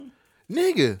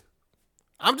Nigga,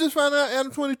 I'm just finding out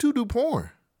Adam 22 do porn.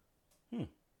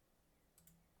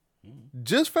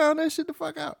 Just found that shit the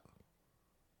fuck out.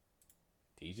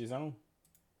 Teach his own.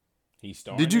 He's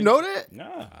starring. Did you know that?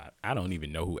 Nah, I don't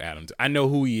even know who Adam. I know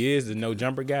who he is, the no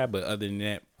jumper guy, but other than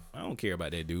that, I don't care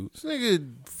about that dude. This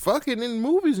nigga fucking in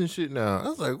movies and shit now. I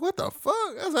was like, what the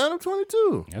fuck? That's Adam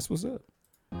 22. That's what's up.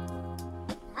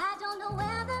 I don't know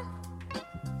whether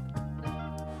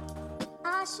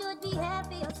I should be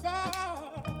happy or sad.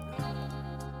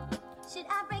 Should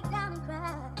I break down and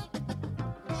cry?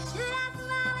 Should I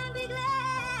smile and be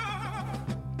glad?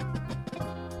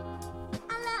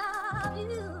 I love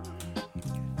you,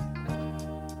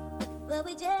 but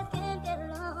we just can't get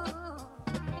along.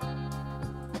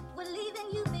 Would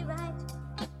leaving you be right?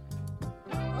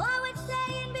 Or would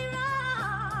staying be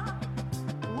wrong?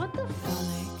 What the fuck?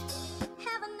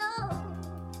 Heaven knows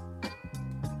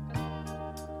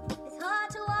it's hard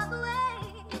to walk away,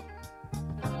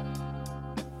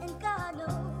 and God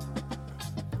knows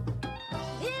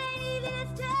it ain't easy to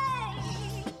stay.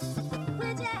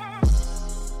 We're just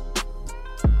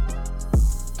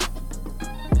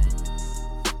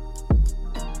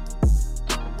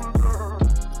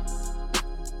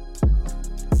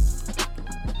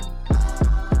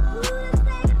who to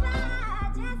say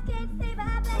goodbye, just can't say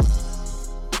bye, baby.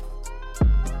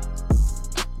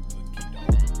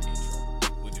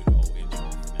 We'll do the whole intro.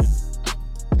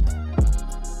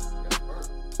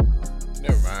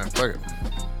 Never mind. Fuck it.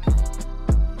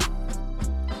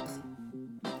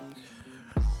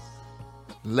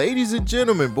 Ladies and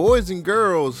gentlemen, boys and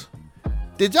girls,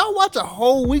 did y'all watch a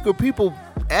whole week of people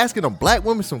asking a black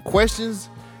woman some questions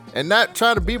and not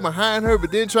trying to be behind her,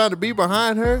 but then trying to be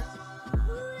behind her?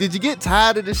 Did you get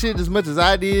tired of this shit as much as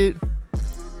I did?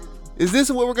 Is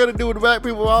this what we're gonna do with the black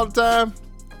people all the time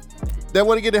that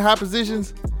want to get in high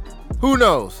positions? Who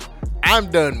knows?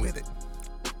 I'm done with it.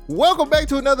 Welcome back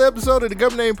to another episode of the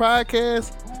Government Name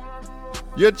Podcast.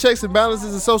 Your checks and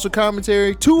balances and social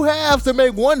commentary. Two halves to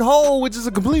make one whole, which is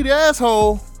a complete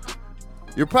asshole.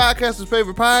 Your podcaster's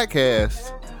favorite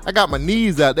podcast. I got my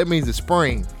knees out. That means it's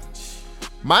spring.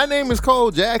 My name is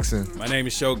Cole Jackson. My name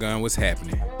is Shogun. What's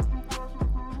happening?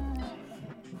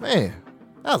 Man,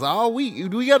 that was all week.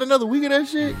 Do we got another week of that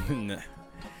shit?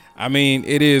 I mean,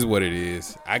 it is what it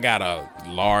is. I got a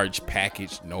large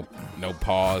package. No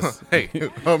pause. Hey,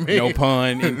 I mean, No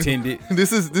pun intended.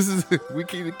 This is we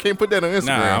can't put that on Instagram.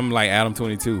 Nah, I'm like Adam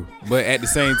 22. But at the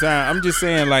same time, I'm just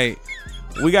saying, like,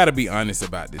 we got to be honest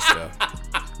about this stuff.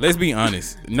 Let's be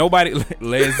honest.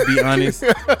 Let's be honest.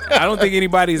 I don't think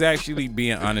anybody's actually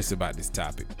being honest about this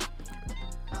topic.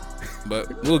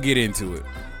 But we'll get into it.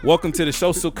 Welcome to the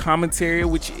social commentary,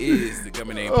 which is the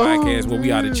Government Name Podcast, where we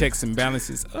are the checks and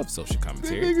balances of social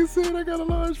commentary. Nigga said I got a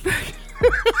large package.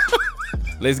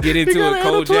 Let's get into got it, an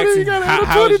Cole Adam 20, Jackson. you got an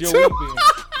How Adam was your 22. week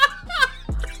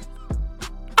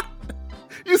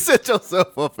been? You set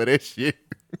yourself up for that shit.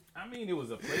 I mean, it was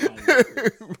a play on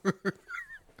words.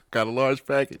 Got a large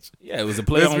package. Yeah, it was a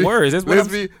play on words. That's what Let's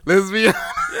be Yeah,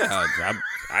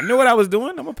 I knew what I was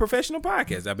doing. I'm a professional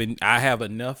podcast. I have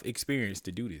enough experience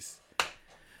to do this.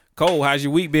 Cole, how's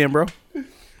your week been, bro?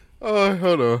 Oh,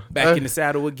 hold on. Back in the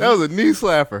saddle again. That was a knee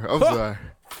slapper. I'm sorry.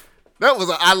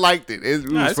 I liked it. It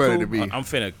was It's funny cool. to me. I'm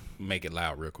finna make it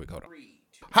loud real quick. Hold on.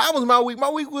 How was my week? My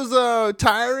week was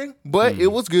tiring, but it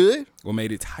was good. What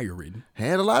made it tiring?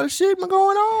 Had a lot of shit going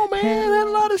on, man. Had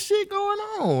a lot of shit going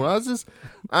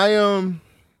on.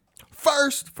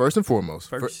 First and foremost,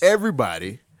 for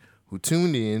everybody who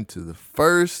tuned in to the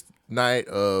first night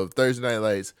of Thursday Night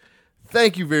Lights,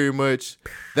 thank you very much.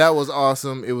 That was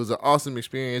awesome. It was an awesome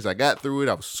experience. I got through it.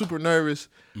 I was super nervous,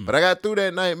 but I got through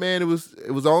that night, man. It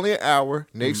was only an hour.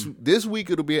 This week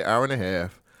it'll be an hour and a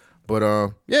half. But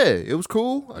yeah, it was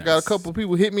cool. Nice. I got a couple of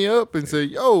people hit me up and say,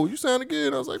 "Yo, you sounded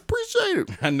good." I was like, "Appreciate it."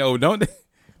 I know, don't they?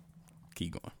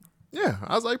 Keep going. Yeah,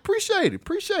 I was like, "Appreciate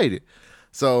it."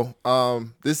 So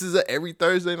this is a every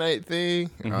Thursday night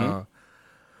thing.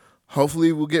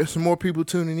 Hopefully, we'll get some more people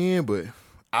tuning in. But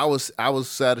I was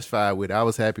satisfied with it. I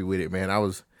was happy with it, man.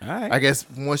 All right. I guess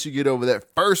once you get over that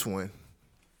first one,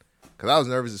 because I was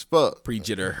nervous as fuck.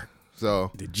 Pre-jitter.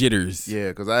 So the jitters. Yeah,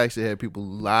 because I actually had people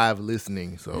live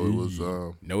listening. So it was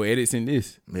no edits in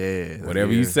this. Yeah.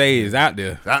 Whatever you say is out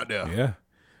there. It's out there. Yeah.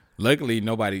 Luckily,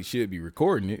 nobody should be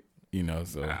recording it,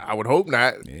 so. I would hope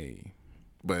not. Hey.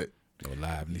 But no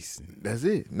live listening. That's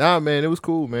it. Nah, man, it was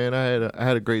cool, man. I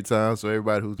had a great time. So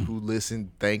everybody who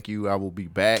listened, thank you. I will be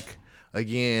back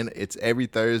again. It's every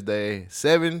Thursday,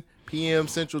 7 p.m.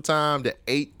 Central Time to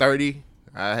 8:30.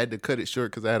 I had to cut it short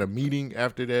because I had a meeting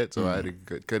after that, so I had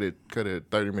to cut it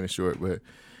 30 minutes short. But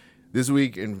this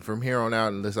week and from here on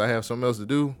out, unless I have something else to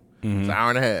do, It's an hour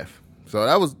and a half. So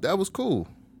that was cool.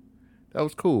 That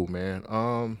was cool, man.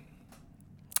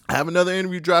 I have another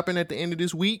interview dropping at the end of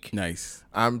this week. Nice.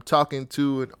 I'm talking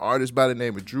to an artist by the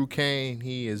name of Drew Kane.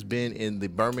 He has been in the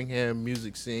Birmingham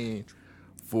music scene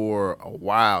for a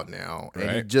while now. And he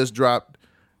Right. just dropped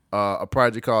a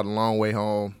project called A Long Way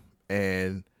Home.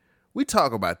 And we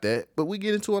talk about that, but we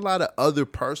get into a lot of other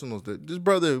personals. This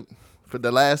brother, for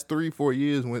the last 3-4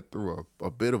 years, went through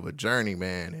a bit of a journey,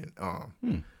 man.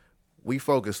 And we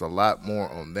focus a lot more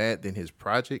on that than his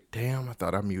project. Damn, I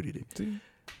thought I muted it. See?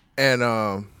 And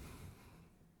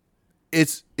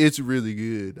it's really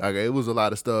good. Like, it was a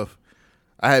lot of stuff.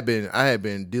 I had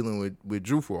been dealing with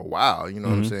Drew for a while. You know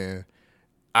what I'm saying?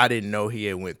 I didn't know he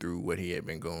had went through what he had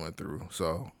been going through.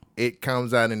 So it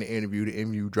comes out in the interview. The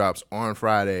interview drops on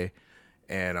Friday,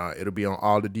 and it'll be on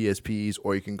all the DSPs,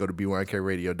 or you can go to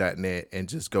b1kradio.net and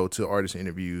just go to artist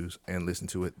interviews and listen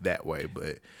to it that way.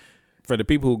 But For the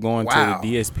people who go into Wow. the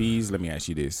DSPs, let me ask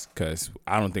you this, because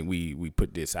I don't think we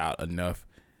put this out enough.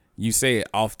 You say it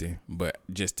often, but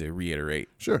just to reiterate,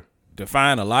 sure. to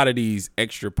find a lot of these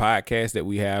extra podcasts that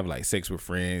we have, like Sex with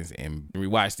Friends and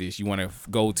Rewatch This, you want to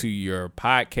go to your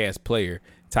podcast player,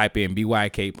 type in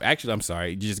BYK. Actually, I'm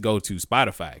sorry, just go to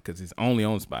Spotify because it's only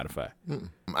on Spotify.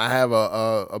 I have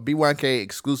a BYK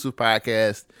exclusive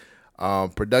podcast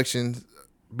productions.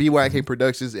 BYK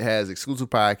Productions. It has exclusive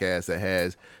podcasts. It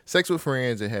has Sex with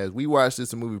Friends. It has We Watch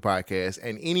This, a movie podcast,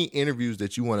 and any interviews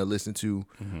that you want to listen to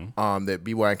that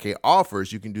BYK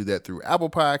offers. You can do that through Apple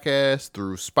Podcasts,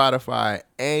 through Spotify,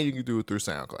 and you can do it through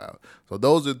SoundCloud. So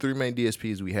those are the three main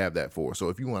DSPs we have that for. So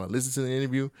if you want to listen to the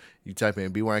interview, you type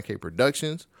in BYK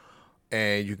Productions,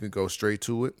 and you can go straight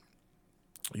to it.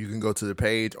 You can go to the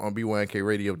page on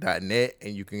b1kradio.net,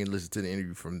 and you can listen to the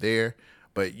interview from there.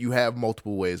 But you have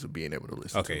multiple ways of being able to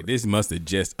listen to Okay, it. this must have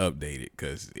just updated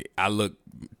because I looked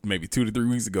maybe 2 to 3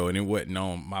 weeks ago and it wasn't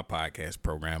on my podcast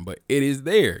program, but it is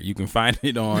there. You can find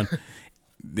it on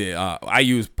the. I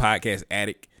use Podcast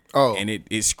Addict, and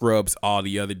it scrubs all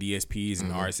the other DSPs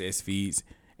and RSS feeds,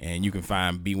 and you can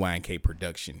find BYK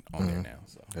Production on there now.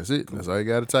 So That's it. That's all you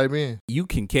got to type in. you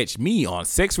can catch me on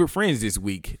Sex with Friends this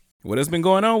week. What else been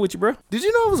going on with you, bro? Did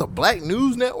you know it was a black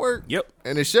news network? Yep.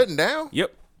 And it's shutting down?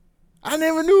 Yep. I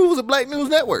never knew it was a black news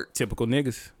network. Typical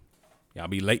niggas. Y'all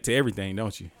be late to everything,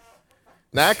 don't you?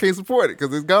 Now I can't support it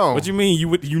because it's gone. What you mean?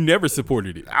 You never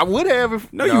supported it? I would have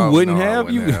if No, you wouldn't I have.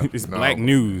 wouldn't have. It's No. black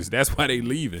news. That's why they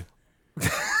leaving.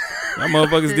 Y'all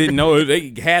motherfuckers didn't know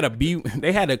they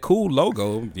had a cool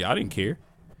logo. Y'all didn't care.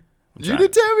 You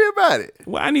didn't tell me about it.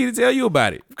 Well, I need to tell you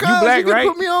about it. You Cause black, you can right?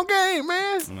 put me on game,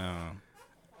 man. No,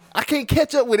 I can't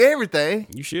catch up with everything.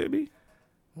 you should be.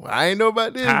 Well, I ain't know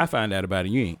about this. How I find out about it,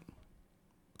 you ain't.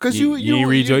 Because You ain't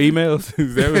read your emails.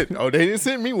 Is that what- Oh, they didn't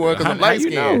send me one because I'm How light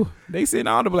you skinned. know? They send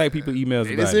all the black people emails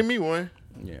They about didn't send it. me one.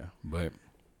 Yeah, but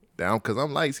Down because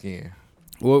I'm light skinned.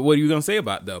 what are you gonna say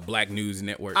about the Black News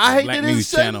Network? I the hate Black that it's News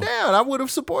shutting Channel? down. I would have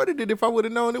supported it if I would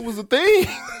have known it was a thing.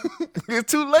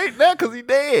 It's too late now because he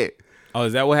dead. Oh,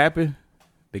 is that what happened?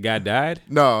 The guy died.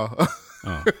 No.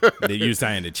 Oh, you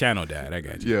saying the channel died? I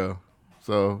got you. Yeah.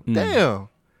 So, Hmm. damn.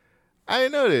 I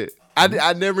didn't know that.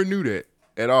 I never knew that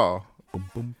at all. Boom,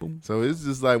 boom, boom. So it's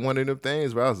just like one of them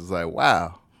things where I was just like,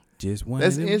 wow, Just one.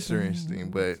 that's of them interesting.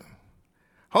 But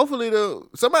hopefully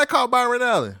somebody call Byron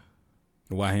Allen.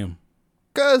 Why him?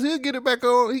 Cause he'll get it back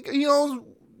on. He owns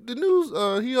the news.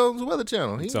 He owns the Weather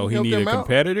Channel. So can he help need a them out.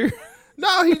 competitor?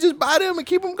 No, he just buy them and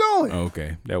keep them going.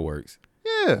 Okay, that works.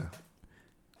 Yeah.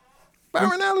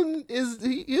 Byron Allen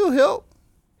he'll help.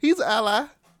 He's an ally.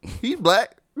 He's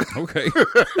black. Okay.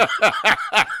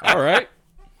 All right.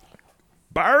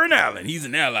 Byron Allen, he's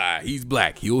an ally. He's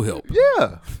black. He'll help. Yeah.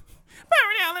 Byron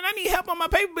Allen, I need help on my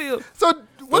paper bill. So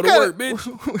what Go to kind work, of bitch.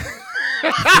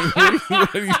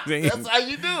 What are you saying? That's how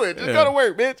you do it. Just Yeah. go to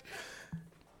work, bitch.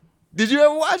 Did you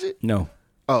ever watch it? No.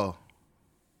 Oh.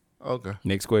 Okay.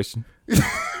 Next question.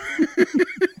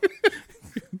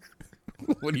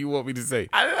 What do you want me to say?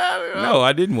 I don't know. No,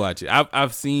 I didn't watch it.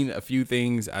 I've seen a few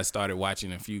things. I started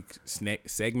watching a few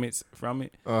segments from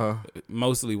it,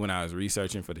 mostly when I was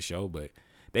researching for the show. But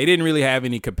they didn't really have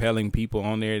any compelling people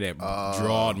on there that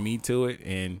drawed me to it.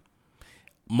 And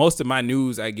most of my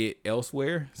news I get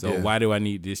elsewhere. So Yeah. why do I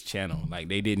need this channel? Like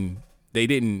they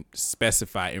didn't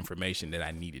specify information that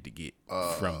I needed to get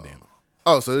from them.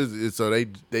 Oh, so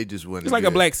they just wasn't. It's like a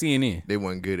good. black CNN. They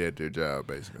weren't good at their job,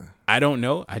 basically. I don't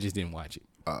know. I just didn't watch it.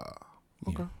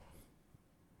 Okay.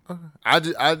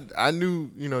 I knew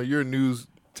you're a news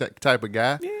type of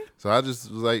guy. Yeah. So I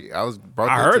just was like brought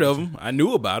I that heard to of them. I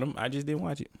knew about them. I just didn't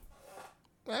watch it.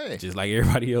 Hey, Just like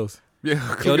everybody else.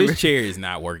 Yeah, Yo, this chair is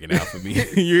not working out for me. You're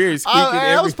here squeaking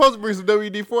I was supposed to bring some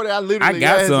WD-40. I literally I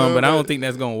got had some, but I don't think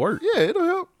that's gonna work. Yeah, it'll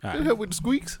help. All It'll right. help with the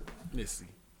squeaks. Let's see.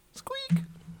 Squeak.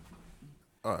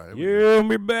 All right. Yeah,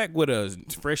 we're back with a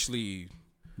freshly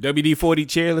WD-40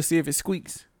 chair. Let's see if it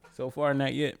squeaks. So far,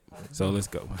 not yet. So let's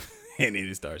go. And then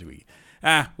it starts squeaking.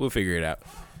 We'll figure it out.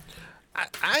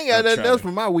 I ain't got nothing else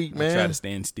for my week, man. Try to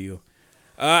stand still.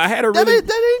 I had a that, really.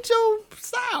 that ain't your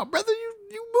style, brother.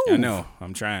 You move. I know.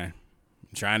 I'm trying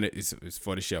to. It's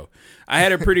for the show. I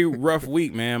had a pretty rough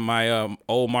week, man. My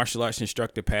old martial arts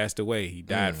instructor passed away. He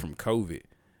died from COVID,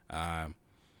 and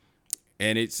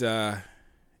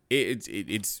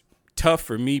it's tough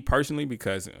for me personally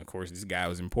because, of course, this guy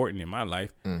was important in my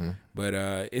life. But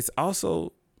it's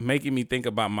also making me think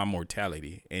about my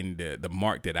mortality and the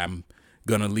mark that I'm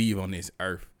gonna leave on this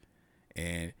earth.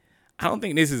 And I don't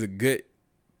think this is a good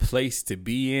place to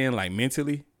be in, like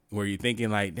mentally, where you're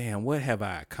thinking like, damn, what have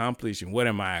I accomplished and what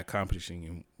am I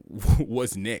accomplishing and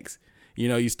what's next? You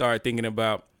know, you start thinking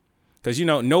about, because, you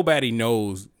know, nobody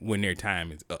knows when their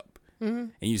time is up.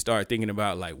 And you start thinking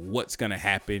about like what's going to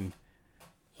happen,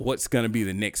 what's going to be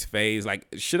the next phase. Like,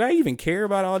 should I even care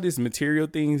about all this material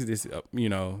things, this, you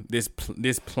know, this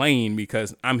plane,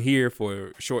 because I'm here for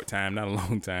a short time, not a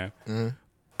long time.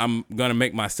 I'm going to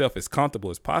make myself as comfortable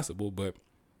as possible, but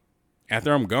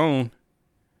after I'm gone,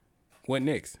 what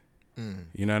next?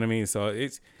 You know what I mean? So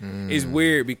it's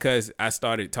weird because I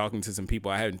started talking to some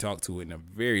people I haven't talked to in a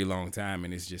very long time,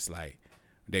 and it's just like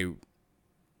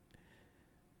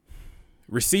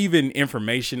receiving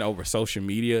information over social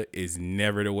media is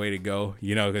never the way to go,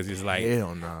 you know, because it's like,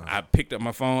 hell no. I picked up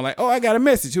my phone like, oh, I got a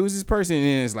message. Who is this person?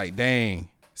 And it's like, dang,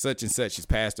 such and such has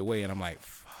passed away. And I'm like,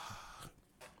 fuck.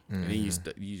 And then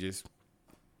you just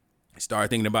start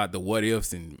thinking about the what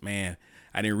ifs and, man,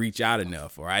 I didn't reach out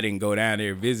enough or I didn't go down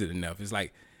there and visit enough. It's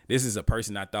like, this is a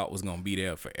person I thought was going to be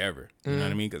there forever. You know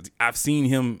what I mean? Because I've seen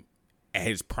him at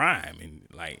his prime and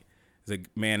like, it's a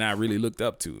man I really looked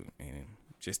up to. And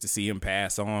just to see him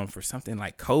pass on for something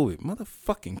like COVID,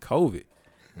 motherfucking COVID.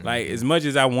 Like, as much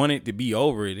as I want it to be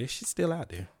over, this shit's still out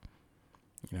there.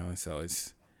 You know, and so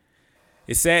it's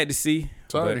sad to see.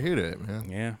 Sorry to hear that, man.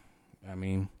 Yeah. I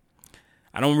mean,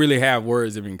 I don't really have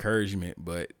words of encouragement,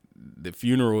 but the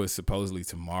funeral is supposedly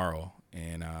tomorrow,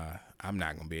 and I'm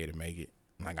not going to be able to make it.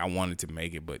 Like, I wanted to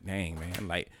make it, but dang, man.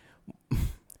 Like,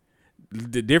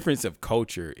 the difference of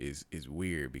culture is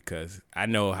weird because I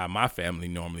know how my family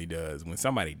normally does. When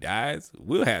somebody dies,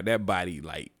 we'll have that body,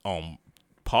 like, on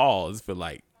pause for,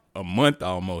 like, a month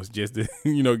almost just to,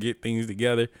 you know, get things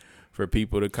together for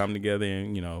people to come together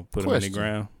and, you know, put them in the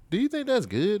ground. Do you think that's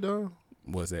good, though?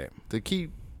 What's that? To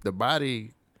keep the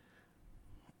body,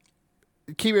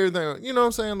 keep everything, you know what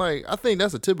I'm saying? Like, I think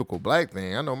that's a typical black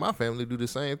thing. I know my family do the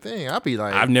same thing. I'd be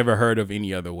like, I've never heard of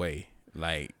any other way.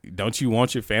 Like, don't you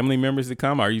want your family members to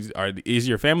come? Is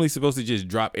your family supposed to just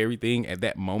drop everything at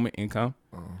that moment and come?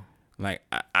 Like,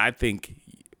 I think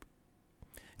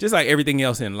just like everything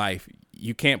else in life,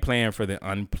 you can't plan for the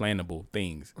unplannable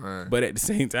things. Right. But at the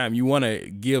same time, you want to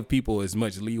give people as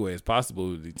much leeway as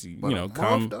possible to, you know,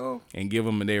 come and give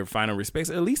them their final respects,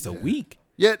 at least a week.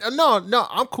 Yeah, no,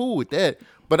 I'm cool with that.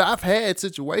 But I've had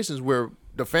situations where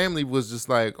the family was just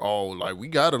like, oh, like, we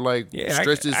gotta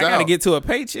stretch this out. I gotta get to a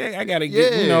paycheck. I gotta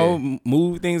get, you know,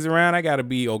 move things around. I gotta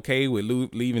be okay with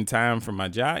leaving time for my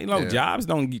job. You know, jobs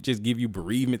don't just give you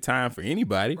bereavement time for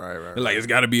anybody. Right. Like, it's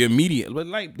gotta be immediate. But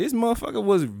like, this motherfucker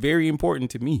was very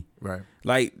important to me. Right.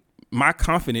 Like, my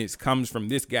confidence comes from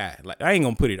this guy. Like, I ain't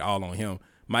gonna put it all on him.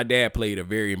 My dad played a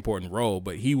very important role,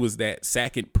 but he was that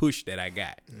second push that I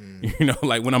got. You know,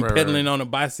 like when I'm pedaling on a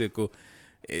bicycle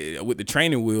with the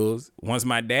training wheels, once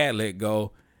my dad let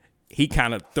go, he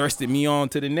kind of thrusted me on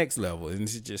to the next level. And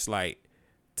it's just like,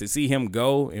 to see him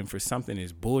go and for something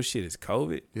as bullshit as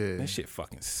COVID, that shit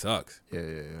fucking sucks.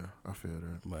 Yeah. I feel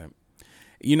that. But,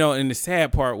 you know, and the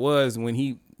sad part was when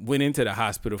he went into the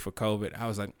hospital for COVID, I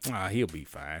was like, he'll be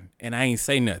fine. And I ain't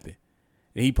say nothing.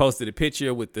 And he posted a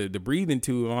picture with the breathing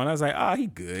tube on. I was like, he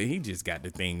good. He just got the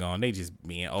thing on. They just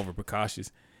being over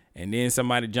precautious. And then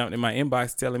somebody jumped in my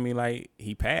inbox telling me, like,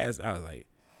 he passed. I was like,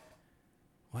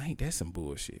 well, ain't that some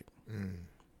bullshit?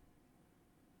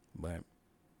 But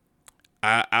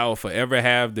I'll forever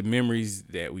have the memories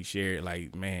that we shared.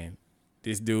 Like, man,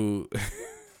 this dude,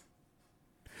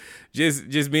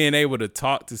 just being able to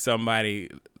talk to somebody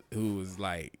who was,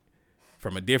 like,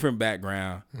 from a different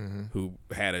background, who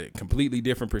had a completely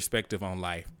different perspective on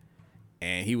life.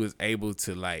 And he was able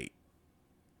to, like,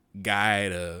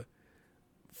 guide a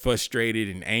frustrated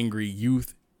and angry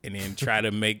youth and then try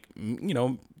to make, you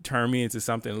know, turn me into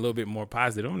something a little bit more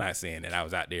positive. I'm not saying that I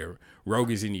was out there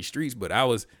roguish in these streets, but I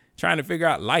was trying to figure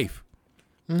out life.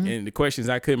 And the questions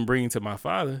I couldn't bring to my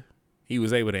father, he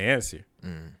was able to answer.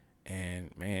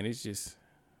 And man, it's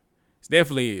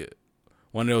definitely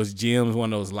one of those gems,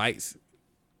 one of those lights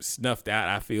snuffed out,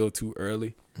 I feel, too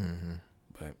early.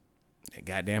 But that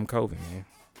goddamn COVID, man.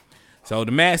 So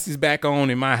the mask is back on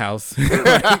in my house.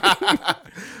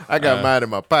 I got mine in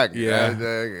my pocket.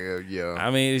 Yeah. I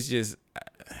mean, it's just,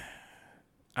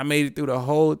 I made it through the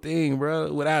whole thing,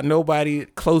 bro, without nobody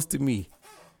close to me.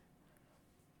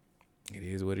 It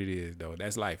is what it is, though.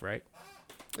 That's life, right?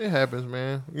 It happens,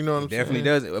 man. You know what I'm saying? Definitely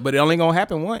does. But it only gonna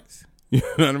happen once. You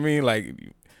know what I mean? Like,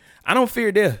 I don't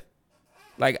fear death.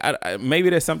 Like, I maybe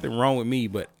there's something wrong with me,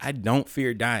 but I don't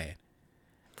fear dying.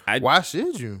 Why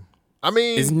should you? I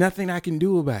mean, there's nothing I can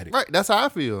do about it. Right. That's how I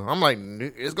feel. I'm like,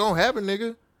 it's gonna happen,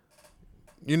 nigga.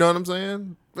 You know what I'm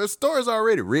saying? The story's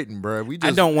already written, bro. We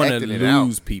just I don't want to acting it out.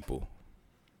 lose people.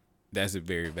 That's a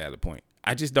very valid point.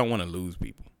 I just don't want to lose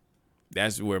people.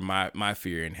 That's where my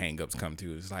fear and hangups come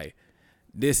to. It's like,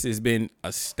 this has been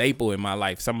a staple in my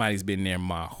life. Somebody's been there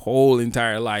my whole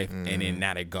entire life, and then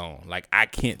now they're gone. Like, I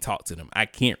can't talk to them. I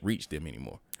can't reach them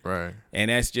anymore. Right. And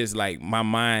that's just like, my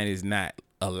mind is not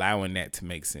allowing that to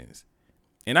make sense.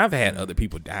 And I've had other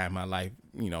people die in my life,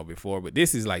 you know, before, but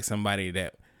this is like somebody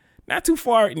that not too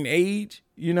far in age,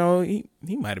 you know, he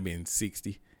might have been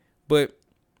 60, but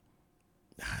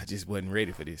I just wasn't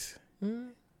ready for this.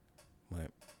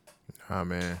 But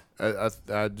man,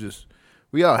 I just,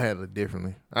 we all handle it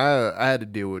differently. I had to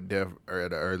deal with death at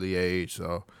an early age,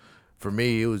 so for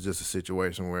me, it was just a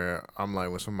situation where I'm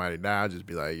like, when somebody died, I just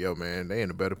be like, yo, man, they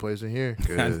in a better place than here.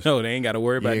 I know they ain't got to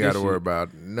worry about. You ain't got to worry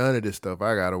about none of this stuff.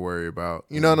 I got to worry about.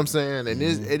 You know what I'm saying? And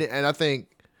and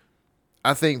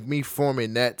I think me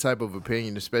forming that type of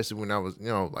opinion, especially when I was, you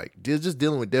know, like just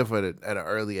dealing with death at an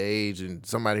early age and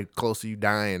somebody close to you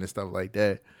dying and stuff like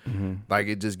that, like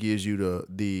it just gives you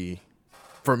the.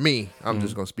 For me, I'm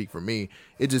just gonna speak for me.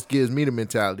 It just gives me the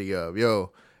mentality of,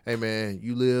 yo, hey man,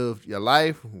 you live your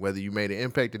life, whether you made an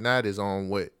impact or not is on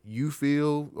what you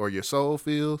feel or your soul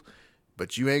feels,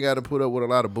 but you ain't got to put up with a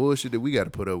lot of bullshit that we got to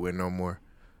put up with no more.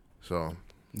 So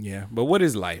yeah, but what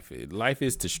is life? Life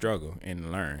is to struggle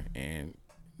and learn, and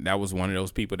that was one of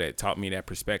those people that taught me that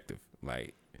perspective.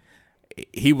 Like,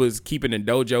 he was keeping the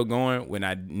dojo going when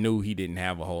I knew he didn't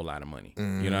have a whole lot of money.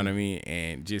 You know what I mean?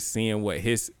 And just seeing what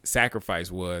his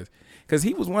sacrifice was, because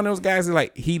he was one of those guys that,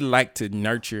 like, he liked to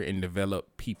nurture and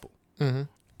develop people. And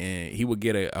he would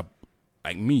get a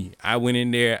like me. I went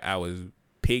in there, I was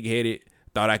pig-headed,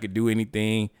 thought I could do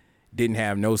anything, didn't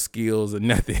have no skills or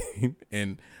nothing,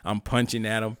 and I'm punching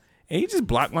at him. And he just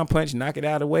blocked my punch, knock it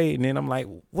out of the way, and then I'm like,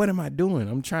 what am I doing?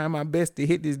 I'm trying my best to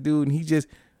hit this dude, and he just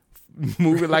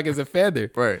moving like it's a feather.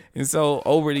 Right. And so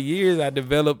over the years, I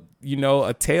developed, you know,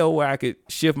 a tail where I could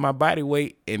shift my body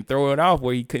weight and throw it off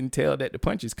where he couldn't tell that the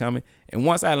punch is coming. And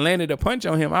once I landed a punch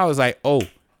on him, I was like, oh,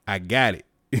 I got it.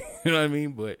 You know what I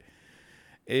mean? But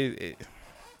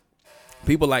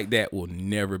people like that will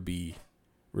never be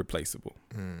replaceable.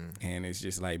 And it's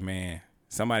just like, man,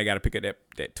 somebody got to pick up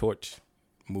that torch,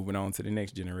 moving on to the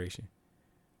next generation.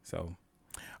 So,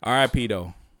 R.I.P.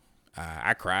 though.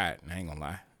 I cried. I ain't gonna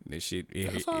lie. This shit,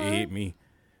 it hit me.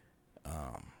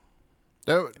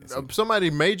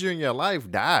 Somebody major in your life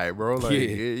died, bro. Like,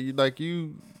 he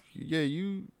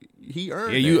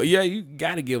earned it. You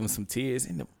gotta give him some tears.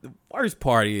 And the worst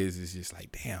part is, it's just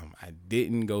like, damn, I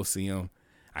didn't go see him.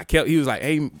 He was like,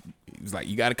 hey,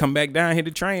 you gotta come back down, hit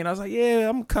the train. I was like, yeah,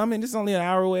 I'm coming. This is only an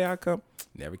hour away. I'll come.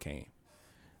 Never came.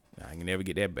 I can never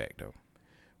get that back though.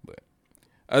 But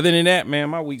other than that, man,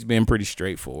 my week's been pretty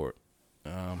straightforward.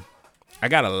 I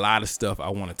got a lot of stuff I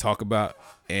want to talk about,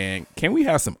 and can we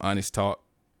have some honest talk?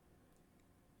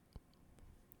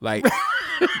 Like,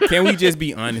 can we just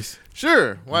be honest?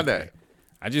 Sure, why not?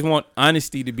 I just want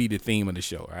honesty to be the theme of the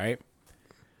show, all right?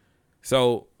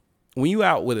 So, when you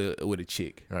out with a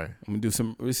chick, right? I'm gonna do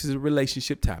some. This is a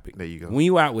relationship topic. There you go. When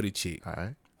you out with a chick, all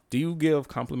right, do you give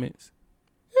compliments?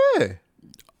 Yeah.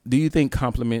 Do you think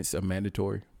compliments are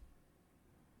mandatory?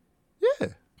 Yeah.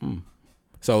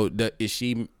 So is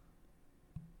she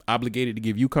obligated to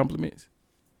give you compliments?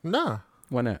 Nah.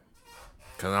 Why not?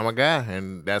 Because I'm a guy,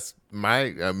 and that's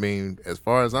I mean, as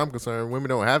far as I'm concerned, women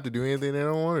don't have to do anything they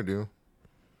don't want to do.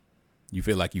 You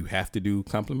feel like you have to do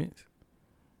compliments?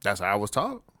 That's how I was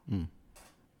taught.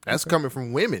 That's coming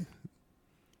from women.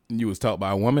 You was taught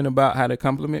by a woman about how to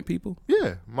compliment people?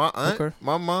 Yeah. My aunt,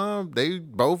 my mom, they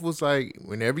both was like,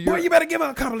 whenever Boy, you better give her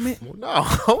a compliment. Well, no,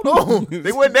 hold on.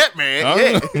 They wasn't that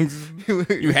mad. Yeah.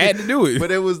 You had to do it.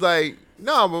 But it was like,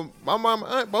 no, but my mom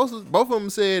and aunt, both of them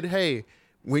said, hey,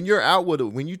 when you're out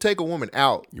when you take a woman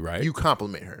out, right, you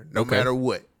compliment her no matter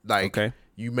what. Like,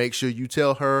 You make sure you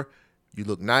tell her you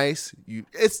look nice.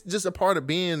 It's just a part of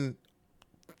being.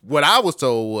 What I was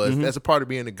told was that's a part of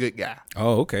being a good guy.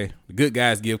 Oh, okay. The good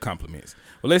guys give compliments.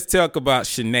 Well, let's talk about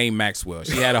Shanae Maxwell.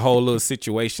 She had a whole little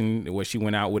situation where she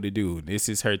went out with a dude. This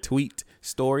is her tweet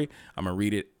story. I'm going to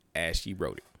read it as she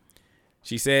wrote it.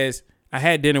 She says, I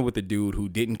had dinner with a dude who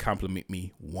didn't compliment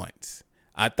me once.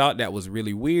 I thought that was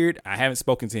really weird. I haven't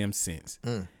spoken to him since.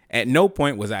 At no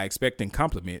point was I expecting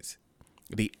compliments.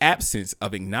 The absence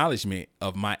of acknowledgement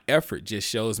of my effort just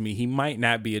shows me he might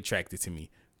not be attracted to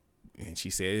me. And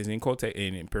she says in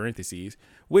parentheses,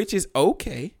 which is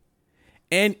okay.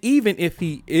 And even if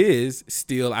he is,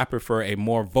 still I prefer a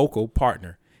more vocal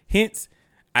partner. Hence,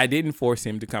 I didn't force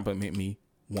him to compliment me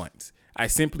once. I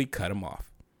simply cut him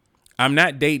off. I'm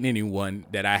not dating anyone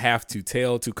that I have to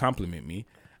tell to compliment me.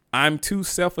 I'm too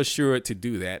self-assured to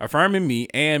do that. Affirming me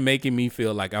and making me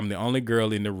feel like I'm the only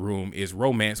girl in the room is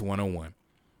romance 101.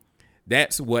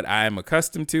 That's what I am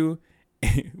accustomed to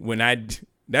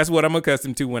That's what I'm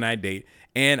accustomed to when I date,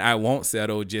 and I won't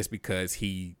settle just because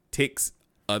he ticks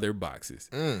other boxes.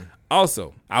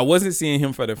 Also, I wasn't seeing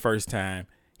him for the first time.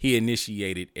 He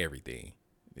initiated everything.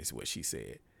 Is what she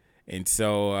said. And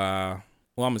so, I'm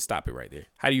going to stop it right there.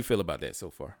 How do you feel about that so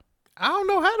far? I don't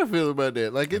know how to feel about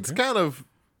that. Like, it's kind of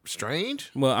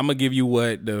strange. Well, I'm going to give you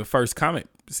what the first comment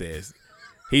says.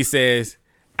 He says,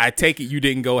 I take it you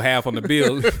didn't go half on the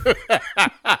bill.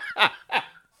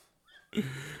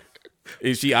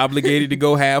 Is she obligated to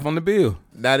go half on the bill?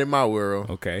 Not in my world.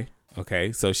 Okay.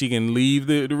 So she can leave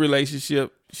the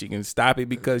relationship. She can stop it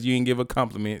because you didn't give a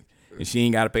compliment, and she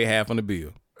ain't got to pay half on the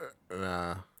bill.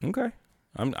 Nah. Okay.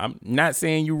 I'm not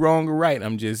saying you wrong or right.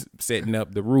 I'm just setting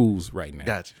up the rules right now.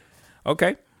 Gotcha.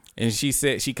 Okay. And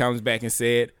she comes back and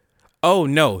said, "Oh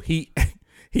no, he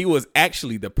was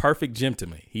actually the perfect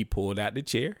gentleman. He pulled out the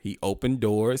chair. He opened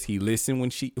doors. He listened when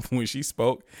she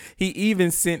spoke. He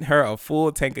even sent her a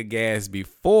full tank of gas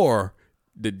before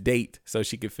the date so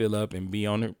she could fill up and be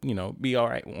on her, be all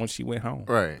right once she went home."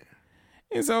 Right.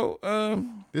 And so,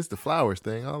 this the flowers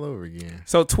thing all over again.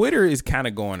 So Twitter is kind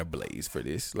of going ablaze for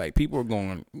this. Like, people are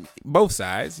going both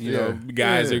sides. You know,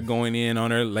 guys are going in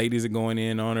on her, ladies are going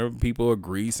in on her. People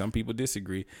agree, some people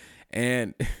disagree,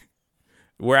 and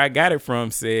where I got it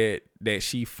from said that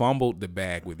she fumbled the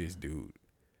bag with this dude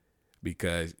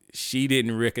because she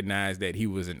didn't recognize that he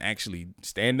was an actually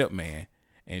stand-up man,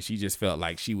 and she just felt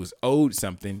like she was owed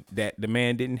something that the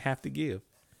man didn't have to give.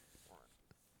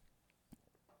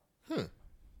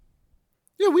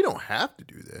 Yeah, we don't have to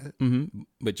do that. Mm-hmm.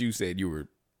 But you said you were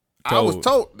told.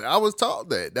 I was taught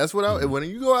that. That's what when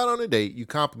you go out on a date, you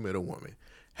compliment a woman.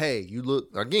 Hey, you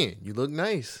look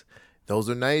nice. Those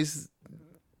are nice.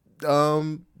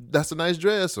 That's a nice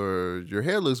dress, or your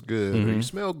hair looks good, or you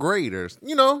smell great, or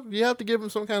you have to give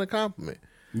them some kind of compliment.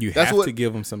 You have to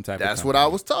give them some type of compliment. That's what I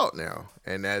was taught now,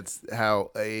 and that's how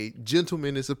a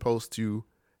gentleman is supposed to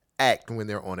act when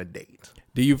they're on a date.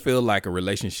 Do you feel like a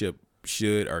relationship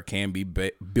should or can be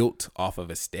built off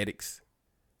of aesthetics,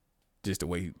 just the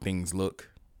way things look?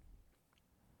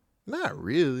 Not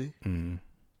really. Mm-hmm.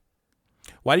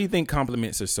 Why do you think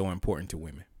compliments are so important to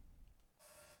women?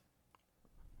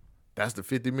 That's the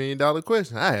 $50 million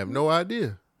question. I have no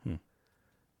idea.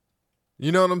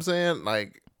 You know what I'm saying?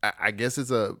 Like, I guess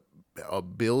it's a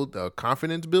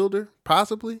confidence builder,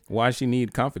 possibly. Why does she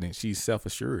need confidence? She's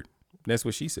self-assured. That's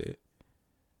what she said.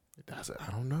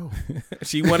 I don't know.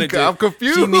 She wanted to. I'm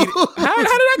confused. How did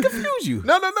I confuse you?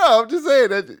 No. I'm just saying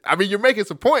that. I mean, you're making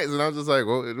some points, and I'm just like,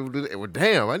 well,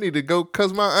 damn, I need to go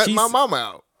cuss my mama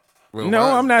out. Well, no,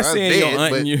 I'm not saying your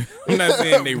aunt and you. I'm not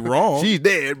saying they wrong. She's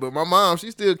dead, but my mom,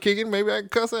 she's still kicking. Maybe I can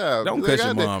cuss her out. Don't cuss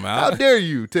your mom out. How dare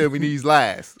you tell me these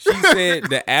lies? She said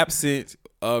the absence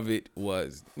of it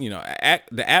was,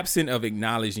 the absence of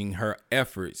acknowledging her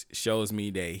efforts shows me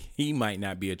that he might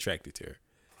not be attracted to her.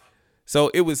 So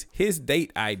it was his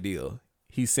date ideal.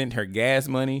 He sent her gas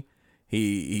money.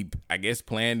 He I guess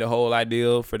planned the whole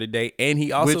ideal for the date, and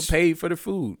he also paid for the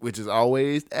food, which is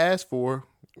always asked for.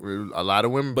 A lot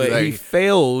of women, but he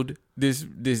failed this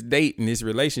date in this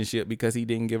relationship because he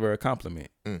didn't give her a compliment.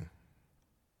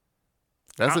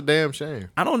 That's a damn shame.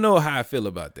 I don't know how I feel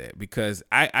about that because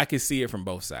I can see it from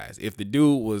both sides. If the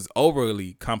dude was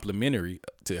overly complimentary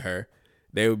to her,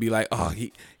 they would be like, "Oh,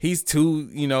 he's too,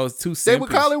 too simple." They would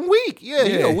call him weak. Yeah,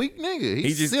 he a weak nigga.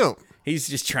 He's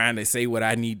just trying to say what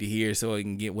I need to hear so he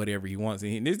can get whatever he wants.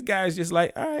 And this guy's just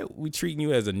like, "All right, we treating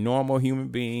you as a normal human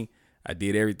being. I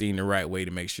did everything the right way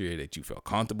to make sure that you felt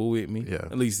comfortable with me." Yeah.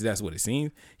 At least that's what it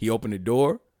seems. He opened the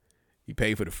door. He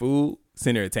paid for the food.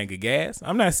 Sent her a tank of gas.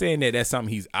 I'm not saying that that's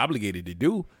something he's obligated to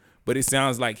do, but it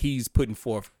sounds like he's putting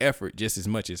forth effort just as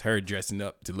much as her dressing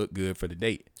up to look good for the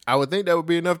date. I would think that would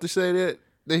be enough to say that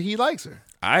he likes her.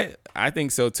 I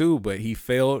think so too, but he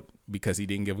failed because he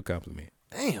didn't give a compliment.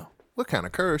 Damn, what kind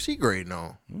of curve she grading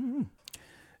on?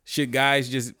 Should guys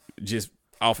just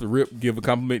off the rip give a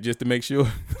compliment just to make sure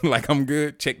like I'm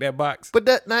good, check that box? But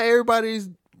that not everybody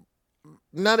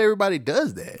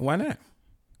does that Why not?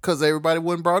 because everybody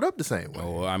wasn't brought up the same way.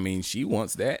 Oh, I mean, she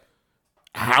wants that.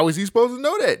 How is he supposed to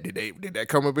know that? Did that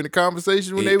come up in the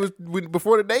conversation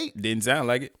before the date? Didn't sound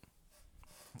like it.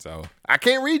 So I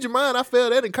can't read your mind. I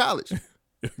failed that in college.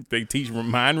 they teach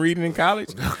mind reading in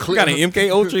college. What kind of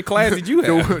MK Ultra class did you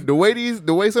have? the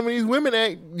way some of these women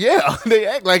act, yeah, they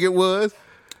act like it was.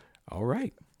 All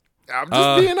right. I'm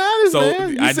just being honest,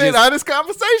 man. You said honest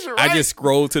conversation, right? I just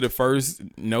scrolled to the first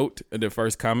note, the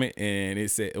first comment, and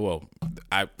it said, well,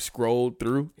 I scrolled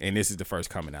through, and this is the first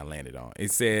comment I landed on.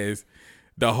 It says,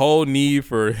 the whole need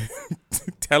for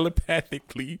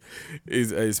telepathically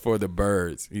is for the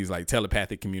birds. He's like,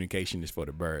 telepathic communication is for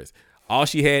the birds. All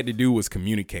she had to do was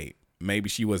communicate. Maybe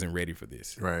she wasn't ready for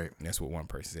this. Right. And that's what one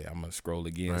person said. I'm going to scroll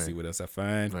again and see what else I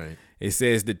find. Right. It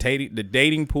says the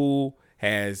dating pool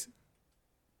has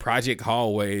project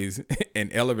hallways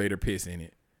and elevator piss in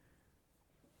it.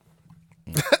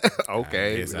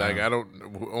 Okay. I don't,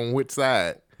 on which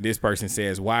side? This person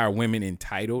says, why are women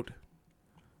entitled?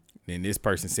 Then this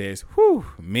person says, whew,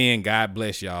 men, God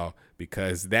bless y'all,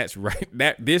 because that's right.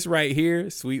 This right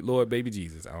here, sweet Lord, baby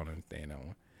Jesus. I don't understand that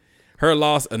one. Her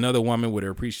loss, another woman would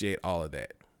appreciate all of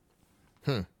that.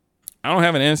 I don't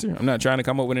have an answer. I'm not trying to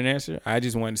come up with an answer. I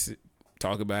just wanted to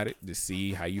talk about it to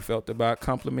see how you felt about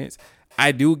compliments.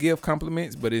 I do give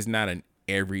compliments, but it's not an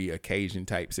every occasion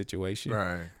type situation.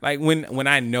 Right. Like when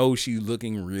I know she's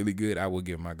looking really good, I will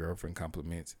give my girlfriend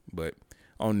compliments. But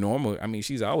on normal, I mean,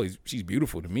 she's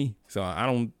beautiful to me. So I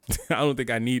don't think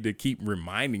I need to keep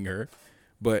reminding her.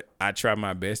 But I try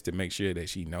my best to make sure that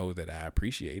she knows that I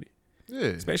appreciate it. Yeah.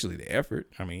 Especially the effort.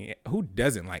 I mean, who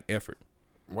doesn't like effort?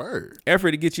 Word.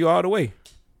 Effort to get you all the way.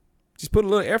 Just put a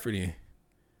little effort in.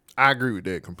 I agree with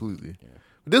that completely. Yeah.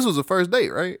 But this was the first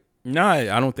date, right? No,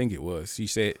 I don't think it was. She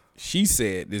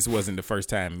said this wasn't the first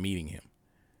time meeting him.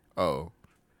 Oh.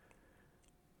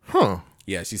 Huh.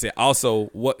 Yeah, she said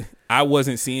also I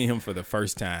wasn't seeing him for the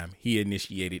first time. He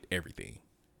initiated everything.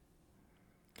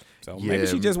 So maybe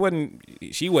she just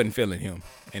wasn't feeling him,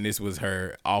 and this was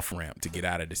her off ramp to get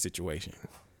out of the situation.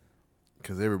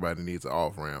 Because everybody needs an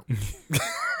off ramp.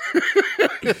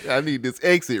 I need this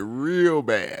exit real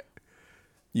bad.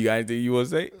 You got anything you want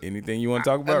to say? Anything you want to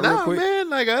talk about real quick? Man,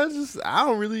 like I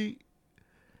don't really.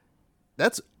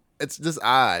 It's just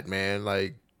odd, man.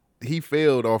 Like he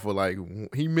failed off of like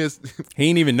he missed. He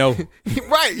didn't even know.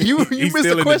 Right, you missed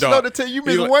a question on the test. You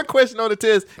missed one question on the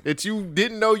test that you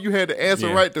didn't know you had to answer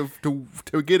right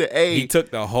to get an A. He took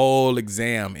the whole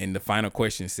exam, and the final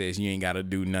question says you ain't got to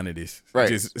do none of this. Right,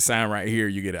 just sign right here.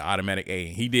 You get an automatic A.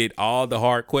 He did all the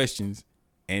hard questions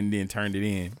and then turned it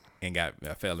in and got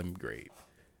a failing grade.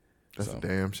 That's a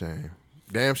damn shame.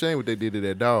 Damn shame what they did to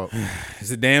that dog.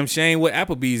 It's a damn shame what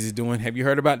Applebee's is doing. Have you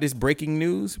heard about this breaking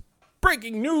news?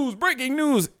 Breaking news.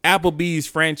 Applebee's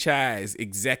franchise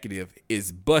executive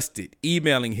is busted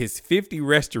emailing his 50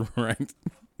 restaurants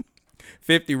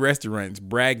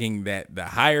bragging that the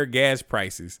higher gas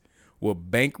prices will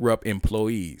bankrupt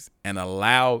employees and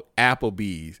allow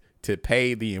Applebee's to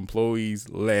pay the employees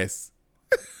less.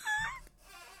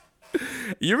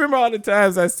 You remember all the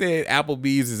times I said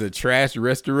Applebee's is a trash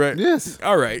restaurant? Yes.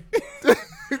 All right.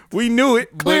 We knew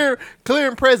it. Clear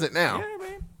and present now. Yeah,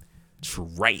 man.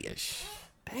 Trash.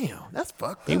 Damn, that's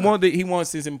fucked He up. he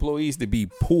wants his employees to be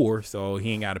poor, so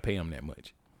he ain't got to pay them that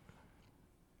much.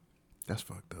 That's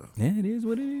fucked up. Yeah, it is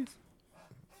what it is.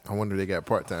 I wonder if they got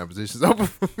part-time positions open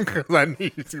because I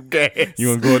need some gas. You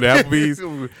want to go to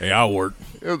Applebee's? Hey, I'll work.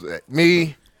 It was like,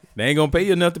 me. They ain't going to pay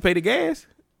you enough to pay the gas.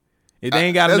 If they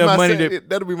ain't got enough money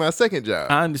that'll be my second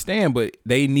job. I understand, but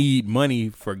they need money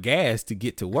for gas to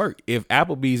get to work. If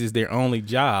Applebee's is their only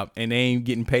job and they ain't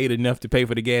getting paid enough to pay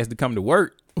for the gas to come to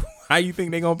work, how you think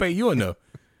they gonna pay you enough?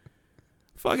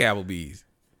 Fuck Applebee's.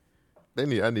 I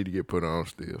need to get put on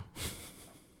still.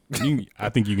 I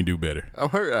think you can do better. I'm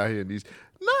hurt out here in these.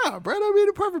 Nah, bro, that'd be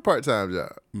the perfect part-time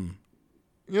job. You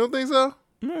don't think so?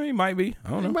 No, it might be. I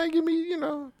don't know. You might give me,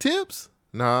 tips.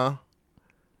 Nah.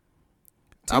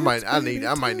 I might need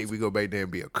to go back there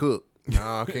and be a cook.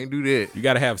 Nah, I can't do that. You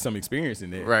got to have some experience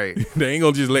in that. Right. They ain't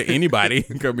going to just let anybody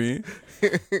come in.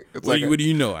 What do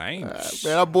you know? I ain't.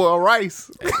 Man, I boil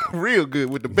rice real good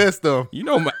with the best of them. You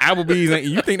know Applebee's,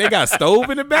 you think they got a stove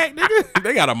in the back, nigga?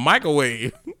 They got a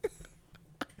microwave.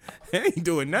 They ain't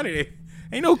doing none of that.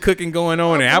 Ain't no cooking going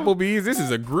on at Applebee's. This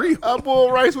is a grill. I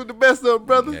boil rice with the best of them,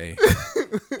 brother. Hey,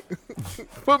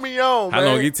 Put me on, how man.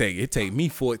 long it take? It take me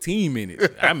 14 minutes.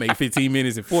 I make 15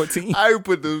 minutes in 14. I even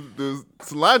put the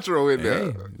cilantro in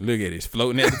there. Hey, look at it. It's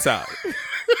floating at the top.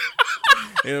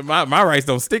 And my rice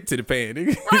don't stick to the pan.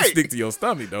 It Right. stick to your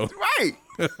stomach, though. Right.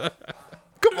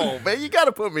 Come on, man. You got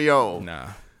to put me on. Nah.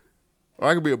 Or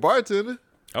I could be a bartender.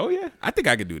 Oh, yeah. I think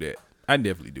I could do that. I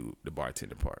definitely do the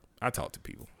bartender part. I talk to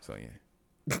people. So,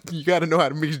 yeah. You got to know how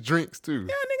to mix drinks, too.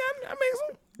 Yeah, nigga, I mix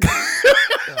them.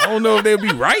 I don't know if they'll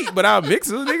be right, but I'll mix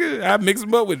them, nigga. I mix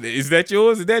them up with, is that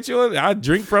yours? Is that yours? I'll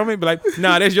drink from it, but like,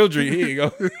 nah, that's your drink. Here you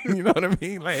go. You know what I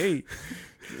mean? Like, hey,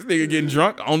 this nigga getting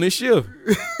drunk on this shift.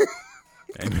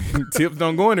 And tips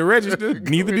don't go in the register.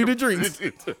 Neither do the drinks.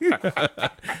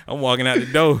 I'm walking out the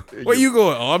door. Where you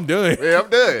going? Oh, I'm done. Yeah, I'm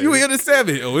done. You here to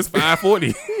 7? Oh, it's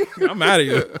 5:40. I'm out of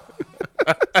here.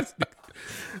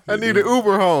 I need an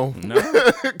Uber home. No,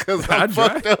 Because I'm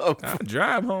fucked up. I'll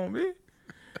drive home, man.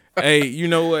 Hey, you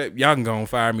know what? Y'all can go and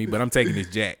fire me, but I'm taking this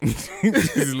jack.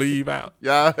 Just leave out.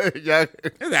 Y'all It's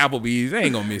Applebee's. They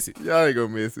ain't gonna miss it. ain't going to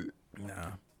miss it.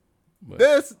 Nah.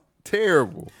 That's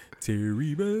terrible.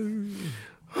 Terrible.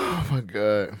 Oh, my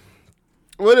God.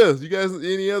 What else? You guys,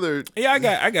 any other? Yeah,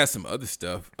 I got some other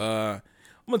stuff. I'm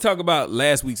gonna talk about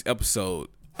last week's episode.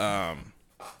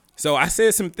 So I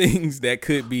said some things that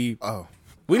could be. Oh.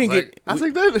 We didn't get. I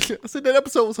said that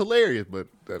episode was hilarious, but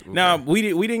that was No, we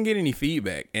didn't get any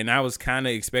feedback, and I was kind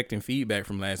of expecting feedback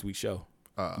from last week's show.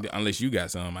 Unless you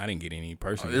got some, I didn't get any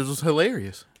personally. it was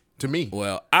hilarious to me.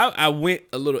 Well, I went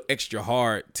a little extra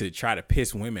hard to try to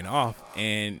piss women off,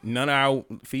 and none of our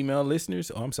female listeners,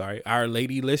 our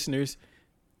lady listeners,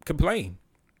 complained.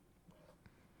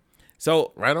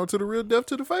 So Right on to the real death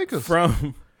to the fakers.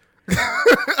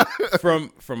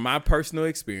 from my personal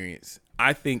experience,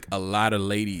 I think a lot of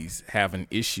ladies have an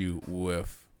issue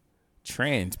with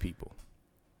trans people.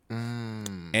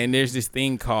 And there's this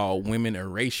thing called women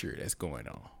erasure that's going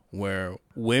on, where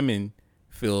women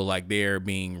feel like they're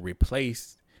being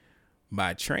replaced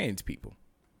by trans people.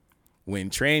 When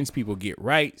trans people get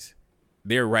rights,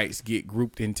 their rights get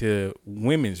grouped into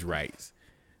women's rights.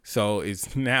 So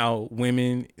it's now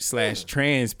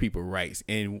women/trans people rights.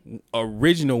 And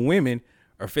original women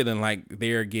are feeling like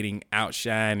they're getting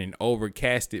outshined and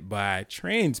overcasted by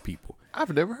trans people.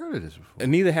 I've never heard of this before.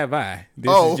 And neither have I.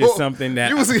 This is just something that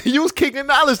you was kicking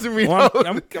knowledge to me. well, though.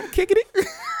 I'm kicking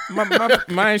it.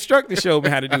 My instructor showed me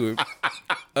how to do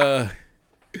it.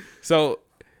 So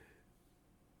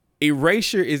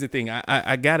erasure is the thing.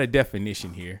 I got a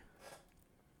definition here.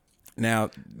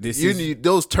 Now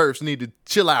Those turfs need to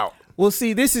chill out. Well,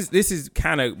 see, this is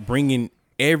kind of bringing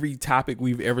every topic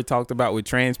we've ever talked about with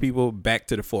trans people back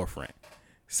to the forefront.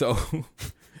 So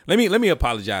let me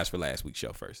apologize for last week's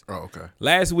show first. Oh, okay.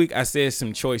 Last week I said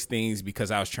some choice things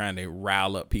because I was trying to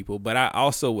rile up people, but I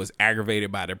also was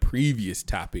aggravated by the previous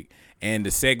topic. And the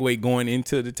segue going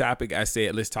into the topic, I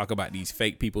said, let's talk about these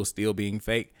fake people still being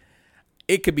fake.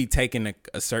 It could be taken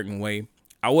a certain way.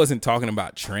 I wasn't talking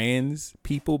about trans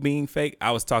people being fake. I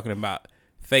was talking about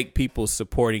fake people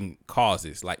supporting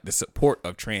causes, like the support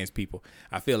of trans people.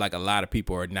 I feel like a lot of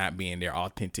people are not being their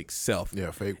authentic self. Yeah,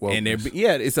 fake wokeness.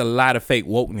 And it's a lot of fake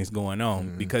wokeness going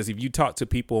on because if you talk to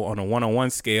people on a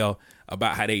one-on-one scale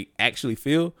about how they actually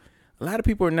feel, a lot of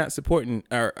people are not supporting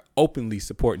or openly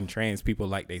supporting trans people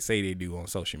like they say they do on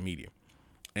social media.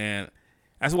 And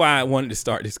that's why I wanted to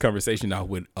start this conversation off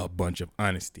with a bunch of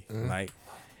honesty. Like,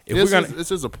 if It's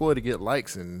just a ploy to get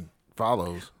likes and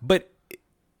follows. But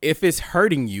if it's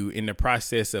hurting you in the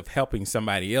process of helping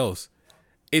somebody else,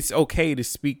 it's okay to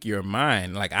speak your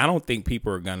mind. Like, I don't think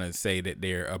people are gonna say that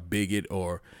they're a bigot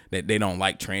or that they don't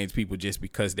like trans people just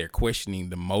because they're questioning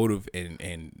the motive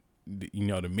and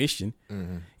the mission.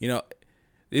 You know,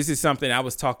 this is something I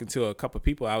was talking to a couple of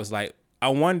people. I was like, I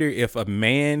wonder if a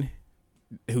man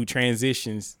who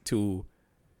transitions to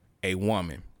a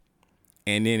woman,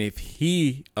 and then if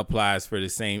he applies for the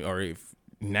same, or if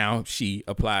now she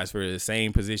applies for the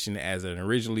same position as an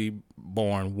originally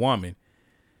born woman,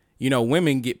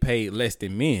 women get paid less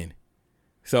than men.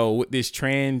 So with this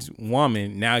trans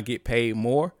woman now get paid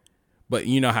more. But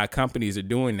you know how companies are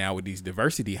doing now with these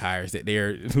diversity hires, that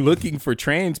they're looking for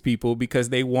trans people because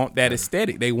they want that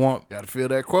aesthetic. They want Got to fill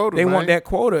that quota. They man. want that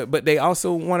quota, but they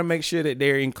also want to make sure that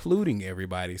they're including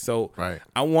everybody. So Right.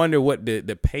 I wonder what the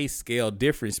pay scale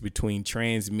difference between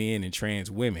trans men and trans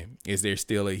women. Is there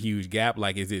still a huge gap?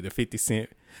 Like, is it a 50 cent?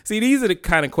 See, these are the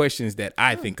kind of questions that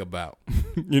I think about.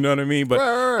 You know what I mean? But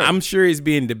Right. I'm sure it's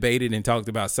being debated and talked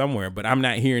about somewhere, but I'm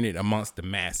not hearing it amongst the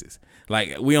masses.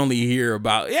 Like, we only hear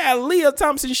about, Leah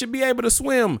Thompson should be able to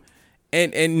swim.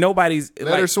 And nobody's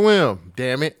Let her swim.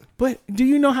 Damn it. But do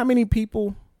you know how many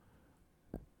people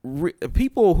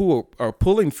who are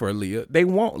pulling for Leah, they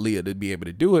want Leah to be able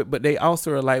to do it, but they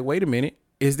also are like, wait a minute,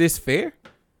 is this fair?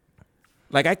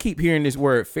 Like, I keep hearing this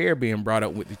word fair being brought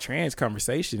up with the trans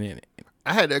conversation in it.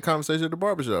 I had that conversation at the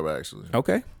barbershop, actually.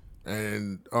 Okay.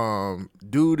 And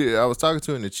dude that I was talking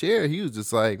to in the chair, he was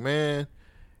just like, man,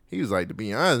 he was like, to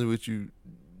be honest with you,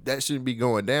 that shouldn't be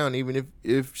going down even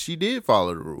if she did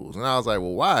follow the rules. And I was like,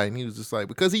 well, why? And he was just like,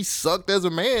 because he sucked as a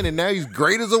man and now he's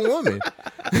great as a woman.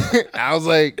 I was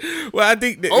like, well, I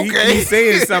think that okay. he's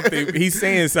saying something. He's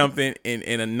saying something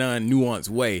in a non-nuanced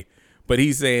way, but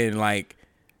he's saying, like,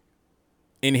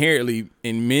 inherently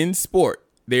in men's sport,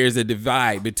 there's a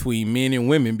divide between men and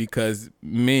women because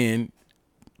men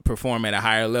perform at a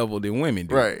higher level than women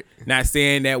do. Right. Not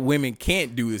saying that women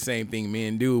can't do the same thing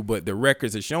men do, but the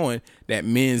records are showing that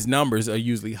men's numbers are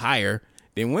usually higher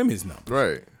than women's numbers.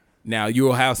 Right. Now,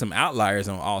 you'll have some outliers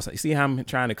on all sides. See how I'm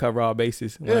trying to cover all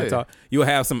bases when I talk? You'll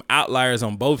have some outliers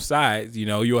on both sides. You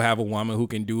know, you'll have a woman who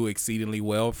can do exceedingly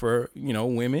well for, you know,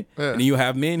 women. Yeah. And then you'll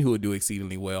have men who will do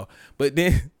exceedingly well. But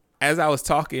then, as I was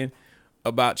talking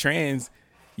about trans,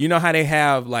 you know how they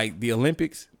have, like, the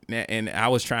Olympics? And I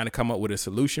was trying to come up with a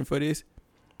solution for this.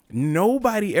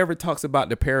 Nobody ever talks about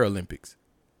the Paralympics.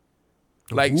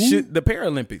 Like, should the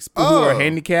Paralympics, people who are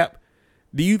handicapped,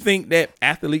 do you think that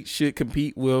athletes should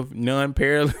compete with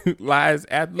non-paralyzed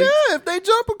athletes? Yeah, if they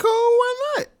jump a code, why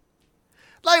not?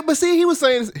 Like, but see, he was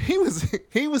saying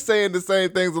the same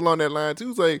things along that line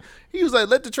too. He was like,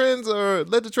 let the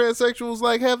transsexuals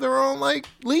like have their own like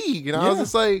league, and I was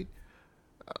just like,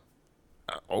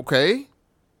 okay.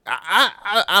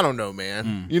 I don't know,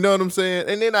 man. You know what I'm saying?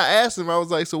 And then I asked him, I was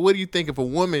like, so what do you think if a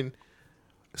woman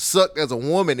sucked as a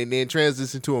woman and then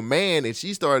transitioned to a man and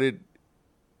she started,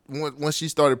 once she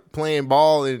started playing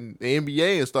ball in the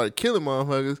NBA and started killing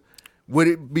motherfuckers, would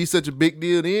it be such a big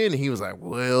deal then? And he was like,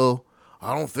 well,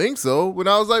 I don't think so. But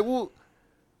I was like, well,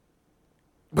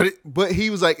 but he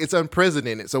was like, it's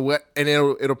unprecedented. So what? And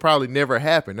it'll probably never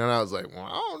happen. And I was like, well,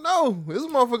 I don't know. There's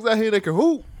motherfuckers out here that can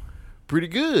hoop pretty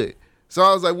good. So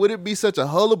I was like, would it be such a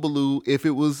hullabaloo if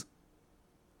it was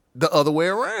the other way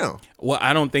around? Well,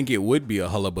 I don't think it would be a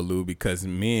hullabaloo because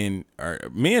men are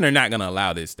not going to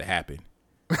allow this to happen.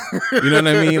 You know what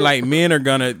I mean? Like, men they're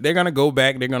gonna go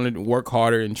back, they're gonna work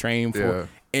harder and train for,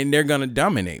 and they're gonna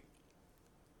dominate.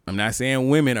 I'm not saying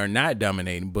women are not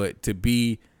dominating, but to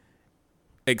be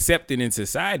accepted in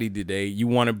society today, you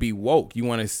want to be woke. You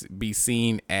want to be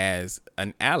seen as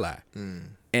an ally.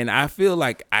 And I feel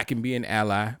like I can be an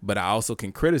ally, but I also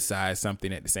can criticize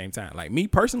something at the same time. Like, me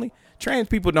personally, trans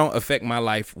people don't affect my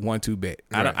life one too bit.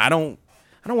 Right. I don't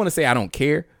want to say I don't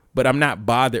care, but I'm not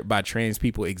bothered by trans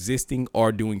people existing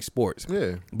or doing sports.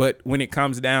 Yeah. But when it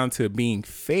comes down to being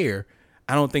fair,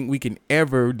 I don't think we can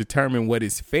ever determine what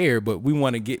is fair, but we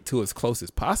want to get to as close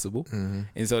as possible.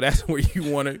 And so that's where you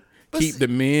want to keep the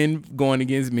men going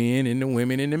against men and the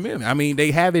women and the men. I mean,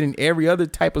 they have it in every other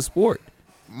type of sport.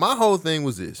 My whole thing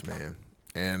was this, man.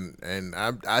 And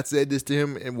I said this to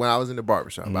him when I was in the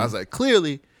barbershop. I was like,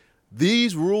 clearly,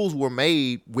 these rules were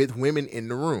made with women in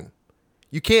the room.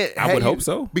 You can't. I would hope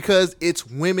so. Because it's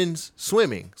women's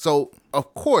swimming. So,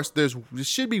 of course, there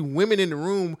should be women in the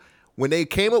room when they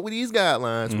came up with these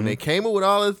guidelines, when they came up with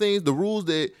all the things, the rules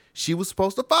that she was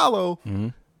supposed to follow,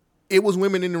 it was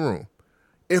women in the room.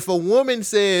 If a woman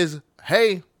says,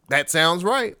 hey, that sounds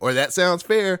right, or that sounds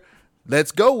fair,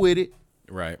 let's go with it.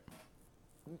 Right.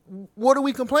 What are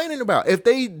we complaining about? If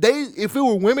if it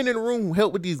were women in the room who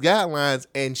helped with these guidelines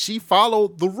and she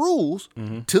followed the rules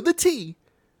to the T,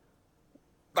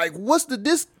 like, what's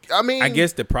I mean, I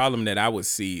guess the problem that I would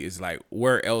see is, like,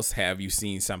 where else have you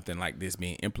seen something like this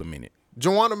being implemented?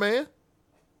 Joanna, man.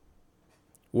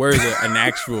 Where is an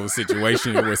actual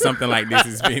situation where something like this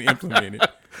is being implemented?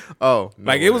 Oh,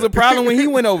 no, like, it was a problem when he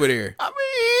went over there. I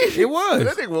mean, it was.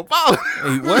 That nigga was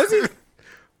following. Was it?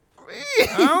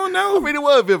 I don't know. I mean, it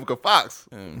was Vivica Fox.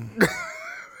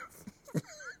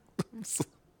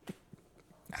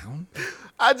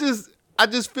 I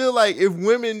just feel like if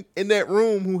women in that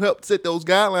room who helped set those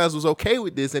guidelines was okay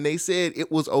with this and they said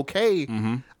it was okay,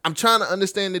 I'm trying to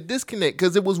understand the disconnect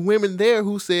because it was women there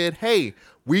who said, hey,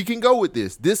 we can go with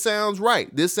this. This sounds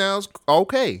right. This sounds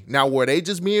okay. Now, were they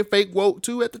just being fake woke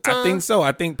too at the time? I think so.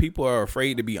 I think people are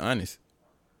afraid to be honest.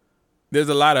 There's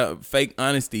a lot of fake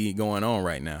honesty going on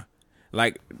right now.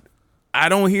 Like, I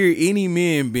don't hear any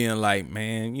men being like,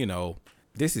 man, you know,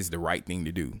 this is the right thing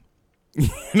to do. You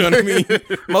know what I mean?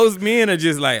 Most men are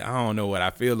just like, I don't know what I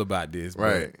feel about this.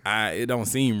 But right. It don't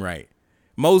seem right.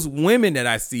 Most women that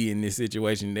I see in this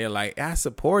situation, they're like, I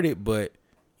support it, but,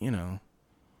 you know,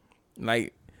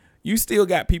 Like, you still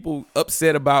got people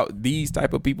upset about these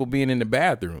type of people being in the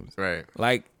bathrooms. Right.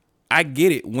 Like, I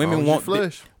get it. Women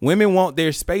want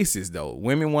their spaces, though.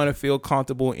 Women want to feel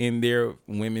comfortable in their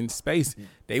women's space.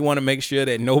 They want to make sure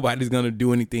that nobody's going to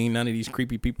do anything. None of these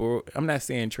creepy people. I'm not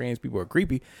saying trans people are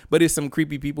creepy, but it's some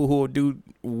creepy people who will do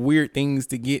weird things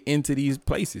to get into these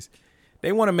places.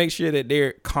 They want to make sure that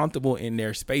they're comfortable in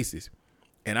their spaces.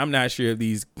 And I'm not sure if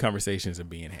these conversations are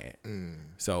being had.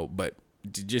 So, but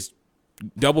to just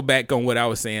double back on what I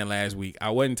was saying last week, I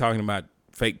wasn't talking about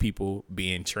fake people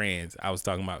being trans. I was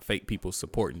talking about fake people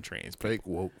supporting trans people. Fake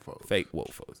woke folks. Fake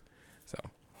woke folks. So,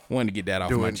 wanted to get that off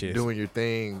my chest. Doing your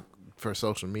thing for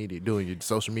social media. Doing your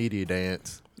social media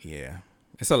dance. Yeah.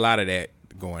 It's a lot of that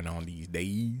going on these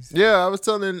days. Yeah, I was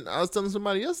telling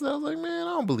somebody yesterday, I was like, man,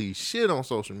 I don't believe shit on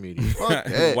social media. Fuck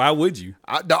that. Why would you?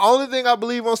 The only thing I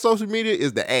believe on social media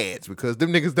is the ads, because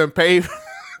them niggas done pay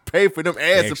for them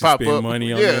ads to pop up.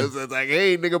 Money on it's like,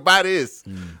 hey, nigga, buy this.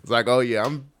 It's like, oh yeah,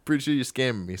 I'm pretty sure you're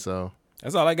scamming me. So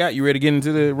that's all I got. You ready to get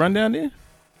into the rundown then?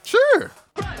 Sure.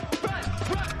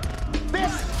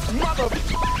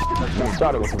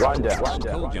 Started with rundown.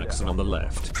 Cole Jackson on the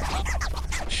left.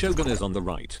 Shogun is on the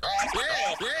right.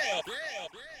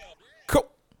 Cool.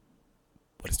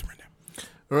 What is the rundown?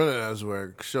 Rundown is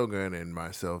where Shogun and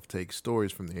myself take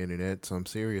stories from the internet, some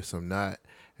serious, some not,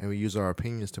 and we use our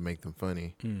opinions to make them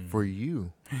funny for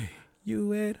you.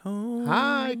 You at home.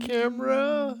 Hi,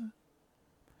 camera.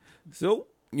 So,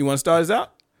 you want to start us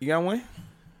out? You got one?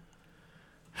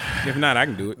 If not, I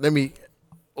can do it. Let me.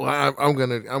 Well, I'm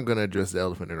gonna address the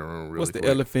elephant in the room. What's the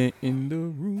elephant in the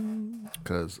room?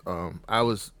 Because I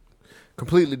was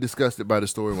completely disgusted by the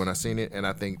story when I seen it, and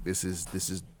I think this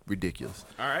is ridiculous.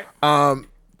 All right.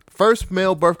 First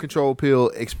male birth control pill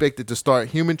expected to start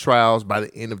human trials by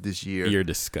the end of this year. You're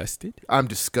disgusted? I'm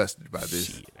disgusted by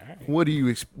this. Shit, all right. What do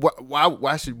you?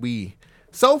 Why should we?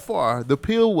 So far, the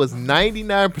pill was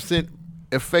 99%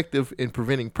 effective in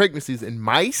preventing pregnancies in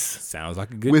mice. Sounds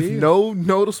like a good with deal. no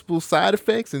noticeable side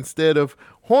effects. Instead of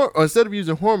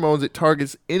using hormones, it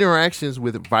targets interactions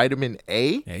with vitamin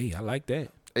A. Hey, I like that.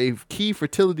 A key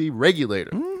fertility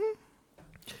regulator.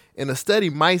 In a study,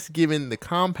 mice given the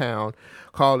compound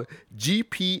called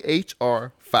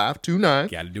GPHR 529.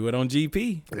 Got to do it on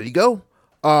GP. There you go.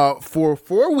 For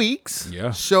 4 weeks,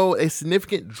 Yeah. show a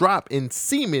significant drop in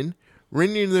semen,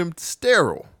 rendering them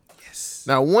sterile. Yes.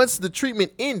 Now, once the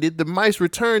treatment ended, the mice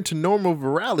returned to normal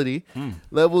virality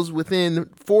levels within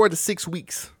 4 to 6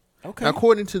 weeks. Okay. Now,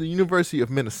 according to the University of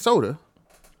Minnesota,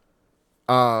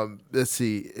 let's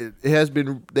see, they have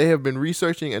been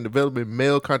researching and developing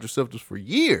male contraceptives for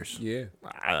years. Yeah.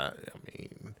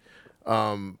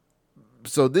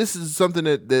 So this is something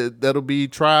that'll be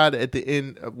tried at the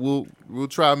end. We'll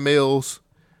try males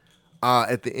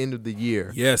at the end of the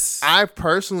year. Yes. I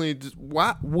personally just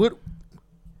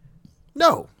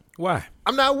no. Why?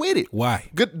 I'm not with it. Why?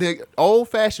 Good, the old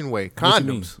fashioned way. What you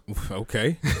mean? Condoms.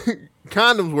 Okay.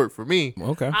 Condoms work for me.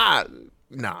 Okay.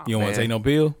 Nah. You don't want man. to take no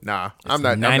pill? Nah, It's I'm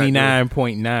not.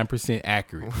 99.9%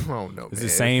 accurate. I don't know, It's man. the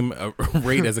same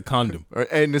rate as a condom.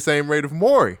 And the same rate of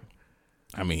Maury.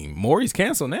 I mean, Maury's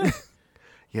canceled now.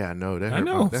 Yeah, I know. That I hurt,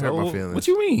 know. that hurt my feelings. What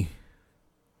you mean?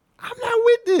 I'm not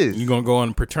with this. You gonna go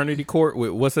on paternity court with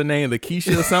what's her name,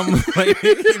 Lakeisha or something? Like,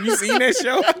 have you seen that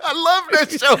show? I love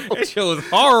that show. That show is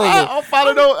horrible.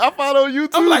 I follow YouTube.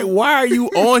 I'm like, why are you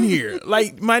on here?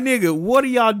 Like, my nigga, what are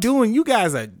y'all doing? You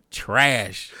guys are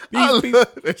trash. I love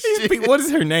that shit. What is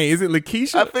her name? Is it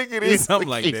Lakeisha? I think it It's is something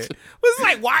like Lakeisha. that. But it's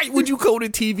like, why would you go to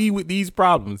TV with these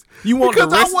problems? You want Because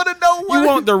the rest, I want to know what you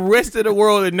want the rest of the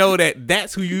world to know that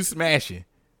that's who you smashing,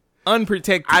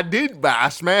 unprotected. I did, but I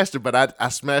smashed it. But I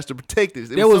smashed the protectors.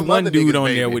 There was some one other dude niggas on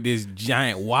there baby. with this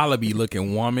giant wallaby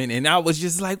looking woman, and I was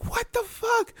just like, what the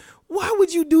fuck? Why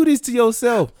would you do this to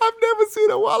yourself? I've never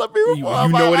seen a wallaby before. You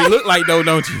in my know what it life. looked like though,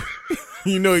 don't you?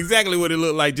 You know exactly what it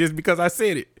looked like just because I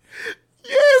said it.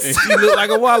 Yes. And she looked like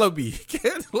a wallaby.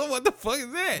 What the fuck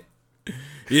is that?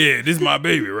 Yeah, this is my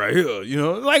baby right here. You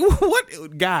know, like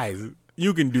what? Guys,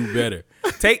 you can do better.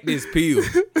 Take this pill.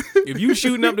 If you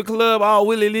shooting up the club all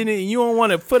willy-nilly and you don't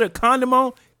want to put a condom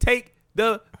on, take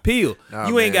the pill. Nah,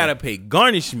 you ain't man. got to pay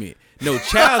garnishment, no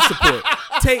child support.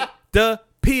 Take the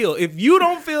pill. If you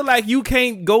don't feel like you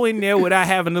can't go in there without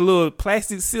having a little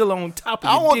plastic seal on top of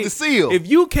I your want dick, the seal. If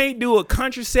you can't do a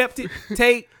contraceptive,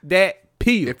 take that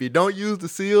pill. If you don't use the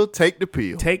seal, take the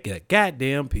pill. Take a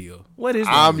goddamn pill. What is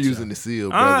wrong I'm with using y'all? the seal,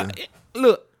 brother.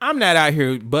 Look, I'm not out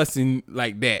here busting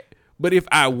like that. But if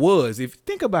I was,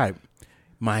 think about it,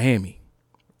 Miami,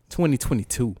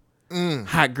 2022,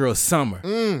 hot girl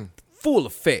summer, full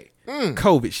effect.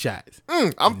 COVID shots.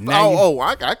 I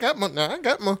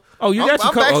got my. Oh, you got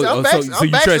your COVID. So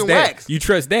you trust that? Wax. You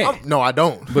trust that? No, I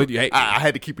don't. But I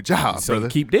had to keep a job, so brother.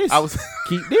 keep this. I was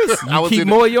keep this. I You was keep in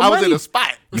more of your I money. was in a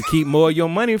spot. You keep more of your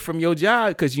money from your job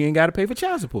because you ain't got to pay for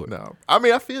child support. No, I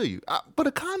mean I feel you, but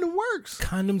a condom works.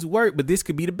 Condoms work, but this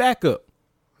could be the backup.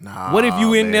 Nah, What if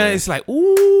you in there? man. It's like,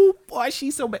 ooh, boy,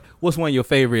 she's so bad. What's one of your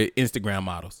favorite Instagram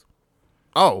models?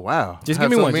 Oh wow! Just I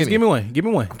give me have so one. Just many. give me one. Give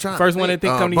me one. trying First to one that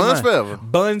think. come to Buns your mind. Feather.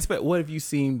 Buns Feather. What have you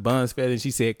seen Buns Feather? And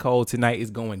she said, "Cole, tonight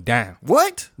is going down.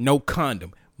 What? No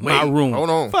condom. My Wait, room. hold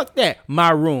on. Fuck that.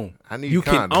 My room. I need You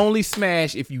condom. can only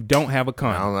smash if you don't have a I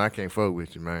condom. don't know. I can't fuck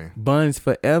with you, man. Buns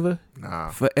forever. Nah.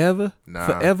 Forever. Nah.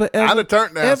 Forever. Ever. I done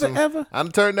turned down ever. some. Ever. I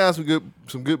done turned down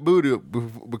some good booty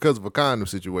because of a condom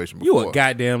situation. You Before. a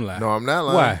goddamn lie. No, I'm not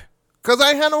lying. Why? Cause I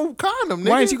ain't had no condom. Nigga.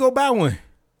 Why didn't you go buy one?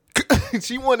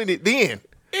 She wanted it then.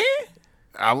 Eh?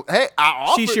 I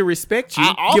offered. She should respect you.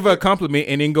 I Give her a offered- compliment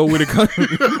and then go with a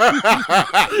compliment.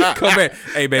 Come back.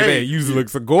 Hey, baby, Hey, you look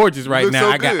so gorgeous right look now. so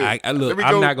I got. good. I look. Let me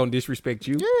I'm go- not gonna disrespect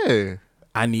you. Yeah.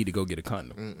 I need to go get a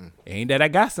condom. Ain't that I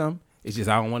got some. It's just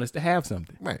I don't want us to have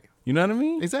something. Right. You know what I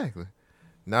mean? Exactly.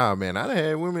 Nah, man. I done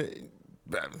had women.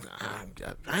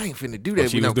 I ain't finna do that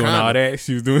She with was no doing condom. all that.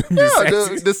 She was doing Yeah,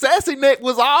 the the sassy neck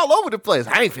was all over the place.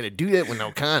 I ain't finna do that with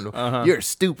no condom. You're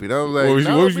stupid. I'm like, What was,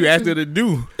 no, what was you bitch, asked her to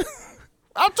do?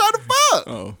 I'm trying to fuck.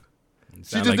 Oh,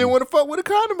 She just didn't want to fuck with a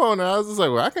condom on her. I was just like,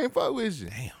 well, I can't fuck with you.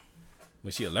 Damn.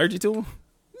 Was she allergic to him?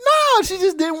 No, she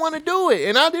just didn't want to do it.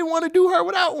 And I didn't want to do her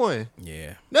without one.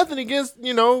 Yeah. Nothing against,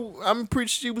 I'm pretty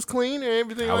sure she was clean and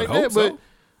everything I would like that. hope so. But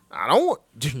I don't want,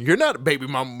 you're not a baby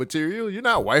mama material. You're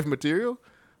not wife material.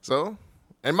 So,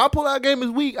 and my pullout game is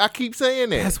weak. I keep saying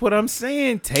that. That's what I'm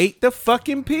saying. Take the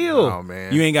fucking pill. Oh,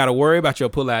 man. You ain't got to worry about your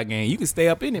pullout game. You can stay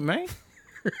up in it, man.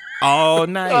 All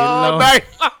night Oh, long. night.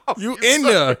 You in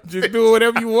there. Just do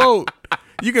whatever you want.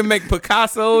 You can make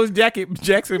Picasso's, Jackson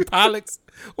Pollocks,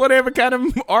 whatever kind of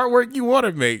artwork you want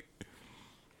to make.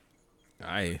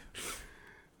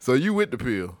 So you with the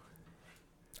pill.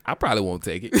 I probably won't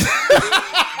take it.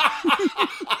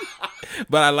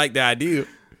 But I like the idea.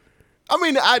 I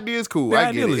mean, the idea is cool. The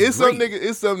I get idea it. is It's great.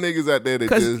 some niggas out there that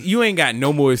Because just you ain't got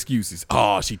no more excuses.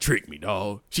 Oh, she tricked me,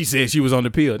 dog. She said she was on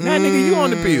the pill. Nah, nigga, you on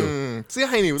the pill. See,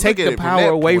 I ain't even Take look at the it power that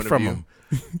away point of from view. him.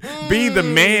 Be the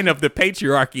man of the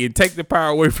patriarchy and take the power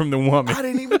away from the woman. I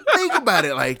didn't even think about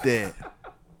it like that.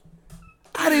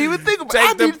 I didn't even think about it. Take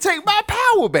I the- need to take my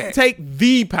power back. Take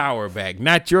the power back,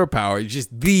 not your power. It's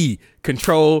just the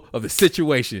control of the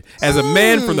situation. As a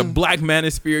man from the black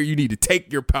manosphere, you need to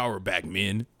take your power back,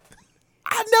 men.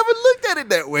 I never looked at it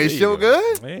that way, Shogun.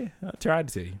 Yeah, I tried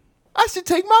to tell you. I should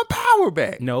take my power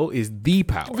back. No, it's the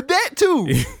power. But that too.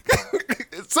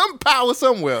 Some power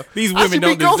somewhere. These I women should be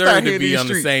don't ghost out deserve here to in be these on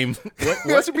the streets. same.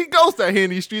 I should be ghost out here in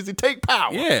these streets and take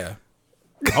power. Yeah.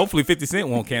 Hopefully 50 Cent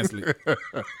won't cancel it.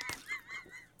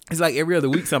 It's like every other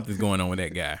week something's going on with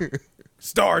that guy.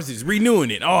 Stars is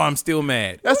renewing it. Oh, I'm still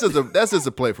mad. That's just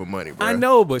a play for money, bro. I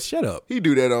know, but shut up. He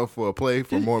do that off for a play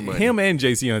for more money. Him and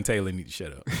JC Taylor need to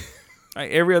shut up.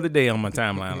 Like every other day on my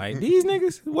timeline, like these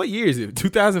niggas, what year is it?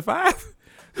 2005?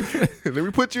 Let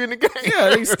me put you in the game.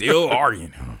 Yeah, they still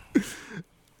arguing.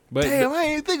 But Damn, I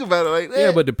ain't even think about it like that.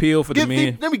 yeah, but the pill for the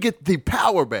men. Let me get the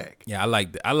power back. Yeah, I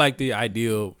like the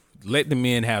ideal. Let the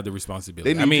men have the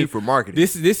responsibility. They need you for marketing.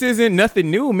 This isn't nothing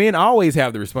new. Men always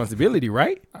have the responsibility,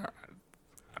 right? I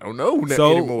don't know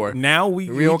So anymore. now we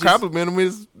don't just- compliment them.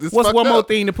 It's What's fucked one more up.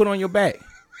 thing to put on your back?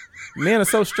 Men are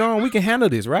so strong, we can handle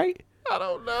this, right? I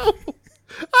don't know.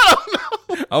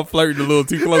 I'm flirting a little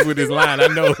too close with this line. I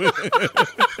know.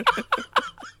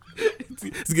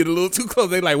 Let's get a little too close.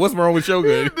 They like, what's wrong with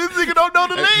Shogun? This nigga don't know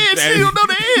the edge. He don't know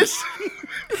the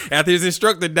edge. After his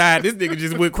instructor died, this nigga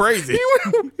just went crazy.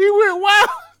 He went wild.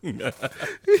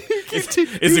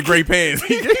 It's a great pants.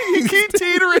 He keep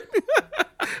teetering.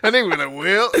 And they were like,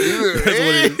 well,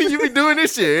 it is. you be doing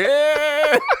this shit.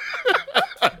 Yeah.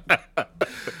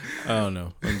 I don't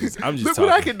know. I'm just Look talking. what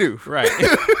I can do. Right.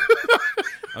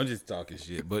 I'm just talking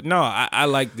shit. But no, I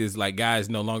like this. Like, guys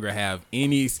no longer have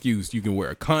any excuse. You can wear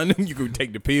a condom. You can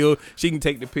take the pill. She can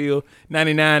take the pill.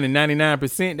 99 and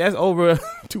 99%. That's over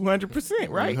 200%,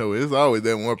 right? No, it's always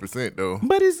that 1% though.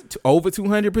 But it's over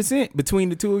 200% between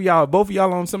the two of y'all. Both of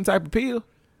y'all on some type of pill?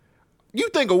 You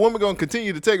think a woman gonna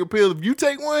continue to take a pill if you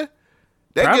take one?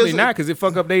 That Probably gives- not, because it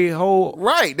fuck up their whole.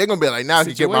 Right. They're gonna be like, now I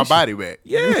can get my Situation. body back.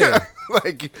 Yeah.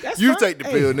 Like, That's you fine. take the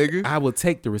pill, Hey, nigga. I will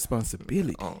take the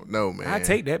responsibility. Oh no, man. I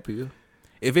take that pill.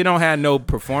 If it don't have no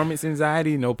performance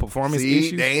anxiety, no performance See,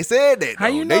 issues. they ain't said that. How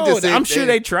though. you They know? just said I'm sure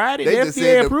they tried it. The just FDA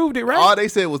said approved it, right? All they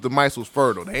said was the mice was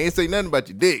fertile. They ain't say nothing about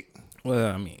your dick.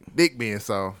 Well, I mean, Dick being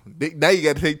soft. Dick, now you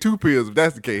got to take 2 pills if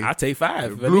that's the case. I take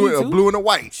 5. if I blue, need a to. blue and a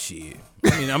white. Shit.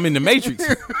 I mean, I'm in the Matrix.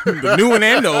 The new one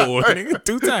and the old one. Nigga,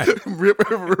 2 times.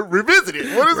 Revisit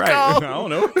it. What is it Right. I called? don't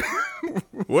know.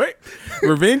 What?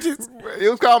 Revengeance? It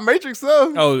was called Matrix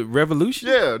though. Oh, Revolution?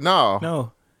 Yeah, no.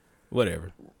 No.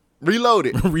 Whatever.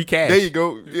 Reloaded. Recash. There you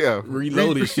go. Yeah.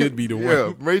 Reloaded should be the one.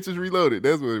 Yeah, Matrix Reloaded.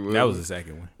 That's what it was. That was the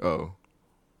second one. Oh.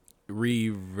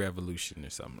 Revolution or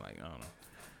something like, I don't know.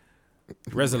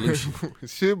 Resolution. It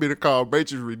should be called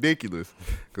Matrix Ridiculous.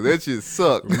 Because that shit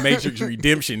sucked. Matrix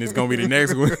Redemption is going to be the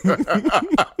next one.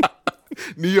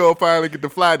 Neo finally get to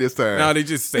fly this time. No, they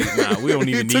just say, nah, we don't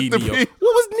even He need took the Neo. pill.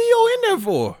 What was Neo in there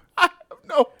for?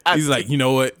 No. He's like, you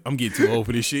know what? I'm getting too old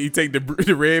for this shit. He take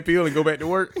the red pill and go back to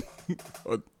work.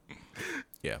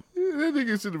 Yeah. That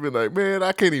nigga should have been like, man,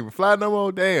 I can't even fly no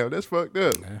more. Damn, that's fucked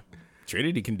up.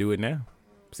 Trinity can do it now.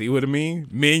 See what I mean?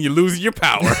 Man, you're losing your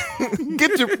power.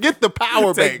 Get the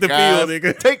power Take back, the guys. pill,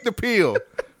 nigga. Take the pill.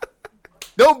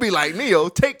 Don't be like Neo.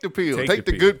 Take the pill. Take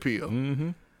the pill. good pill.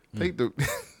 Mm-hmm. Take the.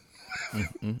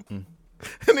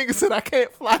 That nigga said, I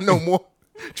can't fly no more.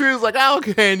 Tree was like, I'll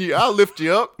lift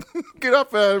you up. Get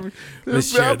up out of me.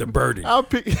 Let's share the burden. I'll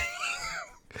pick.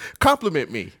 Compliment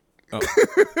me. Oh.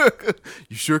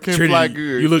 You sure can Trinity, fly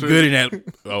good. you look Tree. good in that.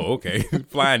 Oh, okay.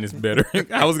 Flying is better.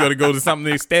 I was going to go to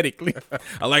something aesthetically.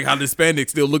 I like how the spandex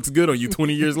still looks good on you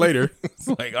 20 years later. It's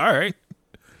like, all right.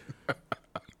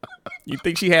 You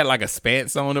think she had like a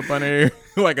spance on up under there?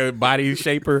 Like a body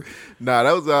shaper? Nah,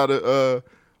 that was out of,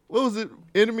 what was it?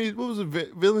 Enemies? What was the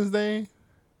villain's name?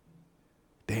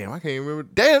 Damn, I can't remember.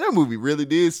 Damn, that movie really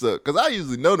did suck. Because I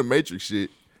usually know the Matrix shit.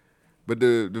 But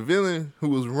the villain who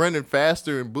was running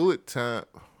faster in bullet time.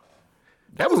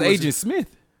 That was Agent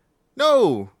Smith.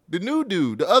 No, the new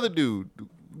dude, the other dude.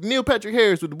 Neil Patrick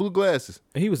Harris with the blue glasses.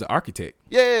 He was the architect.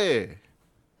 Yeah.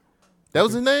 That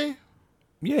was his name?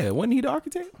 Yeah, wasn't he the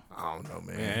architect? I don't know,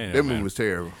 man. Yeah, That movie man. was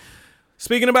terrible.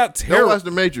 Speaking about Don't terror. watch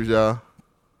The Matrix, y'all.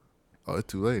 Oh,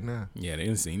 it's too late now. Yeah, they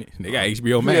didn't seen it. They got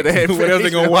HBO Max. they had What else they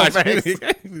gonna HBO watch? Max.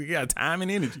 They got time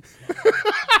and energy.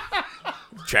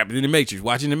 Trapped in the Matrix,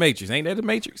 watching the Matrix. Ain't that the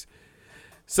Matrix?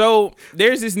 So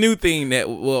there's this new thing that,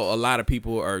 well, a lot of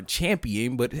people are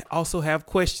championing, but also have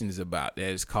questions about. That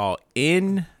is called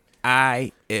NIL.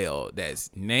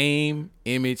 That's name,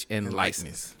 image, and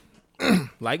likeness.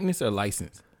 Likeness or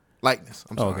license? Likeness.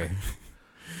 I'm sorry. Okay.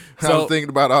 I was thinking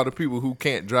about all the people who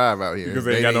can't drive out here. Because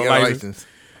they ain't got no a license.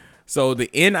 So the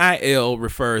NIL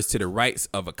refers to the rights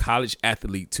of a college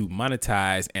athlete to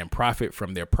monetize and profit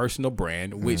from their personal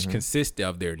brand, which consists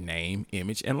of their name,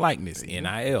 image, and likeness,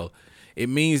 NIL. It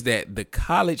means that the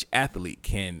college athlete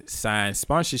can sign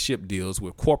sponsorship deals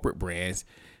with corporate brands,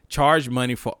 charge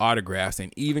money for autographs,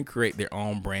 and even create their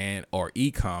own brand or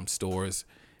e-com stores.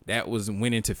 That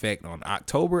went into effect on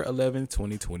October 11,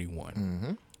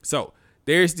 2021. So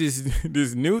there's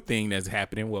this new thing that's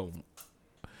happening. Well,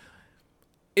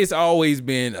 it's always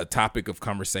been a topic of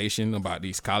conversation about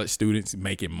these college students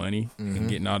making money and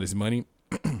getting all this money.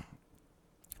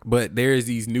 But there's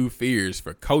these new fears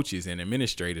for coaches and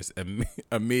administrators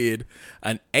amid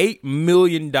an $8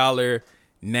 million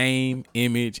name,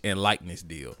 image, and likeness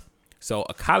deal. So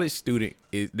a college student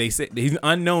they said he's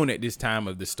unknown at this time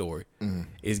of the story,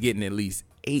 is getting at least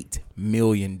 $8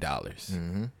 million.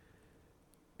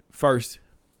 First,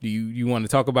 do you want to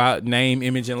talk about name,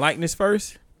 image, and likeness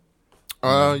first?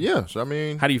 Yes. I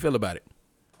mean, How do you feel about it?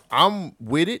 I'm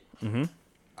with it,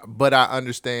 but I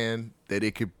understand that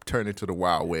it could turn into the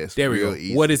Wild West. There we real go.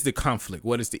 Easy. What is the conflict?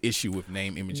 What is the issue with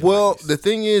name, image, and Well, likeness? the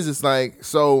thing is, it's like,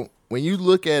 so when you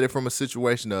look at it from a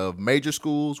situation of major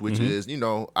schools, which is,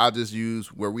 I'll just use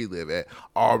where we live at,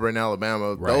 Auburn,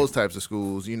 Alabama, Right. those types of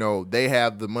schools, they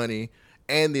have the money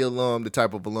and the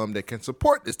type of alum that can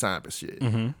support this type of shit.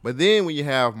 But then when you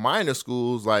have minor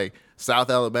schools like South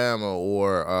Alabama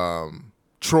or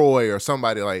Troy or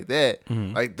somebody like that,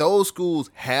 like those schools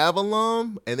have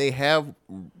alum and they have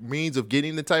means of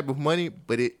getting the type of money,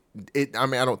 but I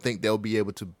don't think they'll be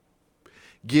able to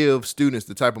give students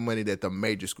the type of money that the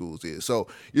major schools is. So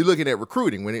you're looking at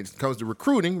recruiting. When it comes to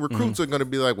recruiting, recruits are going to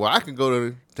be like, well, I can go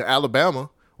to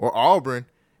Alabama or Auburn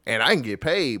and I can get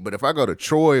paid. But if I go to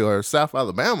Troy or South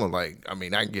Alabama, I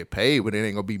can get paid, but it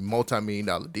ain't going to be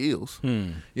multi-million-dollar deals.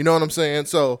 You know what I'm saying?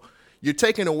 So you're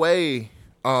taking away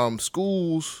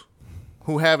schools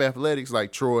who have athletics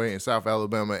like Troy and South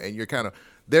Alabama, and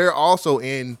they're also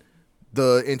in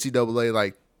the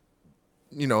NCAA,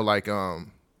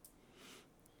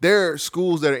 there are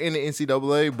schools that are in the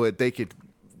NCAA, but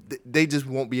they just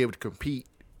won't be able to compete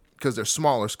because they're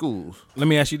smaller schools. Let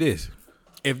me ask you this.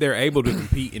 If they're able to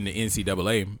compete in the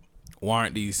NCAA, why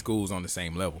aren't these schools on the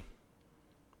same level?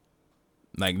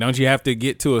 Like, don't you have to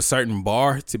get to a certain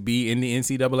bar to be in the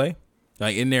NCAA?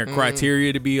 Like, in their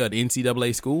criteria to be an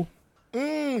NCAA school?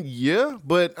 Yeah,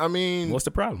 but I mean, What's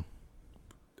the problem?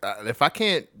 if I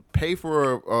can't pay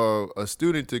for a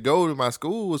student to go to my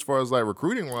school as far as like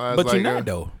recruiting wise, But like, you're not,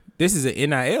 though. This is an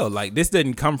NIL. Like, this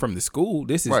doesn't come from the school.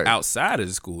 This is Right. outside of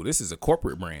the school. This is a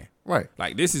corporate brand. Right.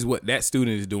 Like, this is what that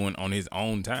student is doing on his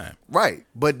own time. Right.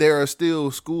 But there are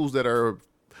still schools that are.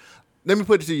 Let me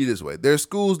put it to you this way: there are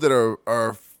schools that are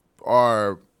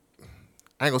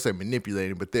I ain't gonna say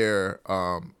manipulating, but they're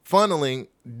funneling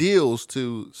deals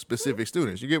to specific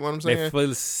students. You get what I'm saying? They're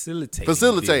facilitating.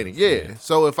 Facilitating, deals. yeah.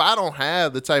 So if I don't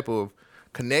have the type of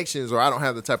connections or I don't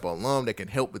have the type of alum that can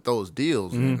help with those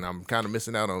deals, and I'm kind of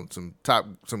missing out on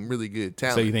some really good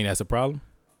talent. So you think that's a problem?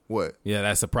 What? Yeah,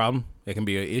 that's a problem. That can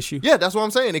be an issue. Yeah, that's what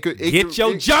I'm saying. Get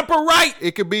your jumper right.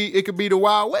 It could be the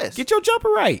Wild West. Get your jumper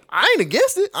right. I ain't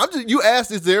against it. I'm just you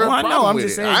asked is there a Oh, I problem know. I'm with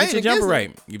just it? saying, I get your ain't jumper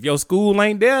against right. If your school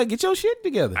ain't there, get your shit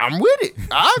together. I'm with it.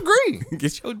 I agree.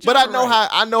 Get your jumper But I know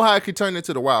right. how it could turn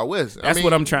into the Wild West. That's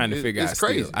what I'm trying to figure out. It's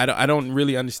crazy. Still. I don't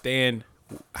really understand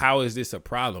how is this a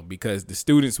problem, because the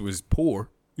students was poor.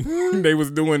 They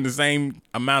was doing the same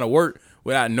amount of work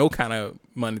without no kind of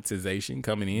monetization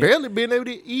coming in. Barely being able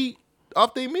to eat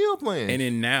off their meal plan. And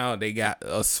then now they got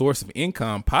a source of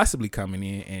income possibly coming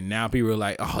in, and now people are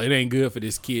like, "Oh, it ain't good for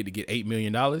this kid to get $8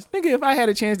 million." Nigga, if I had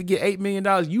a chance to get $8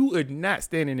 million, you would not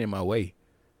standing in my way.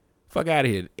 Fuck out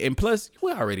of here. And plus,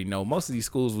 we already know most of these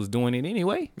schools was doing it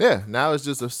anyway. Yeah, now it's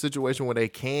just a situation where they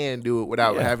can do it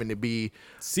without having to be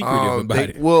Secretive about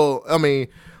it. Well, I mean,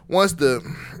 once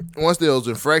those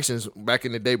infractions back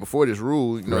in the day before this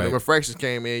rule, you know, Right. the infractions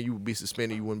came in, you would be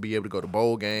suspended. You wouldn't be able to go to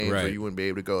bowl games, or Right. you wouldn't be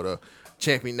able to go to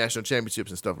national championships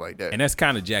and stuff like that. And that's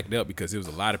kind of jacked up because there was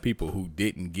a lot of people who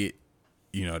didn't get,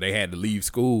 they had to leave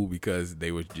school because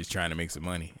they were just trying to make some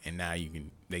money. And now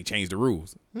they changed the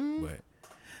rules. But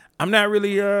I'm not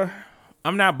really,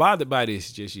 I'm not bothered by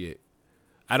this just yet.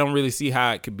 I don't really see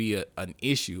how it could be an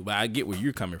issue, but I get where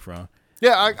you're coming from.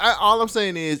 Yeah, all I'm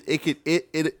saying is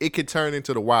it could turn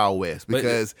into the Wild West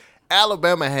because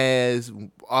Alabama has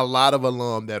a lot of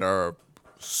alum that are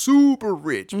super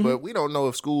rich, but we don't know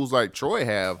if schools like Troy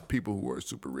have people who are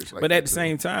super rich. Like But that at the too.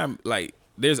 same time, like,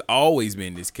 there's always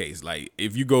been this case. Like,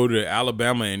 if you go to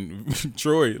Alabama and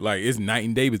Troy, like, it's night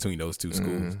and day between those two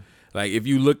schools. Like, if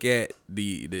you look at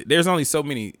there's only so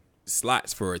many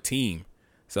slots for a team.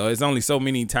 So it's only so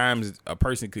many times a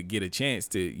person could get a chance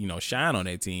to, shine on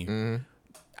that team.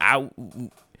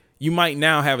 You might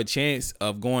now have a chance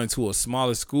of going to a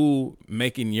smaller school,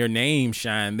 making your name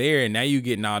shine there, and now you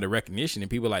getting all the recognition, and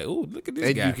people are like, "Oh, look at this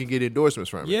and guy." you can get endorsements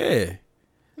from it. Yeah.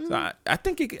 So I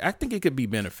think it could be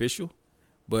beneficial,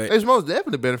 but It's most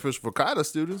definitely beneficial for college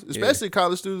students, especially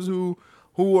college students who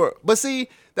are. But see,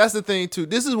 that's the thing too.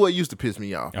 This is what used to piss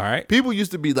me off. All right. People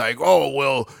used to be like, "Oh,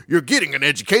 well, you're getting an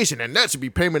education, and that should be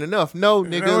payment enough." No,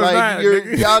 nigga, No, it's like not.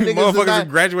 y'all niggas motherfuckers is are not.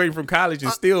 graduating from college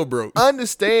and still broke.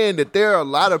 Understand that there are a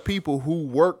lot of people who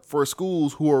work for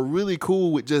schools who are really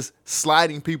cool with just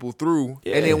sliding people through,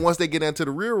 Yeah. and then once they get into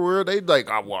the real world, they like,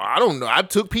 "Oh, well, I don't know, I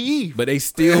took PE." But they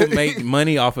still make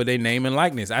money off of their name and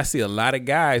likeness. I see a lot of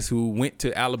guys who went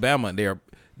to Alabama.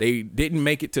 They didn't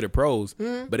make it to the pros,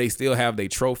 but they still have their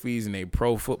trophies and their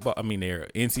pro football. I mean, their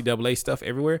NCAA stuff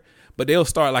everywhere. But they'll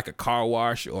start like a car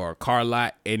wash or a car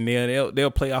lot, and then they'll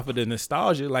play off of the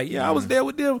nostalgia. Like, yeah, I was there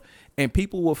with them, and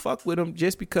people will fuck with them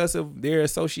just because of their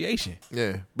association.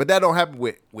 Yeah, but that don't happen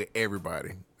with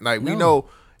everybody. Like we No. know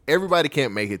everybody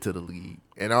can't make it to the league,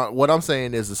 and what I'm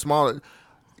saying is the smaller.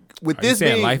 With Are you this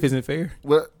saying being, life isn't fair?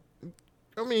 well,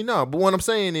 I mean no, but what I'm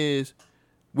saying is,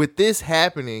 with this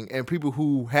happening and people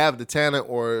who have the talent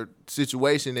or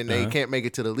situation and they can't make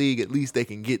it to the league, at least they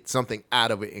can get something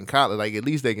out of it in college. Like at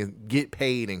least they can get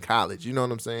paid in college. You know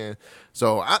what I'm saying?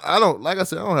 So I don't, like I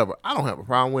said, I don't have a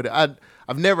problem with it.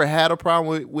 I've never had a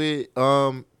problem with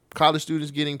college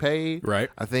students getting paid. Right.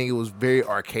 I think it was very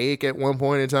archaic at one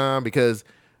point in time because,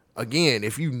 again,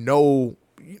 if you know.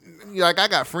 Like I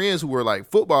got friends who were like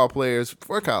football players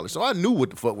for college, so I knew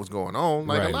what the fuck was going on.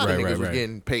 Like a lot of niggas was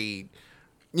getting paid.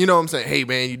 You know what I'm saying? Hey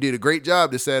man, you did a great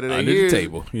job this Saturday. Under the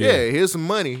table. Yeah, Yeah. here's some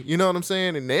money. You know what I'm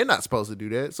saying? And they're not supposed to do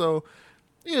that. So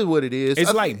it is what it is.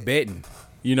 It's like betting.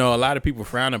 A lot of people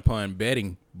frown upon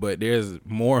betting, but there's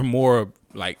more and more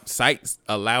like sites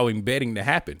allowing betting to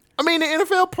happen. I mean, the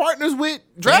NFL partners with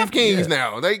DraftKings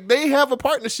Yeah. now. They have a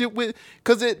partnership with,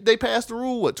 because they passed the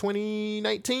rule,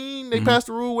 2019? They passed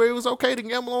the rule where it was okay to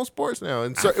gamble on sports now.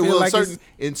 And feel like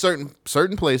in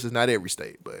certain places, not every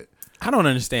state, but I don't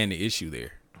understand the issue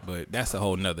there, but that's a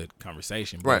whole nother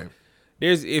conversation. But Right.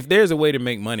 if there's a way to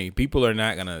make money, people are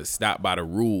not gonna stop by the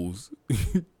rules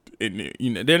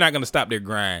and they're not gonna stop their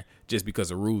grind just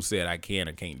because a rule said I can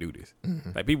or can't do this.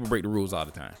 Like people break the rules all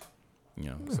the time,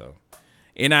 So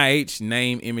NIH,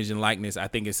 name, image, and likeness, I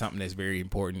think is something that's very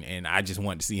important, and I just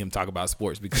want to see him talk about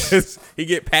sports because he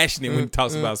get passionate when he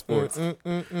talks about sports.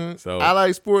 So I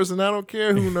like sports, and I don't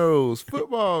care who knows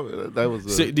football. That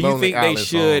was. do you think they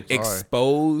should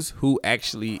expose who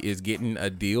actually is getting a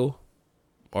deal,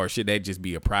 or should that just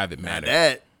be a private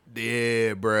matter?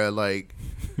 Yeah, bruh. Like,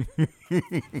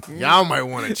 y'all might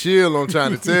want to chill on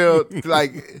trying to tell.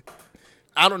 Like,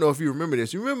 I don't know if you remember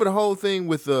this. You remember the whole thing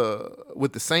with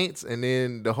the Saints, and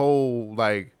then the whole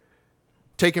like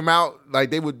take him out. Like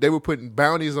they were putting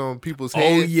bounties on people's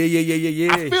heads. Oh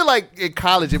yeah. I feel like in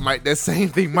college that same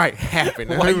thing might happen.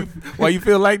 Why you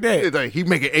feel like that? It's like he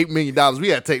making $8 million. We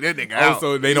gotta take that nigga out.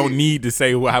 So they don't need to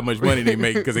say how much money they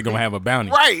make because they're gonna have a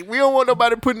bounty. Right. We don't want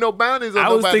nobody putting no bounties on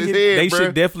nobody's head. They bruh.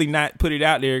 should definitely not put it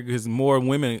out there because more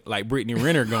women like Brittany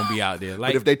Renner gonna be out there.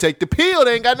 Like But if they take the pill,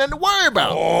 they ain't got nothing to worry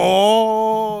about.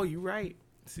 oh, you right.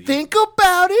 See? Think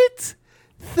about it.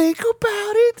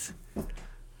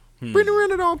 Brittany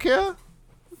Renner don't care.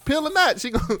 Pill or not, she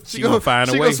gonna find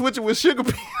a she way. gonna switch it with sugar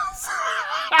pills.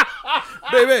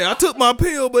 Baby, I took my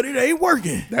pill, but it ain't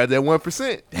working. That's that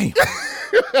 1%. Damn.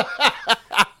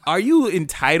 Are you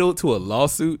entitled to a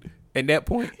lawsuit at that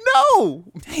point? No.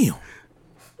 Damn.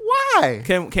 Why?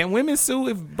 Can women sue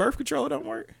if birth control don't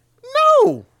work?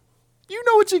 No. You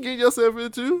know what you get yourself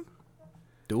into.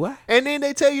 Do I? And then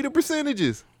they tell you the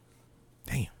percentages.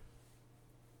 Damn.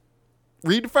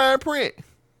 Read the fine print.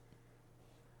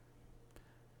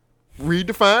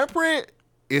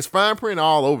 It's fine print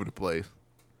all over the place.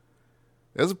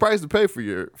 There's a price to pay for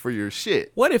your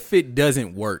shit. What if it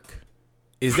doesn't work?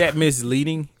 Is that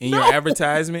misleading in your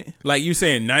advertisement? Like you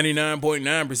saying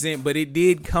 99.9%, but it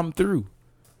did come through.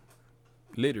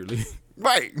 Literally.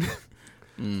 Right.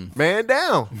 Man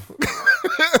down.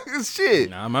 Shit.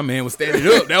 Nah, my man was standing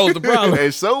up. That was the problem.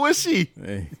 And so was she.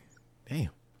 Hey. Damn.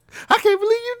 I can't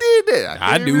believe you did that.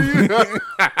 I can't do. believe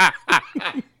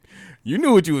you- You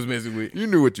knew what you was messing with. You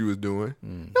knew what you was doing.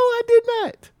 No, I did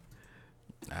not.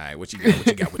 All right, what you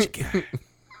got?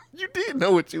 You did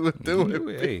know what you was doing.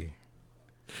 Hey.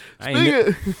 I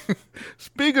ain't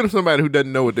Speaking of somebody who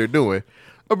doesn't know what they're doing,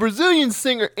 a Brazilian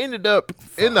singer ended up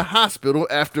in the hospital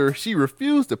after she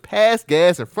refused to pass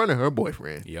gas in front of her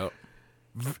boyfriend. Yep.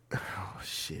 Oh,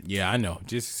 shit. Yeah, I know.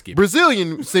 Just skip it.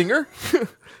 Brazilian singer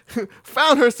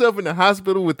found herself in the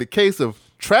hospital with the case of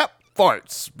trap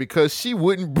farts because she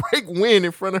wouldn't break wind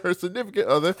in front of her significant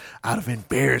other out of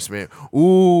embarrassment.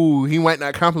 Ooh, he might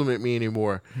not compliment me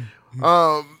anymore.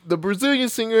 The Brazilian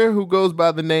singer, who goes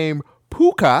by the name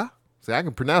Puka, see, I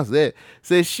can pronounce that,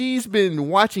 says she's been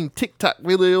watching TikTok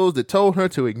videos that told her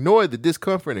to ignore the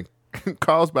discomfort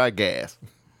caused by gas.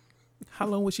 How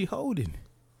long was she holding?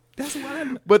 That's what I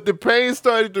know. But the pain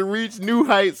started to reach new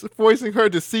heights, forcing her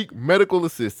to seek medical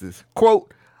assistance.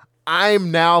 Quote,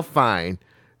 "I'm now fine.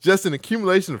 Just an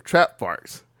accumulation of trap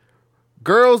farts.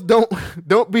 Girls, don't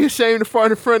be ashamed to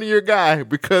fart in front of your guy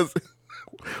because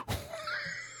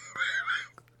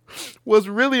what's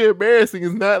really embarrassing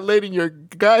is not letting your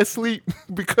guy sleep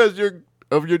because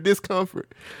of your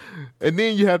discomfort. And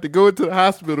then you have to go into the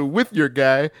hospital with your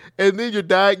guy, and then you're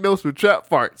diagnosed with trap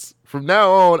farts. From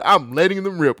now on, I'm letting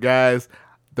them rip, guys.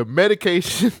 The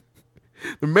medication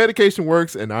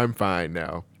works, and I'm fine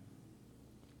now."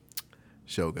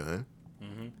 Shogun.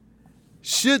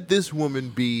 Should this woman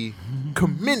be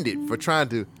commended for trying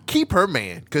to keep her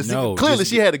man? Because No, clearly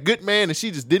just- she had a good man and she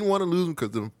just didn't want to lose him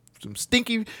because of some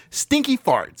stinky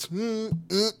farts.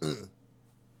 I'm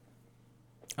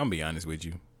gonna be honest with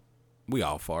you. We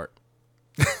all fart.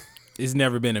 It's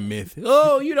never been a myth.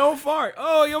 Oh, you don't fart.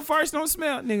 Oh, your farts don't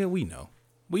smell. Nigga, we know.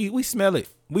 We smell it.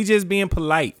 We just being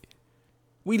polite.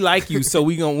 We like you, so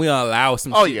we gonna allow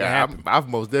some Oh shit to yeah, happen. I've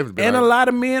most definitely been. And a like- lot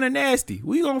of men are nasty.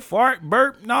 We gonna fart,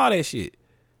 burp, and all that shit.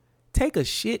 Take a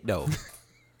shit though.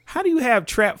 How do you have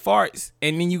trap farts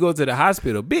and then you go to the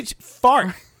hospital? Bitch,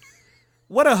 fart.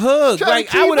 What a hug. Trying to Like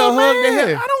I keep would have my hugged the man.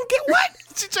 hell. I don't get what?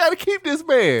 She trying to keep this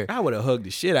man. I would have hugged the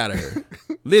shit out of her.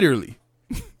 Literally.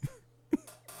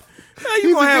 How you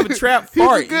He's gonna a have good- a trap he's a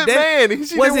fart? good man.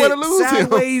 She was didn't wanna it lose him.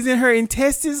 sideways in her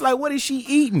intestines? Like what is she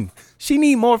eating? She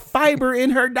need more fiber in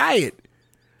her diet.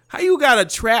 How you got a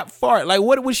trap fart? Like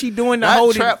what was she doing to Not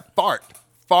hold trap it?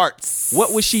 farts.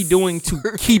 What was she doing to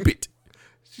keep it?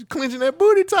 She's clenching that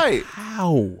booty tight.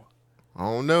 How? I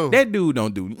don't know. That dude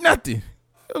don't do nothing.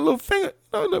 A little finger.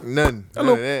 A little, Nothing. A None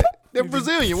little of that. They're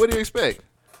Brazilian. What do you expect?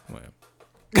 Well.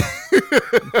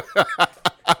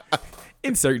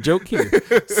 Insert joke here.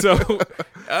 So,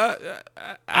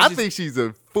 I think she's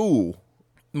a fool.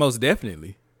 most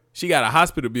definitely. She got a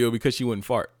hospital bill because she wouldn't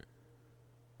fart.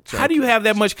 How do you have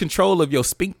that much control of your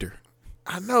sphincter?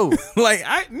 I know. Like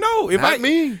I no, if Not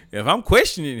me. if I'm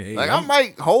questioning it, Like, I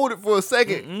might hold it for a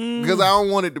second because I don't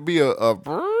want it to be a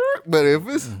but if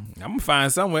it's I'm gonna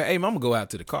find somewhere. Hey, I'm gonna go out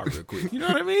to the car real quick. You know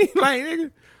what I mean? Like,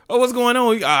 nigga, oh, what's going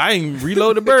on? I ain't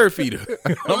reload the bird feeder.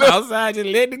 I'm outside just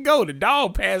letting it go. The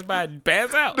dog passed by and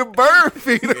passed out. the bird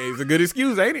feeder. Hey, it's a good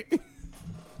excuse, ain't it?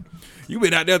 You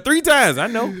been out there 3 times, I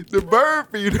know. The bird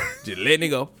feeder. Just letting it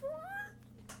go.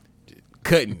 Just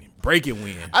cutting, breaking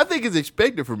wind. I think it's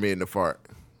expected for men to fart.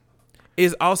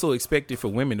 It's also expected for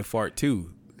women to fart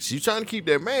too. She's trying to keep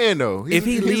that man though. If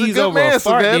he he's leaves good over man, a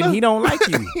fart, Savannah. then he don't like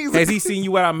you. He's Has he seen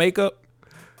you without makeup?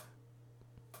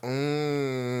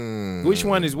 Mm. Which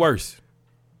one is worse?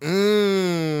 Well,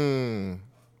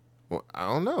 I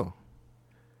don't know.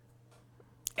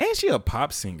 And she a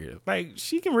pop singer. Like,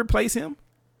 she can replace him.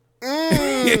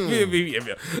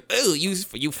 Mm. Oh,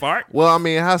 you fart? Well, I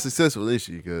mean, how successful is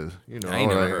she? Because I ain't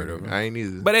never heard of her. I ain't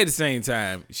either. But at the same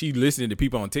time, she listening to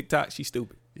people on TikTok. She's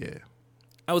stupid. yeah,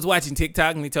 I was watching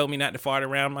TikTok and they told me not to fart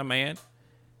around my man.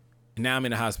 And now I'm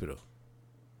in the hospital.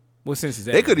 What sense is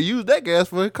that? they could have used that gas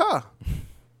for a car.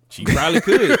 She probably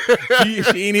could. She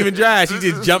ain't even drive. She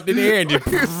just jumped in the air and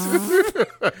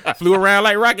just flew around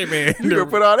like Rocket Man. You could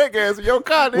put all that gas in your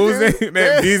car. What was that?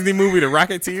 That Disney movie, The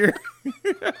Rocketeer?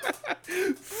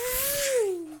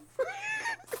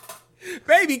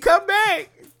 Baby, come back.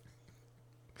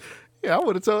 Yeah, I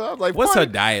would have told. I was like, What's fart-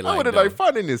 her diet like, I would have though? like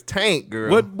fart in this tank,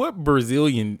 girl. What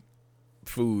Brazilian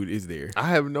food is there? I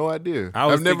have no idea. I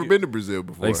was I've never thinking- been to Brazil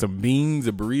before. Like some beans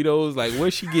or burritos? Like,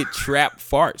 where she get trapped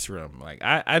farts from? Like,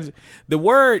 the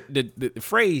word, the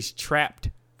phrase trapped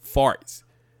farts,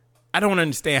 I don't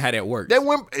understand how that works. that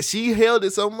went. She held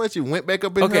it so much it went back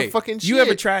up in her fucking shit. You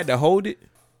ever tried to hold it?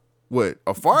 what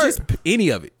a fart? Just any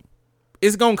of it.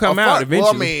 It's going to come A out fart? eventually.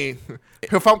 Well, I mean,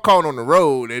 if I'm caught on the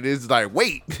road and it's like,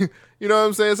 wait, you know what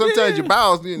I'm saying? Sometimes your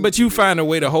bowels. But you find a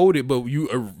way to hold it, but you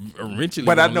eventually.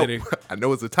 But I gonna know, let it- I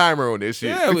know it's a timer on this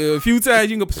shit. Yeah, well, a few times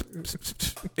you can go,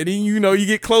 and then you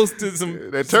get close to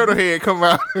some. That turtle head come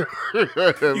out.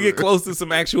 You get close to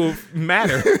some actual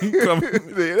matter.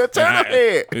 that turtle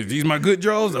head. Is these my good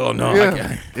draws? Oh no,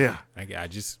 Yeah. I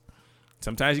just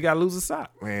sometimes you gotta lose a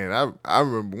sock. Man, I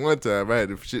remember one time I had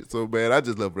the shit so bad I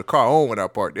just left the car on when I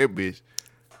parked that bitch.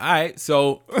 All right,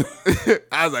 so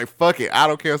I was like, fuck it. I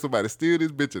don't care if somebody steal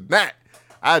this bitch or not.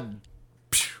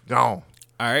 Gone.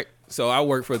 all right, so I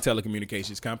work for a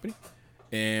telecommunications company,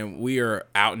 and we are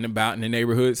out and about in the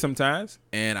neighborhood sometimes.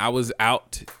 And I was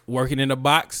out working in a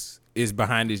box. Is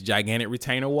behind this gigantic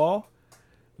retainer wall.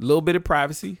 A little bit of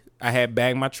privacy. I had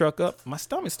bagged my truck up. My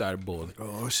stomach started boiling.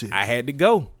 Oh, shit. I had to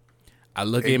go. I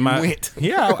look And at you my went.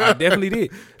 Yeah, I definitely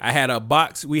did. I had a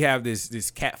box. We have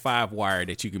this Cat 5 wire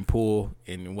that you can pull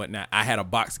and whatnot. I had a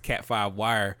box of Cat 5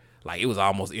 wire, like it was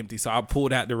almost empty. So I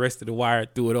pulled out the rest of the wire,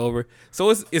 threw it over. So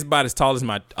it's about as tall as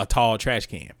a tall trash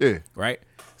can. Yeah. Right.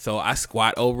 So I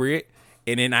squat over it,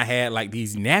 and then I had like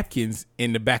these napkins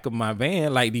in the back of my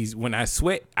van, like these. When I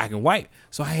sweat, I can wipe.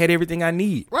 So I had everything I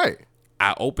need. Right.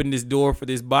 I opened this door for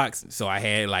this box, so I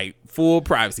had like full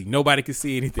privacy. Nobody could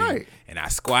see anything. Right. And I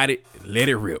squatted, let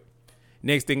it rip.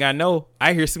 Next thing I know,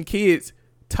 I hear some kids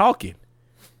talking.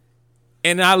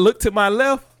 And I look to my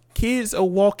left, kids are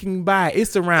walking by.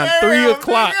 It's around 3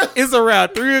 o'clock. nigga. It's around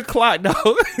 3 o'clock, dog.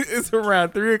 It's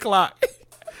around 3 o'clock.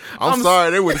 I'm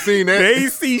sorry they would have seen that. They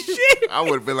ain't see shit. I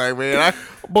would have been like, man,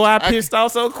 Boy, I pissed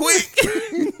off so quick.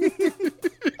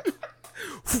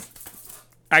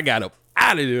 I got up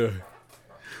out of there.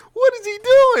 what is he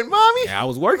doing, mommy? I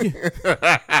was working.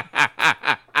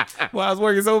 Well, I was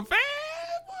working so fast.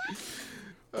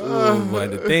 But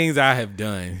the things I have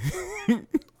done.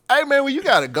 Hey, man, when you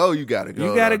gotta go, you gotta go.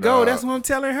 You gotta go. dog. That's what I'm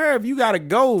telling her. If you gotta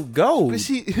go, go. But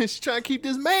she's trying to keep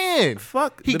this man.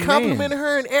 Fuck He the complimented man.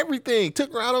 her and everything.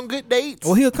 Took her out on good dates.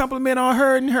 Well, he'll compliment on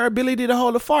her and her ability to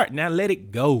hold a fart. Now let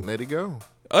it go. Let it go.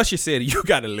 Usher said you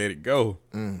gotta let it go.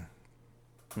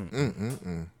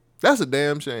 That's a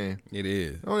damn shame. It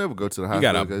is. Don't ever go to the You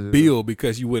hospital. got a 'cause- bill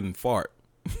because you wouldn't fart.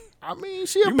 I mean,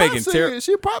 she a You pop making singer.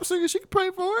 She a pop singer. She can pay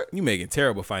for it. You making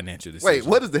terrible financial decisions. Wait,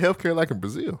 what is the healthcare like in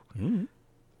Brazil?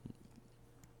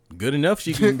 Good enough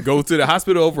she can go to the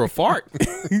hospital over a fart.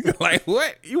 Like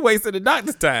what? You wasted the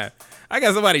doctor's time. I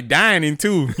got somebody dying in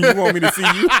 2. You want me to see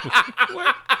you?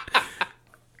 What?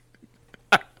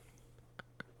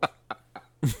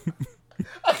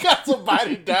 I got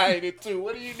somebody dying in too.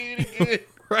 What do you need again?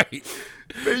 Right.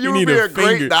 Man, you would be a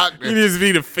great doctor. You just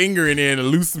need a finger in there to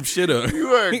loose some shit up. You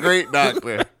are a great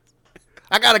doctor.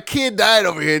 I got a kid dying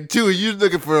over here too. And you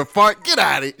looking for a fart? Get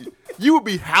out of it. You would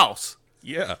be house.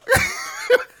 Yeah.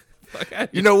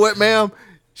 You know what, ma'am?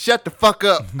 Shut the fuck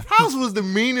up. House was the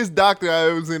meanest doctor I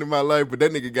ever seen in my life, but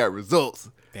that nigga got results.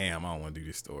 Damn, I don't want to do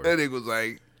this story. That nigga was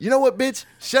like, you know what, bitch?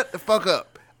 Shut the fuck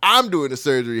up. I'm doing the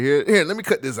surgery here. Here, let me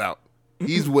cut this out.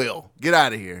 He's well. Get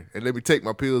out of here. And let me take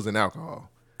my pills and alcohol.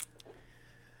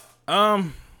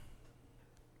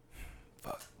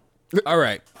 Fuck. All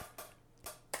right.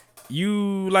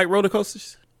 You like roller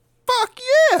coasters? Fuck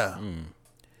yeah.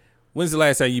 When's the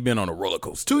last time you been on a roller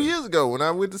coaster? 2 years ago when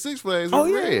I went to Six Flags. Oh,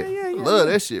 with yeah, Red. yeah, yeah, I love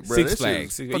yeah. that shit, bro. Six That shit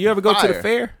Flags. was You ever go fucking to the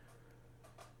fire. fair?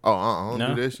 Oh, I don't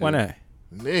No. do that shit. Why not?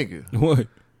 Nigga. What?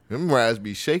 Them rides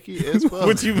be shaky as fuck.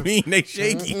 What you mean they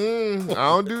shaky? I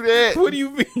don't do that. What do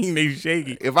you mean they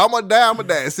shaky? If I'm gonna die, I'm gonna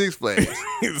die at Six Flags.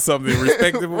 Something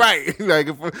respectable, Right. Like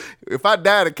if I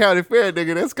die at a county fair,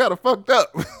 nigga, that's kind of fucked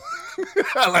up.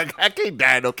 Like I can't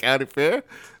die at no county fair.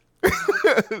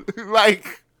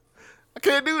 Like I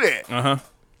can't do that. Uh huh.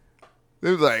 It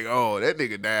was like, oh, that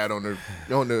nigga died on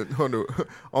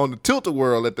the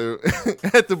Tilt-A-Whirl at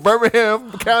the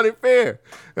Birmingham County Fair.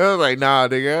 And I was like, nah,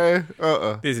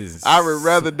 nigga, This is. I would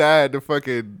rather die at the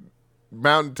fucking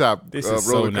mountaintop. This is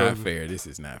so roller not coaster. fair. This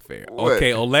is not fair. What?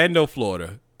 Okay, Orlando,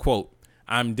 Florida. Quote,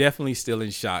 I'm definitely still in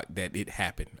shock that it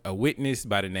happened. A witness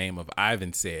by the name of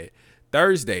Ivan said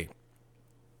Thursday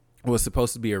was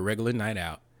supposed to be a regular night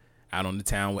out on the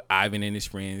town with Ivan and his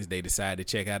friends. They decided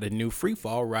to check out a new free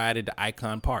fall ride at the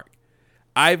Icon Park.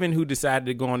 Ivan, who decided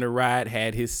to go on the ride,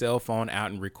 had his cell phone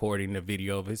out and recording the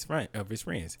video of his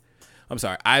friends. I'm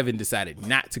sorry, Ivan decided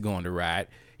not to go on the ride.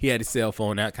 He had his cell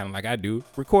phone out, kind of like I do,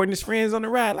 recording his friends on the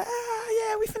ride. Like,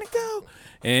 yeah, we finna go.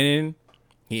 And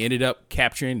he ended up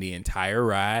capturing the entire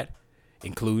ride,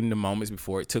 including the moments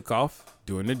before it took off,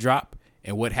 during the drop,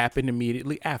 and what happened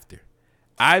immediately after.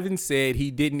 Ivan said he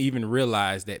didn't even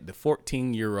realize that the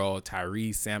 14-year-old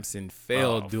Tyrese Sampson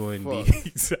fell doing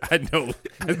these. I know.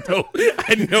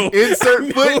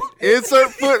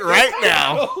 Insert foot right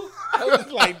now. I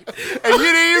was like, And you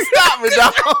didn't even stop me,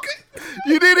 dog.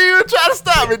 You didn't even try to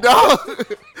stop me, dog.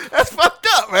 That's fucked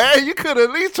up, man. You could at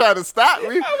least try to stop me.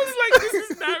 I was like, this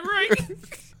is not right.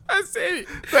 I said it.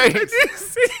 Thanks. I didn't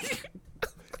say it.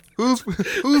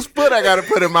 Whose foot I gotta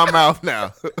put in my mouth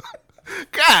now?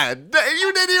 God damn,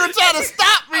 you didn't even try to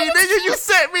stop me, nigga. You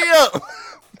set me up.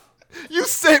 You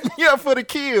set me up for the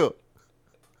kill.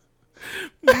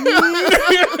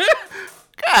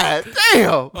 God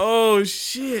damn. Oh,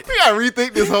 shit. We gotta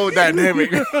rethink this whole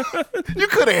dynamic. You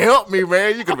could have helped me,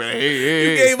 man. You could have been,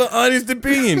 hey. You gave an honest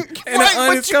opinion and Right, an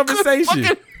honest but you could conversation.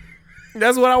 fucking-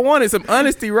 That's what I wanted, some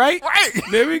honesty, right? Right.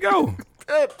 There we go.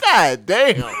 God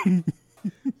damn.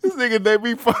 This nigga let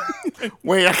me fall.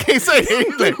 Wait, I can't say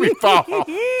he let me fall.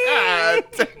 God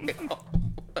damn.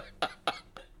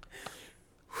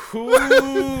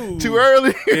 Ooh. Too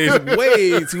early. It's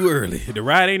way too early. The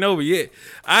ride ain't over yet.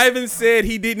 Ivan said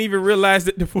he didn't even realize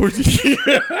that the 14.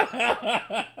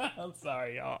 I'm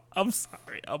sorry, y'all. I'm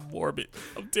sorry. I'm morbid.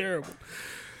 I'm terrible.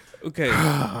 Okay.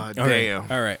 Oh, damn.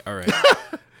 All right.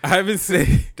 Ivan said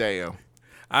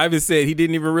he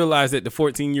didn't even realize that the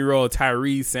 14-year-old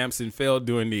Tyrese Sampson fell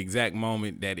during the exact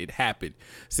moment that it happened,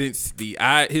 since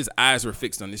his eyes were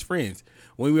fixed on his friends.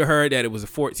 When we heard that it was a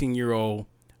 14-year-old,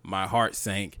 my heart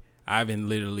sank. I'm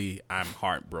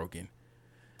heartbroken.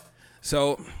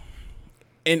 So,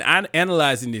 in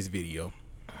analyzing this video,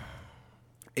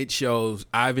 it shows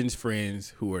Ivan's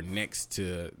friends who are next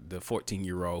to the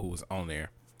 14-year-old who was on there.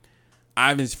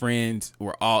 Ivan's friends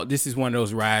were all, this is one of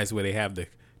those rides where they have the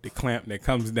clamp that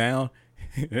comes down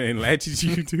and latches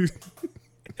you to.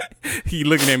 He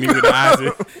looking at me with the eyes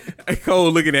of, Cole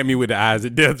looking at me with the eyes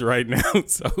of death right now.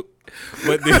 So,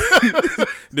 but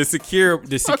the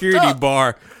security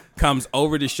bar comes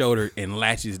over the shoulder and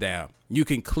latches down. You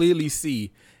can clearly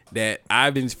see that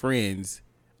Ivan's friends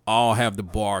all have the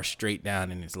bar straight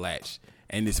down in his latch,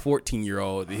 and this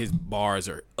 14-year-old, his bars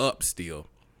are up still.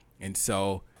 And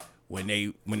so when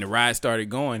the ride started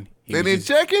going, They didn't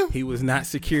check him? He was not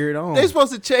secured on. They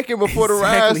supposed to check him before the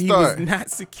ride He started. was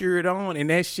not secured on, and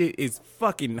that shit is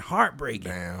fucking heartbreaking.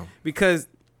 Damn. Because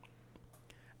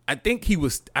I think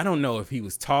I don't know if he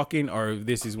was talking or if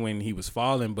this is when he was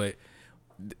falling, but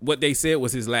what they said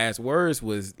was his last words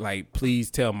was like, please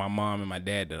tell my mom and my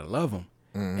dad that I love them.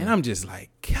 And I'm just like,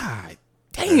 God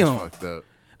damn. That's fucked up.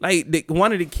 Like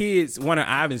one of the kids, one of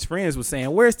Ivan's friends was saying,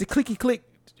 where's the clicky click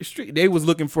street? They was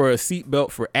looking for a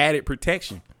seatbelt for added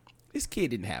protection. This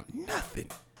kid didn't have nothing.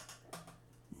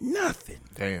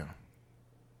 Damn.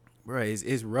 Bro,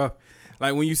 it's rough.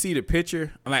 Like when you see the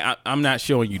picture, like I'm not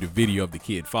showing you the video of the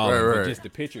kid falling, Right. but just the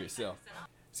picture itself.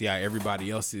 See how everybody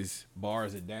else's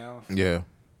bars are down Yeah. and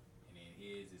then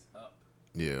his is up.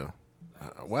 Yeah.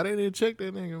 Why they didn't check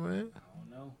that nigga, man? I don't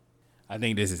know. I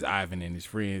think this is Ivan and his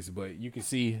friends, but you can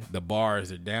see the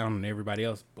bars are down on everybody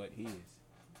else, but his.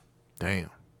 Damn.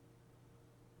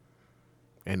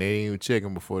 And they ain't even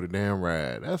checking before the damn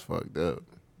ride. That's fucked up.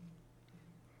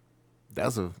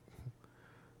 That's a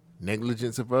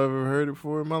negligence if I've ever heard it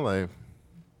before in my life.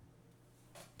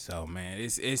 So man,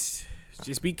 it's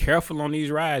just be careful on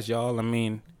these rides, y'all. I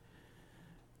mean,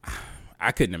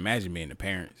 I couldn't imagine being the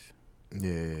parents.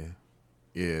 Yeah.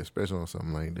 Yeah, especially on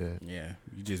something like that. Yeah,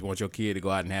 you just want your kid to go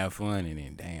out and have fun, and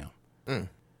then damn.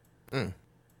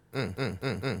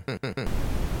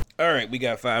 All right, we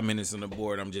got 5 minutes on the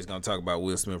board. I'm just gonna talk about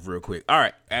Will Smith real quick. All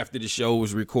right, after the show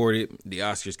was recorded, the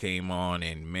Oscars came on,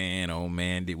 and man, oh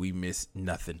man, did we miss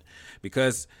nothing.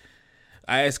 Because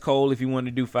I asked Cole if he wanted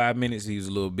to do 5 minutes. He was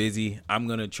a little busy. I'm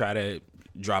gonna try to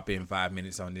drop in 5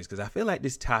 minutes on this because I feel like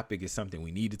this topic is something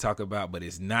we need to talk about, but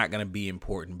it's not gonna be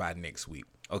important by next week.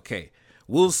 Okay.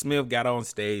 Will Smith got on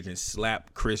stage and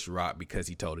slapped Chris Rock because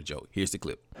he told a joke. Here's the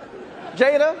clip.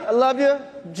 Jada, I love you.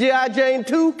 G.I. Jane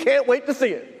 2, can't wait to see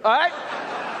it. All right?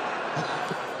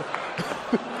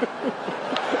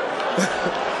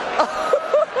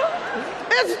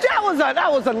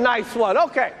 That was a nice one.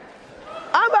 Okay.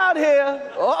 I'm out here.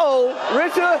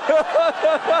 Richard.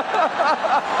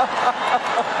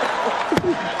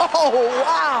 Oh,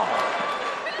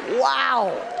 wow.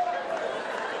 Wow.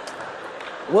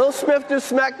 Will Smith just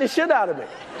smacked the shit out of me.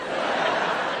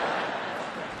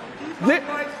 Keep my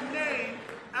wife's name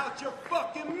out your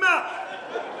fucking mouth.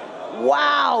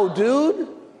 Wow, dude.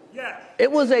 Yes.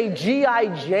 It was a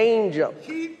G.I. Jane joke.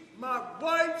 Keep my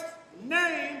wife's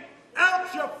name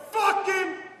out your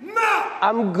fucking mouth.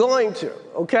 I'm going to,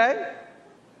 okay?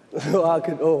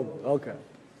 Okay.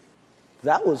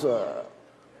 That was a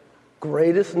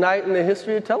greatest night in the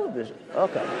history of television.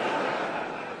 Okay.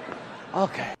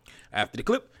 After the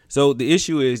clip. So the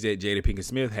issue is that Jada Pinkett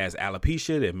Smith has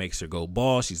alopecia that makes her go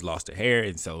bald. She's lost her hair.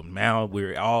 And so now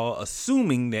we're all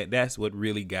assuming that that's what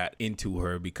really got into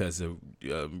her because of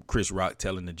Chris Rock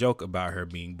telling the joke about her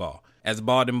being bald. As a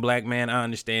bald and black man, I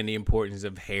understand the importance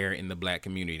of hair in the black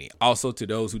community. Also, to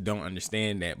those who don't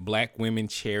understand that black women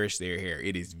cherish their hair.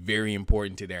 It is very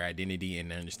important to their identity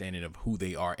and their understanding of who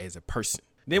they are as a person.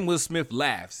 Then Will Smith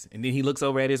laughs, and then he looks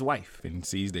over at his wife and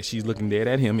sees that she's looking dead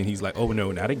at him, and he's like, oh,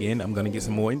 no, not again. I'm going to get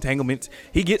some more entanglements.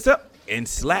 He gets up and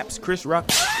slaps Chris Rock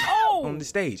on the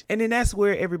stage. And then that's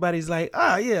where everybody's like,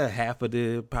 yeah, half of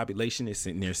the population is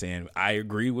sitting there saying, I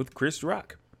agree with Chris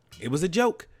Rock. It was a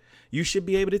joke. You should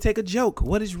be able to take a joke.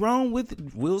 What is wrong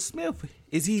with Will Smith?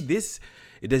 Is he this?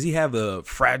 Does he have a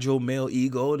fragile male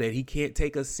ego that he can't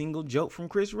take a single joke from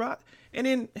Chris Rock? And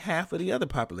then half of the other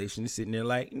population is sitting there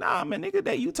like, nah, man, nigga,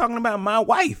 that you talking about my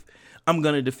wife. I'm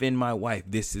going to defend my wife.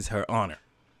 This is her honor.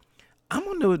 I'm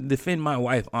going to defend my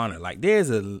wife's honor. Like, there's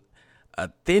a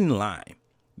thin line.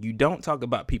 You don't talk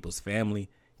about people's family,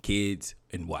 kids,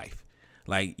 and wife.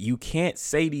 Like, you can't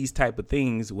say these type of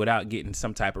things without getting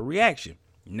some type of reaction.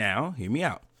 Now, hear me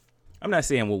out. I'm not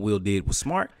saying what Will did was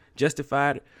smart,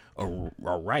 justified, or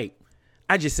right.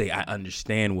 I just say I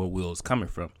understand where Will's coming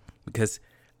from because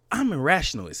I'm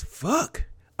irrational as fuck.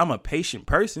 I'm a patient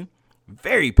person,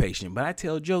 very patient, but I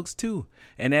tell jokes too.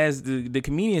 And as the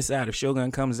comedian side of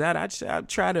Shogun comes out, I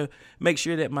try to make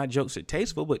sure that my jokes are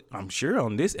tasteful, but I'm sure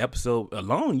on this episode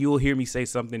alone, you'll hear me say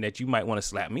something that you might want to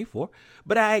slap me for,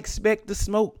 but I expect the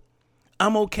smoke.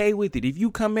 I'm okay with it. If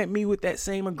you come at me with that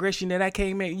same aggression that I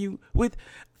came at you with,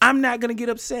 I'm not going to get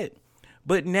upset.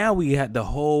 But now we have the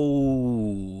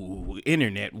whole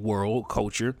internet world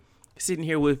culture sitting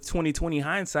here with 2020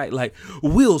 hindsight like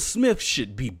Will Smith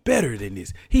should be better than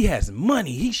this. He has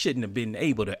money. He shouldn't have been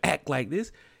able to act like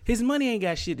this. His money ain't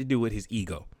got shit to do with his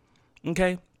ego.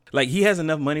 Okay? Like, he has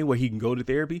enough money where he can go to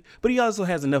therapy, but he also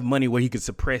has enough money where he could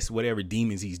suppress whatever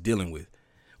demons he's dealing with.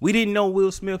 We didn't know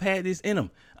Will Smith had this in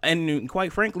him. And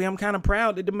quite frankly, I'm kind of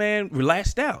proud that the man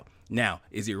relaxed out. Now,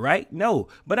 is it right? No.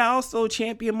 But I also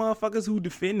champion motherfuckers who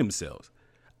defend themselves.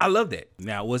 I love that.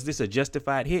 Now, was this a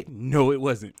justified hit? No, it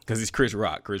wasn't. Because it's Chris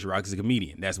Rock. Chris Rock is a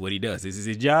comedian. That's what he does. This is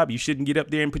his job. You shouldn't get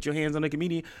up there and put your hands on a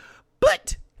comedian.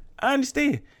 But I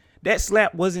understand. That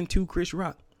slap wasn't to Chris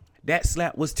Rock. That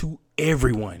slap was to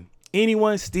everyone.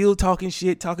 Anyone still talking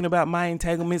shit, talking about my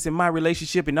entanglements and my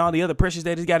relationship and all the other pressures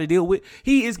that he's got to deal with,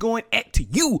 he is going at to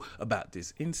you about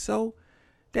this. And so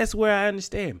that's where I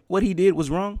understand. What he did was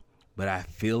wrong, but I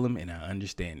feel him and I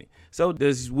understand it. So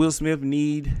does Will Smith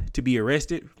need to be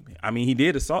arrested? I mean, he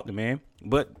did assault the man,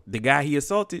 but the guy he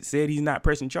assaulted said he's not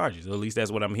pressing charges. Or at least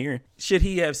that's what I'm hearing. Should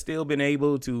he have still been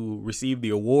able to receive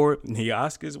the award in the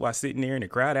Oscars while sitting there in the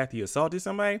crowd after he assaulted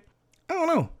somebody? I don't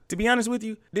know. To be honest with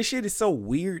you, this shit is so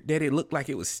weird that it looked like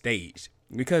it was staged.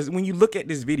 Because when you look at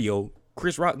this video,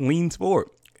 Chris Rock leans forward.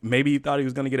 Maybe he thought he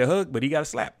was gonna get a hug, but he got a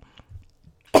slap.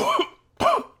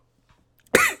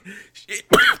 Shit.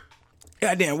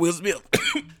 Goddamn Will Smith.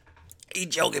 He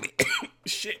joking me.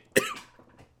 Shit.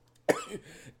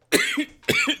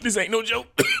 This ain't no joke.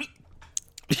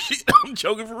 Shit, I'm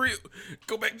joking for real.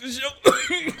 Go back to the show.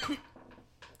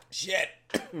 Shit.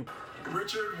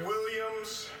 Richard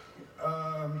Williams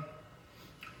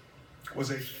was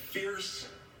a fierce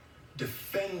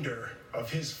defender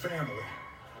of his family.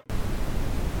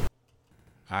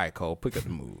 All right, Cole, pick up the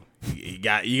move. You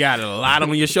got a lot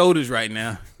on your shoulders right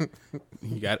now.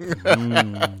 You got.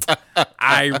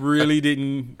 I really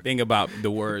didn't think about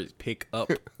the word "pick up."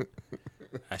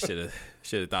 I should have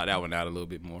thought that one out a little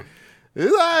bit more.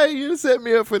 It's all right. You set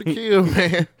me up for the kill,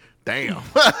 man. Damn.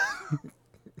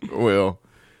 Well,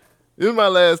 this is my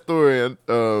last story.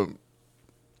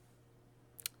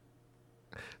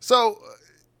 So,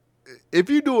 if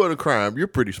you do a crime, you're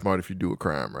pretty smart if you do a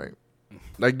crime, right?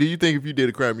 Like, do you think if you did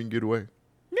a crime, you can get away?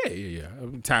 Yeah.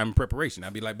 Time and preparation.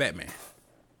 I'd be like Batman.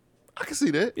 I can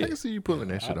see that. Yeah. I can see you pulling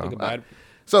that shit I'll think off. about it.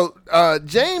 So,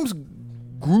 James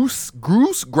Grouse.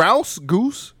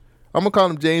 I'm gonna call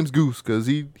him James Goose because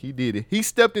he did it. He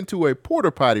stepped into a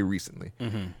porta potty recently.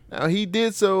 Mm-hmm. Now he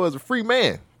did so as a free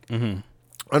man. Mm-hmm.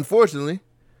 Unfortunately,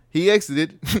 he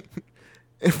exited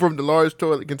from the large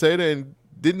toilet container and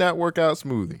did not work out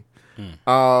smoothly.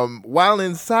 While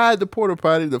inside the porta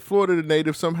potty, the Florida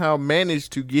native somehow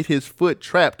managed to get his foot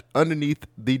trapped underneath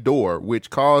the door, which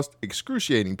caused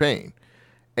excruciating pain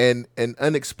and an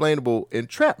unexplainable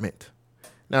entrapment.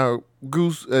 Now,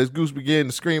 as Goose began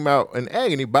to scream out in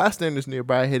agony, bystanders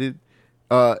nearby heeded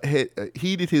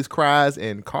his cries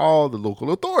and called the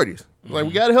local authorities. Like,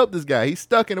 we got to help this guy. He's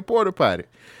stuck in a porta potty.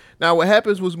 Now, what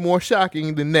happens was more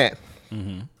shocking than that.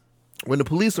 Mm-hmm. When the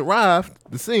police arrived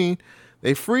at the scene,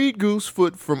 they freed Goose's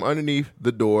foot from underneath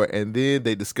the door, and then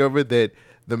they discovered that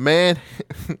the man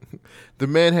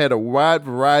had a wide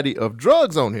variety of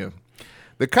drugs on him.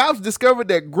 The cops discovered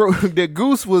that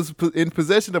Goose was in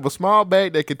possession of a small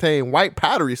bag that contained white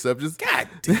powdery substance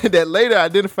that later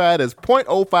identified as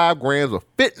 0.05 grams of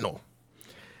fentanyl.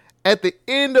 At the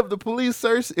end of the police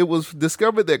search, it was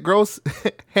discovered that Gross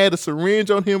had a syringe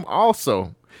on him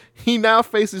also. He now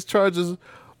faces charges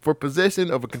for possession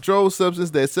of a controlled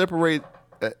substance that separate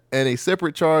and a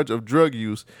separate charge of drug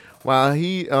use. While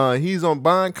he's on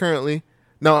bond currently.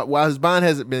 Now, while his bond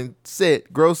hasn't been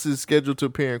set, Gross is scheduled to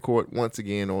appear in court once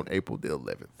again on April the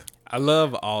 11th. I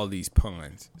love all these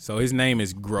puns. So his name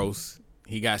is Gross.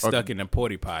 He got stuck in the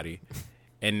porta potty,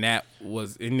 and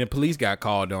the police got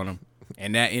called on him,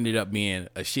 and that ended up being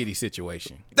a shitty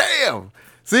situation. Damn.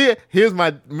 See, here's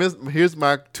my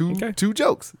two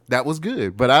jokes. That was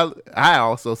good, but I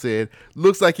also said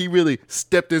looks like he really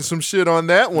stepped in some shit on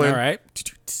that one. All right.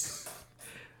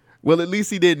 Well, at least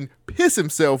he didn't piss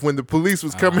himself when the police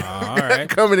was coming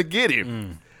coming to get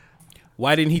him.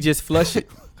 Why didn't he just flush it?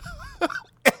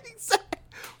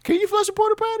 Can you flush a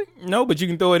porta potty? No, but you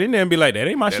can throw it in there and be like, that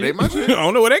ain't my shit. Ain't my shit. I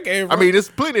don't know where that came from. I mean, there's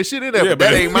plenty of shit in there, but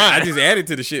that ain't mine. I just added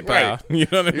to the shit pile. Right. You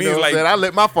know what I mean? You know what I'm saying? I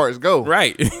let my farts go.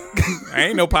 Right. I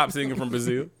ain't no pop singer from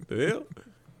Brazil. The hell?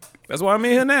 That's why I'm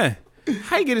in here now.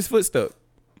 How you get his foot stuck?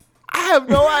 I have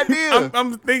no idea.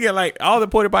 I'm thinking like all the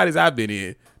porta potties I've been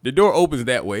in, the door opens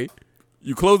that way,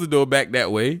 you close the door back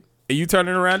that way, and you turn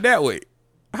it around that way.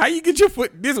 How you get your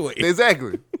foot this way?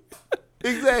 Exactly.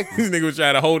 Exactly. This nigga was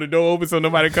trying to hold the door open so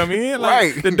nobody come in.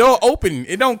 Like, Right. The door open.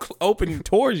 It don't open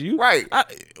towards you. Right.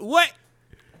 What?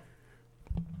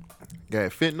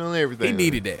 Got fentanyl and everything. He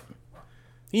needed that.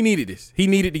 He needed this. He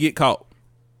needed to get caught.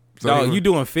 So Dog, you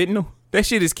doing fentanyl? That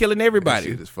shit is killing everybody.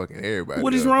 That shit is fucking everybody.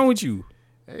 What is up. wrong with you?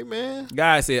 Hey, man.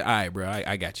 Guy said, all right, bro,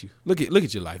 I got you. Look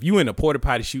at your life. You in a porta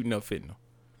potty shooting up fentanyl.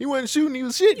 He wasn't shooting. He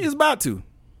was He shitting. was about to.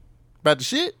 About the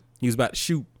shit? He was about to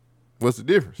shoot. What's the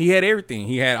difference? He had everything.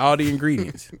 He had all the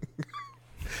ingredients.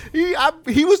 He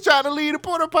was trying to leave the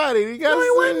porta potty. He got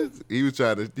he was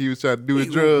trying to do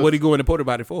his drugs. What he go in the porta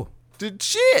potty for? The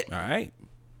shit. All right.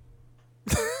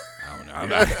 I don't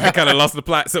know. I kind of lost the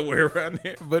plot somewhere around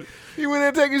there, but He went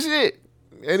in taking shit,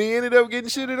 and he ended up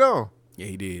getting shitted on. yeah,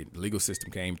 he did. The legal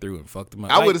system came through and fucked him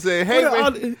up. I would've said, hey,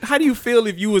 man. How do you feel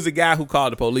if you was a guy who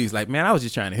called the police? Like, man, I was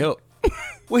just trying to help.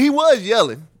 Well, he was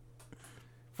yelling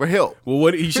for help. Well,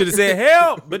 what he should have said,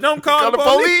 help, but don't call the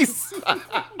police.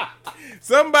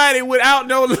 Somebody without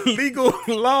no legal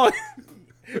law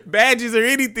badges or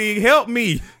anything, help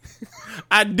me.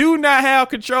 I do not have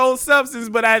controlled substance,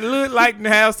 but I would like to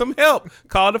have some help.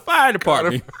 Call the fire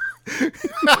department.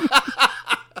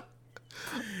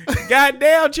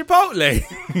 Goddamn Chipotle.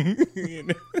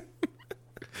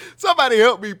 Somebody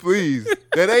help me, please.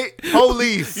 That ain't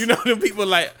police. You know them people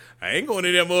like, I ain't going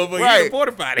to that motherfucker. Right. He in a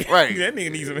porta potty. Right. That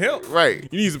nigga needs some help. Right.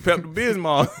 You need some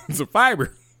Pepto-Bismol, some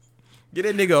fiber. Get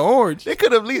that nigga orange. They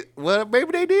could have well,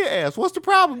 maybe they did ask, what's the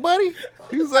problem, buddy?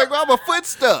 He was like, well, I'm a foot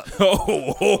stuck.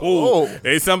 Oh.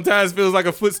 It sometimes feels like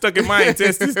a foot stuck in my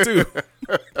intestines too.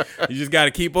 You just got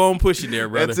to keep on pushing there,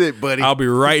 brother. That's it, buddy. I'll be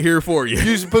right here for you.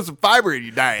 You should put some fiber in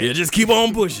your diet. Yeah, just keep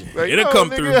on pushing. Like, It'll no, come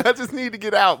nigga, through. I just need to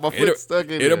get out. My foot's stuck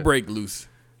in It'll there. break loose.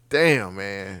 Damn,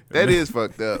 man. That is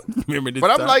fucked up. Remember this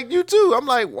But I'm time? like you too. I'm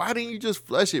like, why didn't you just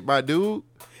flush it, my dude?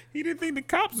 He didn't think the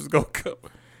cops was going to come.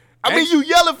 I mean, you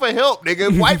yelling for help,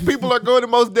 nigga. White people are going to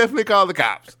most definitely call the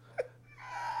cops.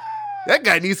 That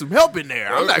guy needs some help in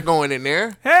there. I'm not going in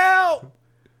there. Help!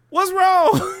 What's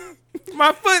wrong?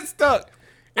 My foot stuck.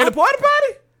 In the porta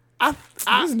potty?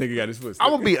 This nigga got his foot stuck.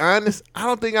 I'm gonna be honest. I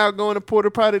don't think I would go in a porta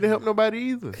potty to help nobody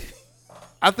either.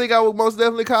 I think I would most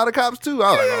definitely call the cops too.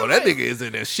 I was like, oh, that nigga is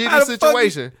in a How shitty the fuck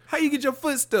situation. how you get your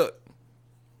foot stuck?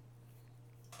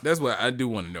 That's what I do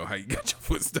want to know. How you got your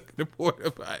foot stuck in the porta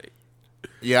potty?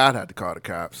 Yeah, I'd have to call the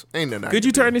cops. Ain't nothing. Could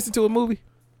you turn this into a movie?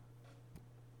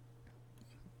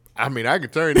 I mean, I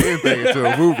could turn anything into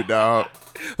a movie, dog.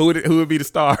 Who would be the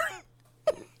star?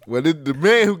 Well, the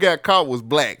man who got caught was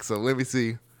black, so let me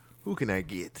see. Who can I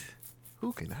get?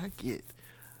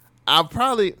 I'll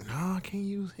probably I can't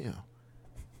use him.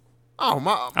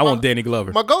 Oh I want Danny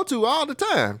Glover. My go-to all the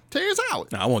time, Terrence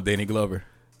Howard. No, I want Danny Glover.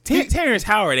 Terrence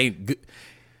Howard ain't good.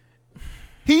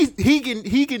 He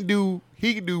can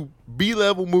do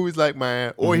B-level movies like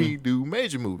mine, or he can do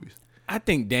major movies. I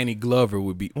think Danny Glover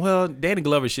would be. Well, Danny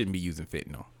Glover shouldn't be using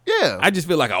fentanyl. Yeah, I just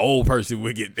feel like an old person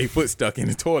would get their foot stuck in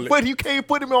the toilet. but you can't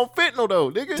put him on fentanyl though,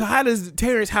 nigga. So how does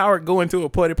Terrence Howard go into a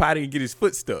porta potty and get his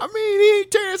foot stuck? I mean, he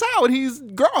ain't Terrence Howard. He's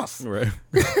Gross, Right.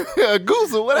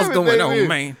 Goose or whatever. What's his going name on, is.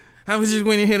 man? I was just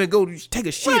went in here to go take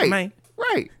a shit, Right, man.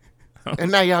 right.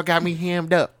 And now y'all got me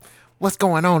hammed up. What's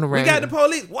going on around We got here? the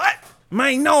police. What?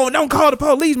 Man, no, don't call the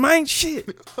police, man.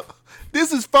 Shit.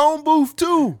 This is Phone Booth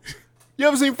 2. You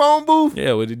ever seen Phone Booth?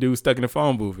 Yeah, well, the dude stuck in the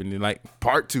phone booth and then like,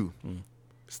 Part 2.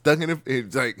 Stuck in the,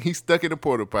 it's like he's stuck in the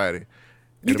porta potty.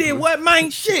 you did what, man?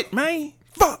 Shit, man.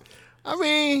 Fuck. I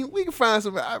mean, we can find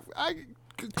some.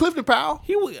 Clifton Powell.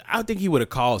 I think he would have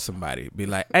called somebody, be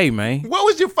like, "Hey, man." What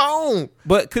was your phone?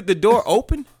 But could the door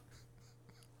open?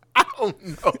 I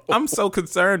don't know. I'm so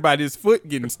concerned by this foot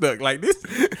getting stuck. Like this,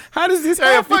 how does this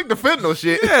Hey, happen? fuck the fentanyl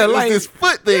shit. Yeah, It's like this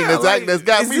foot thing yeah, that's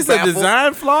got is me this baffled. a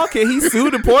design flaw? Can he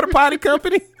sue the porta potty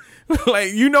company?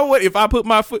 Like, you know what? If I put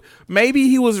my foot, maybe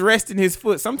he was resting his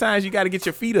foot. Sometimes you got to get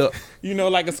your feet up,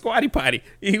 like a squatty potty.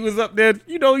 He was up there.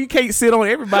 You can't sit on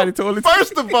everybody's toilet.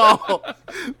 First of all,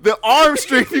 the arm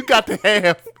strength you got to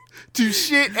have to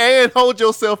shit and hold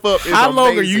yourself up is How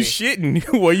long are amazing. you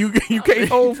shitting? Well, you can't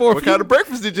hold for. What kind of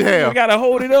breakfast did you have? You gotta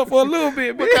hold it up for a little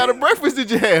bit. Man. What kind of breakfast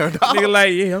did you have, dog? Nigga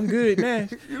like, yeah, I'm good now.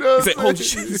 You know what He said, I'm oh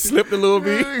saying? shit, slipped a little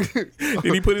bit.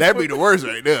 Then he put his That'd foot, be the worst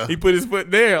right there. He put his foot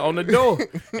there on the door,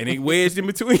 and he wedged in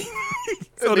between,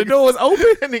 so the door was open.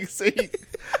 That nigga see.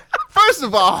 First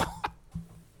of all,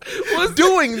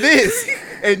 doing this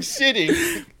and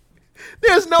shitting,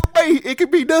 there's no way it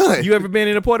could be done. You ever been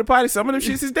in a porta potty? Some of them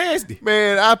shits is nasty.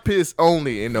 Man, I piss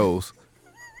only in those.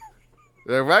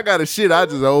 If I got a shit, I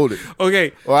just hold it.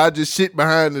 Okay, Or I just shit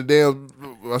behind the damn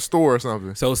a store or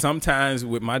something. so sometimes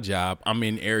with my job, I'm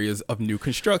in areas of new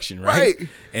construction, right? Right.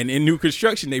 And in new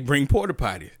construction, they bring porta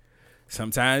potties.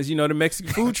 Sometimes, the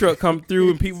Mexican food truck come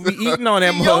through and people be eating on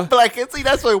that Yo, mother. black, see,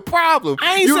 that's your problem.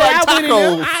 I ain't you say like I went in there.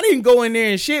 tacos. I didn't go in there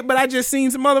and shit, but I just seen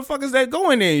some motherfuckers that go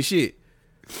in there and shit.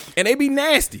 And they be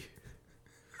nasty.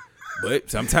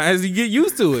 But sometimes you get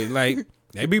used to it. Like,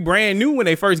 they be brand new when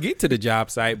they first get to the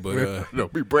job site, but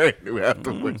Don't be brand new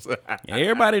afterwards.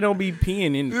 everybody don't be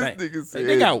peeing in the This thing. nigga said-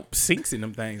 They got sinks in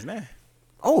them things now.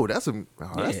 Oh, that's a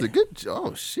Yeah. good.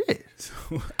 Oh shit.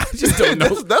 I just don't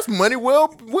know that's money well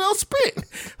spent.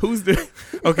 who's the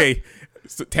okay.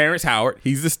 So Terrence Howard,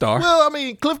 he's the star. Well, I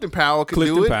mean, Clifton Powell can do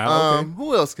Clifton it. Powell, okay.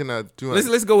 Who else can I do?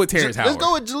 let's go with Terrence Howard. Let's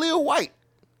go with Jaleel White.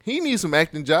 He needs some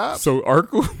acting jobs. So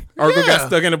Urkel Yeah. got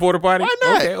stuck in a porta potty. Why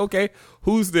not? Okay.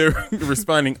 Who's the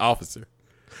responding officer?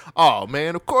 Oh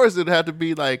man, of course it'd have to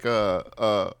be like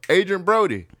Adrian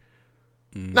Brody.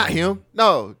 Not him.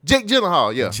 No, Jake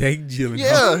Gyllenhaal. Yeah, Jake Gyllenhaal.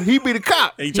 yeah, he be the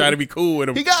cop. He trying to be cool with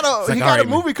him. He got It's a like, all right, man.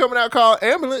 movie coming out called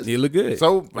Ambulance. He look good.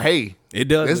 So hey, It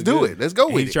does. Let's look do good. it. Let's go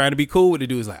with He's it. trying to be cool with the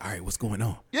dude. He's like, all right, what's going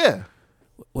on? Yeah,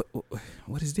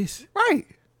 What is this? right.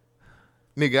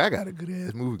 Nigga, I got a good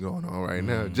ass movie going on right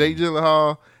now. Jake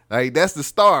Gyllenhaal, like that's the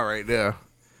star right there.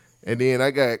 And then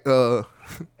I got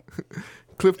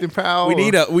Clifton Powell.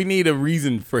 We need a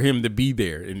reason for him to be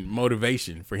there and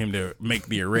motivation for him to make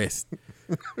the arrest.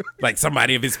 Like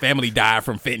somebody of his family died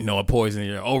from fentanyl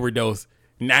poisoning or overdose.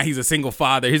 Now he's a single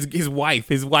father. His wife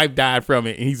died from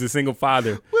it, and he's a single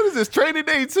father. What is this, Training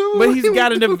Day 2? But he's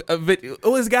got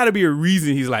it's got to be a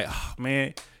reason. He's like, oh,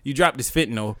 man, you dropped this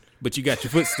fentanyl, but you got your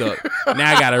foot stuck.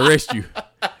 Now I got to arrest you.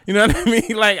 You know what I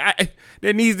mean? Like,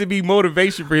 there needs to be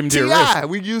motivation for him to arrest. T.I.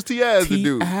 We use T.I. as the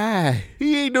dude. T.I.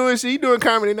 He ain't doing shit. He doing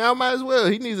comedy now. Might as well.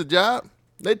 He needs a job.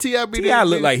 Let T.I. be there. T.I.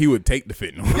 look like he would take the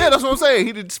fentanyl. Yeah, that's what I'm saying.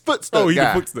 He the foot stuck He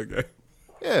guy. the foot stuck guy.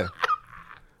 Yeah.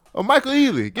 Or Michael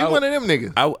Ealy. Get one of them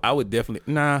niggas. I would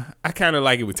definitely. Nah, I kind of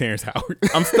like it with Terrence Howard.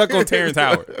 I'm stuck on Terrence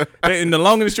Howard. In the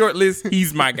long and the short list,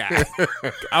 he's my guy.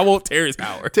 I want Terrence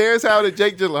Howard. Terrence Howard and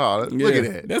Jake Gyllenhaal. Look at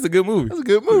that. That's a good movie. That's a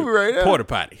good movie right there. Porta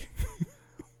potty.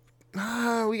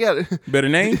 We got it. Better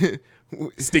name?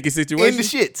 Sticky Situation. In the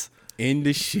shits. In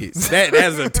the shits.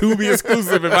 That's a Tubi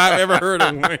exclusive if I've ever heard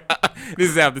of one. This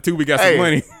is after Tubi got some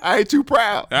money. I ain't too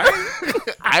proud.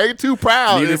 I ain't too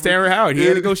proud. Neither is Terrence Howard. He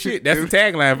had to go shit. That's the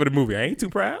tagline for the movie. I ain't too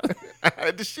proud. I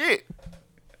had the shit.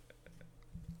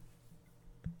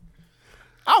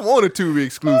 I want a Tubi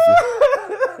exclusive.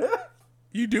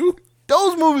 You do?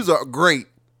 Those movies are great.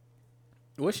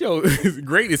 What's your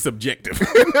great is subjective.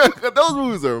 Those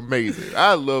movies are amazing.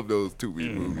 I love those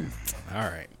Tubi movies. All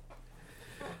right.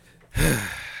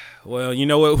 Well, you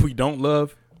know what we don't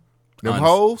love? Them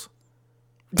hoes?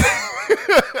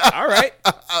 All right.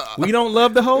 We don't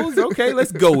love the hoes? Okay,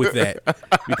 let's go with that.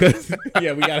 Because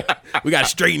we gotta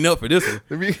straighten up for this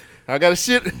one. I got to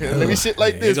shit. Let me shit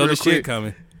like this Here go real the quick. shit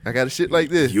coming. I got to shit like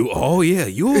this.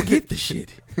 You'll get the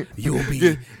shit. You'll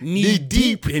be knee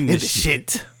deep in the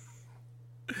shit.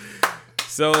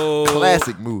 So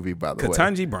Classic movie, by the way.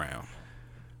 Ketanji Brown.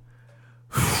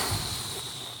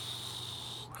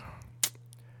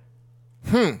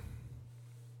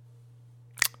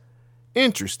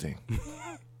 Interesting.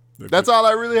 That's all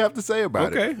I really have to say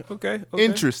about it. Okay.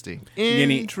 Interesting.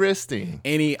 Interesting.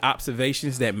 Any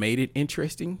observations that made it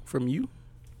interesting from you?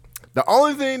 The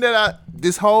only thing that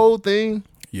this whole thing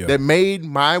that made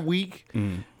my week,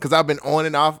 because I've been on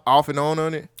and off and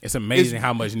on it. It's amazing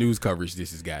how much news coverage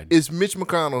this has gotten. It's Mitch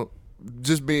McConnell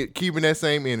just keeping that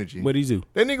same energy. What'd he do?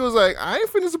 That nigga was like, I ain't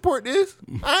finna support this.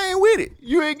 I ain't with it.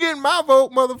 You ain't getting my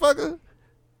vote, motherfucker.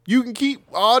 You can keep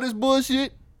all this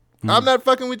bullshit. I'm not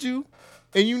fucking with you.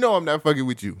 And you know I'm not fucking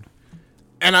with you.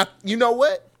 And you know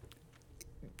what?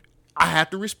 I have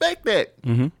to respect that.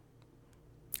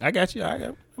 I got you.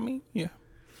 I mean, yeah.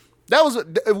 That was,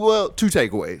 two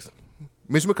takeaways.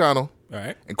 Mitch McConnell All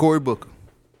right. and Cory Booker.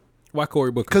 Why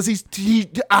Cory Booker? Because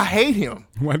I hate him.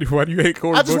 Why do you hate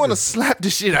Cory Booker? I just want to slap the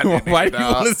shit out of him. Why do you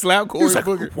want to slap Cory Like,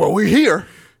 Booker? well, we're here.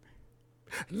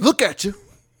 Look at you.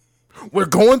 We're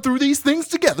going through these things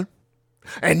together.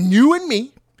 And you and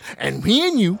me. And me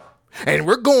and you. And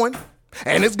we're going.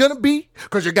 And it's going to be.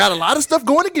 Because you got a lot of stuff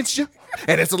going against you.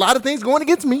 And it's a lot of things going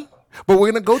against me. But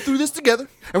we're going to go through this together.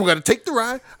 And we're going to take the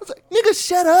ride. I was like, nigga,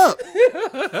 shut up.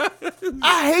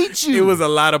 I hate you. It was a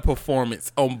lot of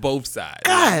performance on both sides.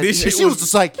 God. This shit she was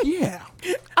just like, yeah,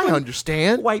 I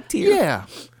understand. Wipe tear. Yeah.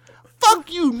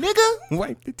 Fuck you, nigga.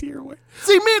 Wipe the tear away.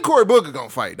 See, me and Cory Booker going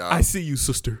to fight, dog. I see you,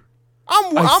 sister.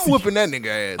 I'm whooping that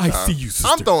nigga ass. I dog. see you, sister.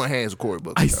 I'm throwing hands with Cory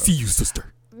Booker. I dog. see you,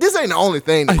 sister. This ain't the only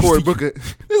thing that Cory Booker.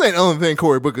 This ain't the only thing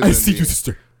Cory Booker. I see you,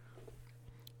 sister.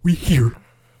 We here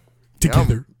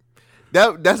together.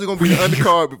 That's gonna be the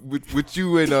undercard with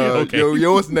you and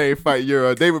your what's name fight,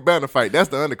 your David Banner fight. That's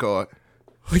the undercard.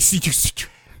 I see you, sister.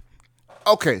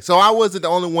 Okay, so I wasn't the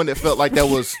only one that felt like that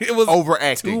was It was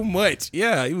overacting. too much.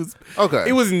 Yeah, it was. Okay.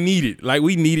 It was needed. Like,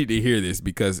 we needed to hear this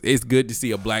because it's good to see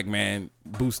a black man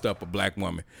boost up a black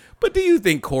woman. But do you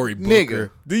think Cory Booker? Nigga,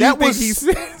 Do you think he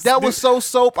says that was so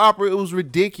soap opera? It was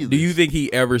ridiculous. Do you think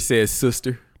he ever says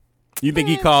sister? You think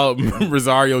he called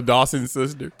Rosario Dawson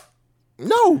sister?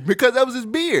 No, because that was his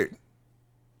beard.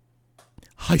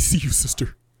 I see you,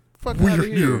 sister. Fuck We're outta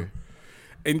here.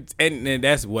 And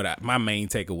that's what my main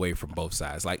takeaway from both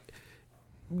sides. Like,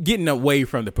 getting away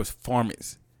from the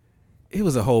performance, it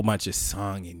was a whole bunch of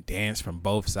song and dance from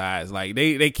both sides. Like,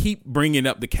 they keep bringing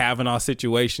up the Kavanaugh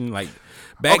situation. Like,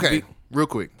 real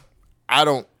quick. I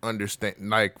don't understand.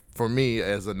 Like, for me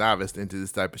as a novice into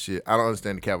this type of shit, I don't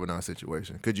understand the Kavanaugh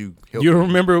situation. Could you help You me?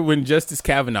 remember when Justice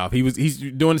Kavanaugh, he's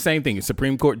doing the same thing,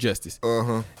 Supreme Court Justice.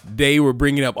 They were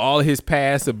bringing up all his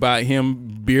past about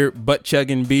him butt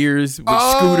chugging beers with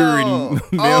Scooter and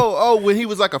them. When he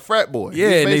was like a frat boy.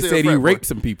 Yeah, and they said he raped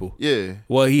some people. Yeah.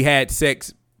 Well, he had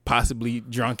sex, possibly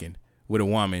drunken, with a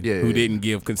woman Yeah, who yeah, didn't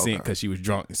yeah. give consent Okay. because she was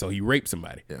drunk, so he raped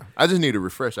somebody. Yeah, I just need to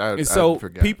refresh. And so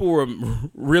forgot. people were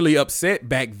really upset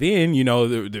back then. You know,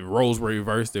 the roles were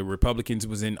reversed. The Republicans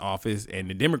was in office and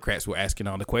the Democrats were asking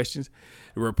all the questions.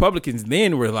 The Republicans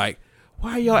then were like,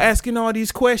 why are y'all asking all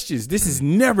these questions? This has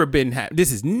never been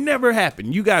this has never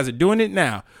happened. You guys are doing it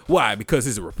now. Why? Because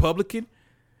it's a Republican?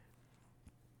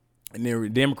 And then the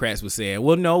Democrats were saying,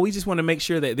 well, no, we just want to make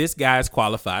sure that this guy's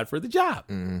qualified for the job.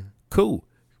 Cool.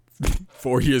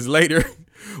 4 years later,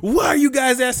 why are you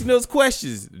guys asking those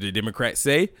questions? The Democrats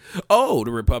say, the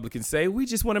Republicans say, we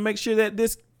just want to make sure that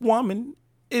this woman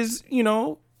is,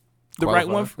 the right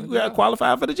one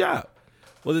qualified for the job.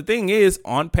 Well, the thing is,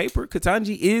 on paper,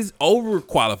 Ketanji is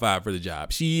overqualified for the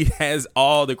job. She has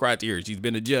all the criteria. She's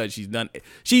been a judge.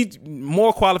 She's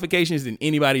more qualifications than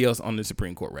anybody else on the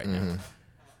Supreme Court right now.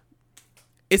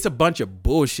 It's a bunch of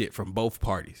bullshit from both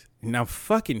parties. And I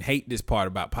fucking hate this part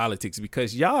about politics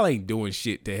because y'all ain't doing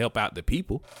shit to help out the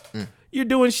people. You're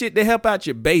doing shit to help out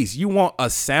your base. You want a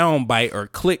sound bite or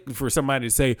click for somebody to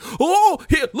say, oh,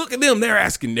 here, look at them.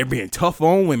 They're being tough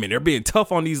on women. They're being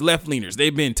tough on these left leaners.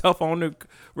 They've been tough on the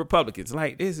Republicans.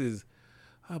 Like, this is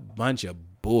a bunch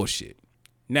of bullshit.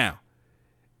 Now,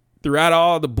 throughout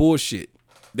all the bullshit,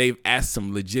 they've asked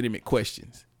some legitimate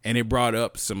questions. And it brought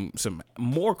up some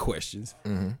more questions.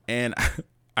 And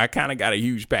I kind of got a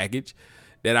huge package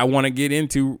that I want to get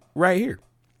into right here.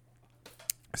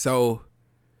 So,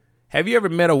 have you ever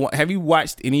have you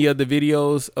watched any of the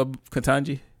videos of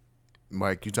Ketanji?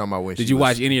 Mike, you talking about when Did you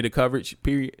watch any of the coverage,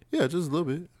 period? Yeah, just a little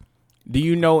bit. Do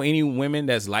you know any women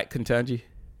that's like Ketanji?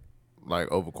 Like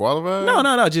overqualified?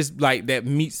 No. Just like that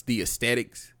meets the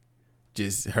aesthetics.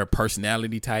 Just her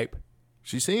personality type.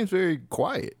 She seems very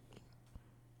quiet.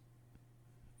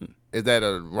 Is that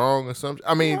a wrong assumption?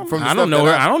 I mean, from the I don't stuff know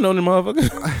that her. I don't know the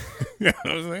motherfucker. You know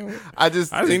what I'm saying? I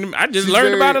just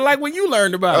learned about it like when you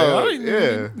learned about it.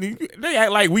 Yeah. They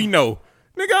act like we know.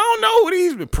 Nigga, I don't know who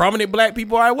these prominent black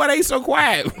people are. Why they so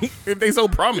quiet if they so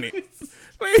prominent?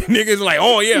 Niggas like,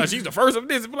 oh yeah, she's the first of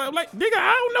this. I'm like, nigga,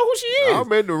 I don't know who she is. I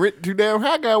bet the rent too damn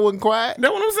high guy wasn't quiet.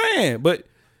 That's what I'm saying. But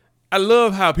I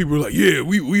love how people are like, yeah,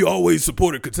 we always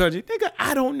supported Ketanji. Nigga,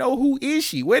 I don't know who is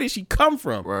she. Where did she come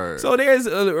from? Right. So there's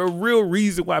a real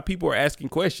reason why people are asking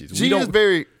questions. She is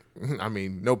very, I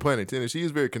mean, no pun intended. She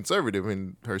is very conservative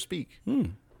in her speak.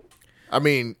 I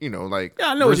mean, like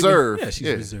I know reserved. Yeah, she's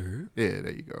reserved. Yeah,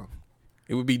 there you go.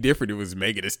 It would be different if it was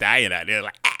Megan Thee Stallion out there.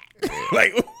 Like,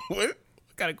 like what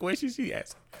kind of questions she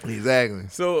asked? Exactly.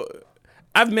 So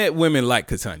I've met women like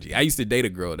Ketanji. I used to date a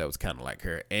girl that was kind of like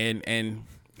her. And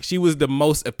she was the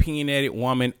most opinionated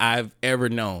woman I've ever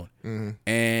known.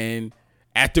 And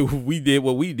after we did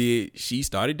what we did, she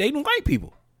started dating white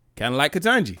people. Kind of like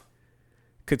Ketanji.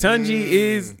 Ketanji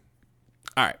is,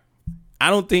 all right, I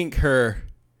don't think her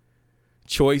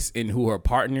choice in who her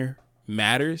partner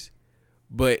matters,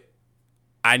 but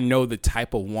I know the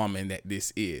type of woman that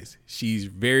this is. She's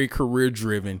very career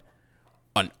driven,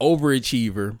 an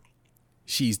overachiever.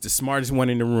 She's the smartest one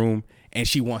in the room, and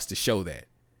she wants to show that.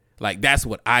 Like, that's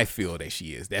what I feel that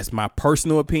she is. That's my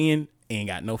personal opinion. Ain't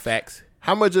got no facts.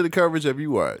 How much of the coverage have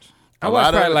you watched? I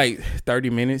watched probably like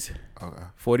 30 minutes,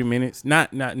 40 minutes.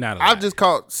 Not a lot. I just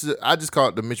caught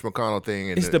the Mitch McConnell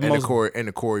thing and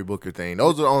the Cory Booker thing.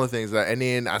 Those are the only things and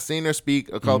then I seen her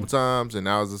speak a couple times, and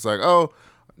I was just like, oh,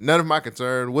 none of my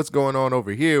concern. What's going on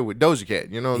over here with Doja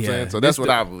Cat? You know what I'm saying? So that's what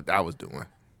I was doing.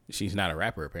 She's not a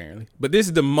rapper apparently, but this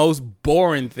is the most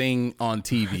boring thing on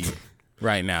TV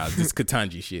right now. This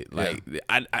Ketanji shit. Like,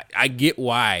 I get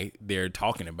why they're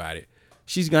talking about it.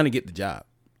 She's gonna get the job.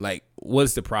 Like,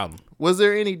 what's the problem? Was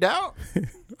there any doubt?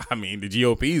 I mean, the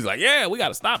GOP's like, yeah, we got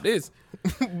to stop this.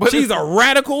 But she's a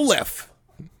radical left.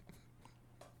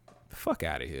 The fuck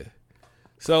out of here.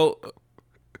 So,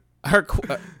 her,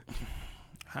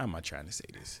 how am I trying to say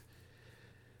this?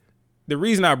 The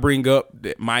reason I bring up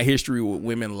that my history with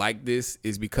women like this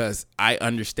is because I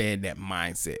understand that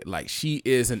mindset. Like, she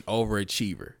is an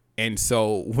overachiever. And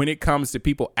so when it comes to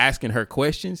people asking her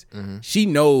questions, she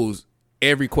knows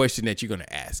every question that you're going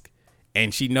to ask.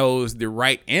 And she knows the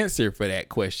right answer for that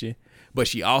question, but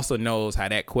she also knows how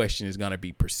that question is going to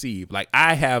be perceived. Like,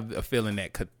 I have a feeling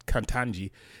that Ketanji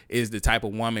is the type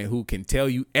of woman who can tell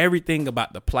you everything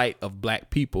about the plight of black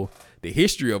people, the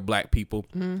history of black people,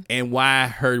 and why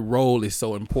her role is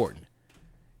so important.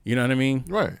 You know what I mean?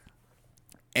 Right.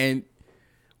 And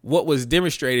what was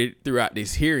demonstrated throughout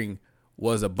this hearing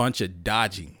was a bunch of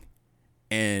dodging.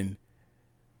 And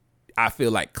I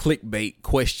feel like clickbait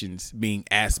questions being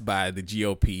asked by the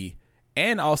GOP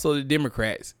and also the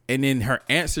Democrats. And then her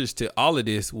answers to all of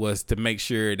this was to make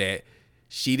sure that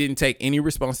she didn't take any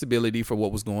responsibility for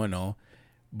what was going on.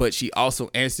 but she also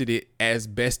answered it as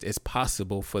best as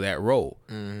possible for that role.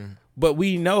 But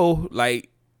we know, like,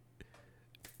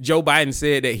 Joe Biden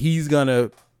said that he's going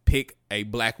to pick a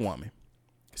black woman.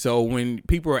 So when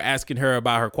people are asking her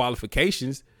about her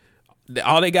qualifications,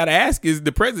 all they got to ask is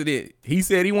the president. He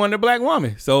said he wanted a black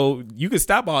woman. So you can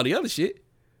stop all the other shit.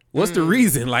 What's the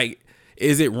reason? Like,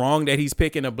 is it wrong that he's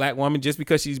picking a black woman just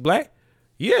because she's black?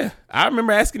 Yeah. I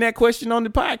remember asking that question on the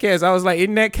podcast. I was like,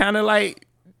 isn't that kind of like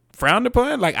frowned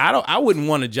upon? Like, I wouldn't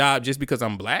want a job just because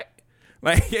I'm black.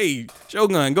 Like, hey,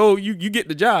 Shogun, go, you get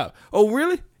the job. Oh,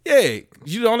 really? Yeah,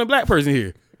 you the only black person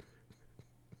here.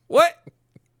 What?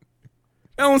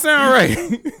 That don't sound right.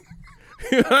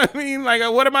 You know what I mean? Like,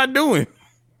 what am I doing?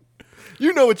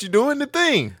 You know what you're doing, the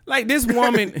thing. Like, this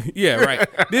woman, yeah, right.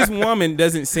 This woman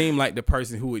doesn't seem like the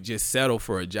person who would just settle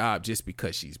for a job just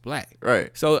because she's black. Right.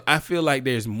 So I feel like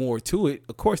there's more to it.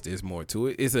 Of course there's more to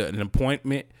it. It's an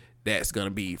appointment that's going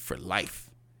to be for life.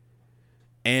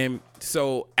 And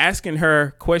so asking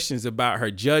her questions about her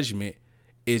judgment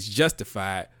is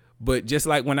justified. But just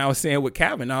like when I was saying with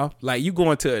Kavanaugh, like, you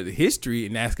going to history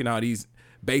and asking all these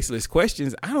baseless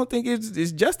questions, I don't think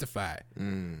it's justified.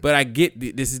 But I get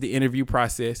this is the interview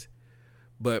process.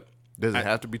 But does it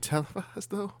have to be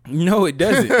televised though? No, it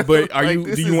doesn't. But Like,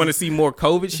 do you want to see more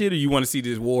COVID shit, or you want to see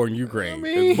this war in Ukraine?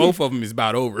 'Cause both of them is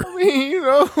about over. I mean, you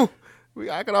know,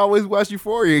 I can always watch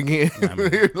Euphoria again.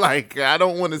 Like, I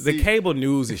don't want to see. The cable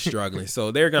news is struggling,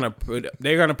 so they're gonna put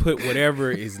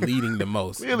whatever is leading the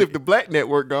most. Well, if the black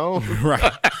network gone,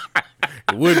 Right.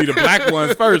 It would be the black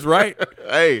ones first, right?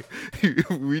 Hey,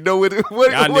 we know what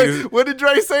niggas- did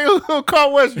Dre say on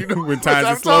Carl West? You know, When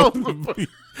times is slow,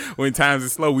 when times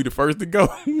is slow, we the first to go.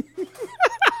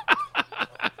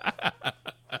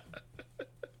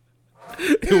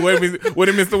 What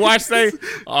did Mr. Watch say?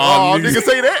 Oh, niggas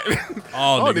say that.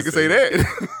 All Niggas say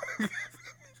that.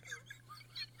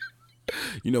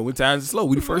 You know, when times is slow,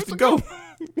 we the first to go.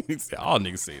 He said, all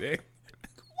niggas say that.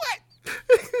 What?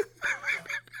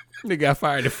 Nigga got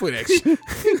fired at foot action.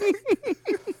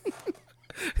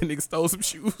 Nigga stole some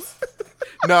shoes.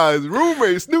 Nah, his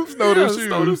roommate Snoop stole them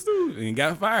shoes. And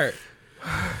got fired.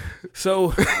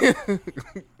 So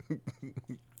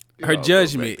her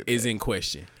judgment is in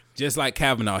question. Just like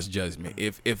Kavanaugh's judgment.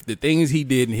 If the things he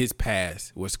did in his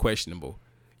past was questionable,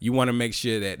 you want to make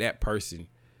sure that that person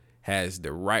has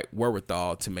the right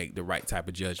wherewithal to make the right type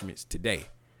of judgments today.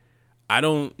 I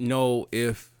don't know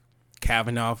if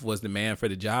Kavanaugh was the man for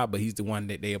the job, but he's the one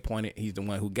that they appointed. He's the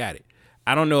one who got it.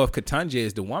 I don't know if Ketanji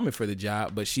is the woman for the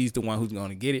job, but she's the one who's going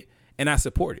to get it, and I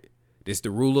support it. This the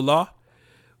rule of law.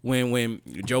 When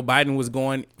Joe Biden was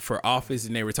going for office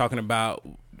and they were talking about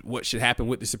what should happen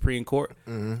with the Supreme Court,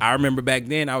 I remember back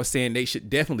then I was saying they should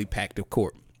definitely pack the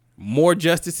court. More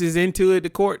justices into the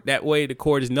court. That way the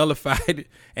court is nullified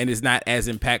and it's not as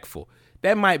impactful.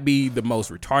 That might be the most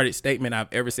retarded statement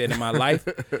I've ever said in my life.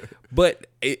 But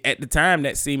at the time,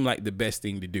 that seemed like the best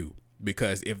thing to do.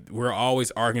 Because if we're always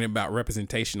arguing about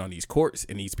representation on these courts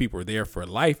and these people are there for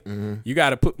life, you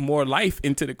got to put more life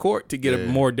into the court to get a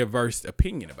more diverse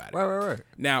opinion about it. Right.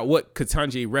 Now, what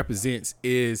Ketanji represents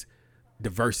is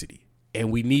diversity. And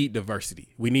we need diversity.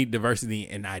 We need diversity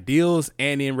in ideals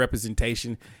and in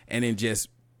representation and in just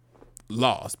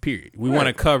laws, period. We want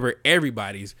to cover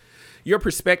everybody's. Your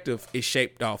perspective is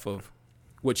shaped off of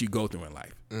what you go through in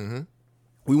life.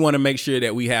 We want to make sure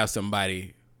that we have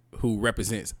somebody who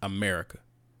represents America.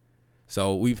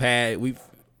 So what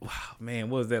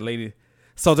was that lady?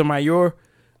 Sotomayor.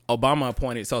 Obama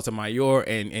appointed Sotomayor,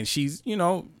 and she's,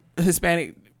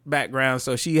 Hispanic background,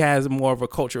 so she has more of a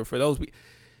culture for those people.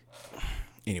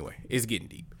 Anyway, it's getting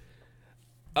deep.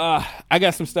 I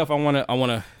got some stuff I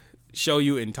wanna show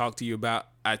you and talk to you about.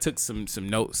 I took some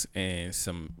notes and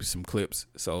some clips.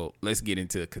 So let's get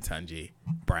into Ketanji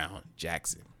Brown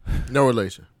Jackson. No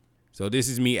relation. So this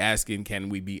is me asking, can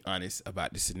we be honest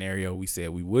about the scenario? We said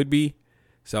we would be.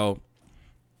 So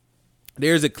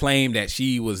there's a claim that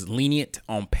she was lenient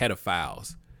on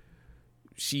pedophiles.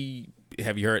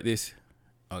 Have you heard this?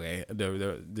 Okay,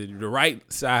 the right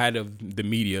side of the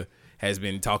media has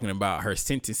been talking about her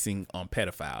sentencing on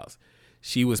pedophiles.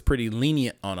 She was pretty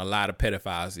lenient on a lot of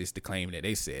pedophiles, is the claim that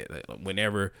they said.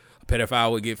 Whenever a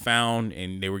pedophile would get found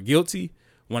and they were guilty,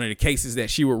 one of the cases that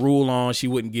she would rule on, she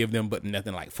wouldn't give them but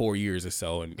nothing like 4 years or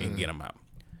so and get them out.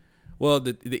 Well,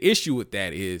 the issue with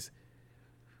that is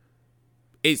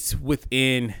it's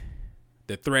within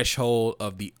the threshold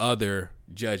of the other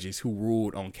judges who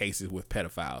ruled on cases with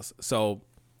pedophiles. So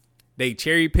they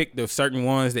cherry picked the certain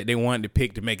ones that they wanted to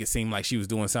pick to make it seem like she was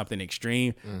doing something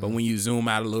extreme. But when you zoom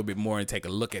out a little bit more and take a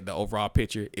look at the overall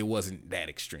picture, it wasn't that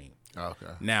extreme. Okay.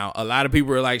 Now, a lot of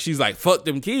people are like, she's like, fuck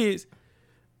them kids.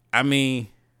 I mean,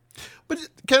 But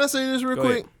can I say this real Go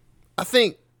quick? ahead. I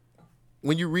think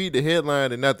when you read the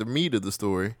headline and not the meat of the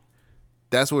story,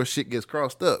 that's where shit gets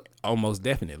crossed up. almost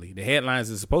definitely. The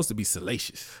headlines are supposed to be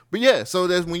salacious. But yeah, so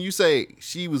that's when you say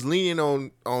she was leaning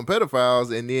on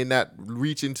pedophiles and then not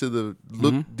reaching to the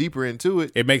look deeper into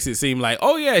it. It makes it seem like,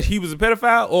 oh yeah, he was a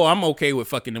pedophile. Oh, I'm okay with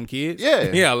fucking them kids.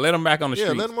 Yeah. yeah, let them back on the Yeah,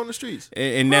 street. let them on the streets.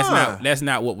 And that's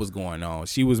not what was going on.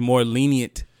 She was more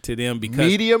lenient to them because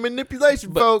Media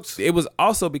manipulation, folks. it was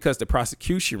also because the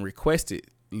prosecution requested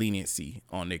leniency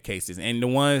on their cases, and the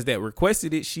ones that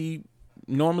requested it, she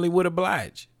normally would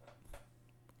oblige.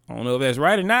 I don't know if that's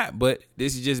right or not, but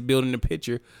this is just building a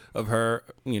picture of her,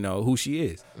 who she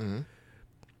is.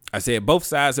 I said both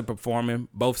sides are performing.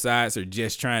 Both sides are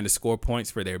just trying to score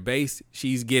points for their base.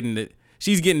 She's getting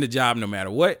the job no matter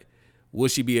what. Will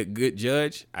she be a good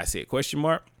judge? I said question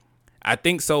mark. I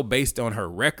think so based on her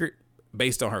record,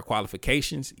 based on her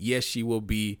qualifications. Yes, she will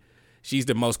be. She's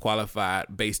the most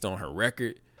qualified based on her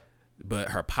record, but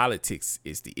her politics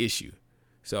is the issue.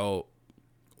 So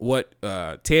what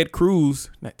Ted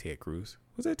Cruz, not Ted Cruz.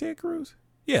 Was that Ted Cruz?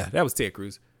 Yeah, that was Ted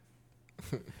Cruz.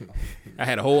 I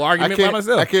had a whole argument by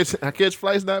myself. I catch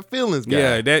flights, not feelings, guy.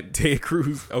 Yeah, that Ted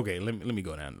Cruz. Okay, let me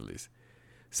go down the list.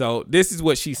 So this is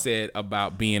what she said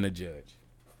about being a judge.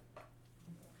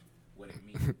 What it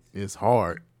means. It's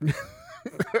hard.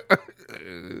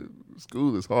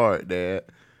 School is hard, Dad.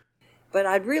 But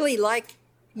I'd really like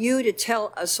you to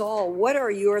tell us all, what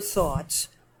are your thoughts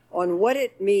on what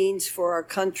it means for our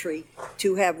country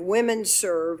to have women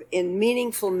serve in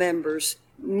meaningful numbers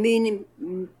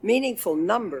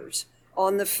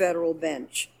on the federal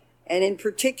bench, and in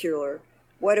particular,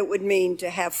 what it would mean to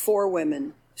have 4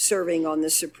 women serving on the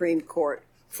Supreme Court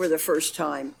for the first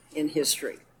time in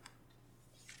history.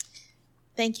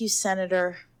 Thank you,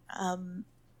 Senator.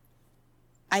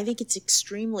 I think it's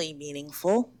extremely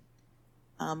meaningful.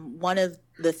 One of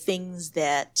the things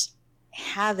that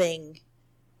having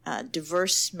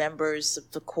diverse members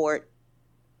of the court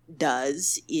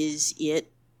does is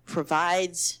it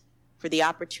provides for the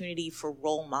opportunity for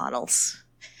role models.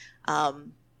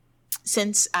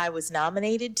 Since I was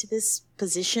nominated to this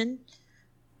position,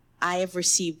 I have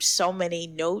received so many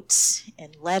notes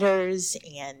and letters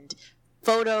and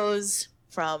photos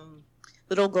from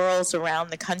little girls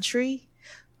around the country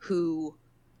who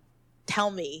tell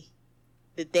me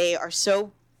that they are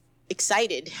so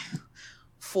excited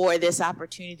for this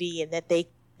opportunity and that they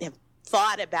have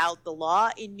thought about the law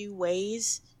in new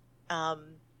ways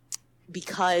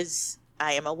because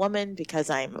I am a woman, because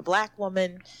I am a Black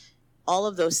woman. All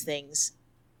of those things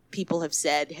people have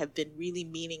said have been really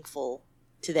meaningful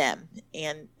to them.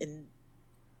 And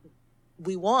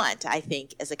we want, I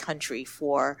think, as a country,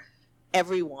 for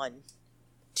everyone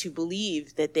to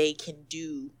believe that they can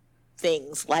do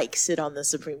things like sit on the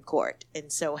Supreme Court.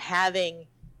 And so having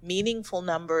meaningful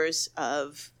numbers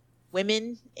of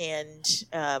women and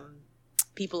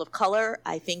people of color,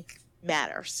 I think,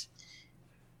 matters.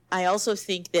 I also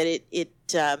think that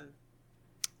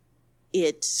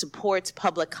it supports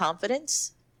public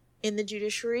confidence in the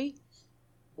judiciary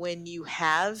when you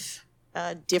have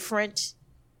different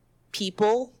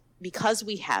people, because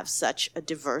we have such a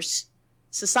diverse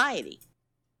society.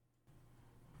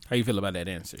 How you feel about that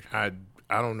answer? I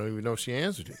don't even know if she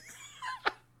answered it.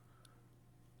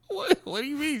 What do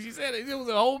you mean? She said it was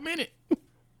a whole minute.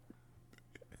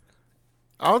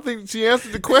 I don't think she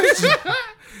answered the question.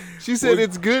 She said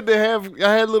it's good to have.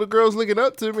 I had little girls looking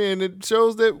up to me, and it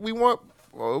shows that we want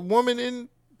a woman in.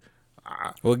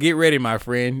 Well, get ready, my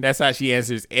friend. That's how she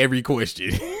answers every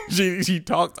question. she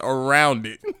talked around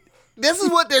it. This is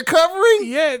what they're covering?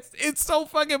 Yeah, it's so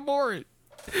fucking boring.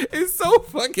 It's so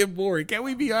fucking boring. Can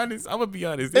we be honest? I'm gonna be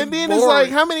honest. And then boring. it's like,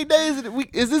 how many days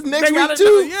is this next They week gotta too?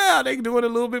 do- yeah, they can do it a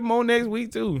little bit more next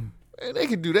week too. Man, they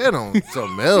can do that on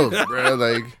something else, bro.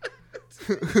 Like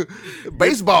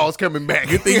baseball's coming back.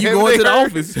 Good thing you going to the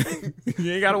office.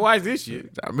 You ain't gotta watch this shit.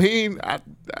 I mean,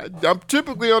 I'm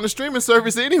typically on the streaming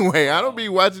service anyway. I don't be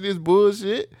watching this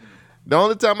bullshit. The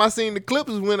only time I seen the clips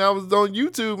was when I was on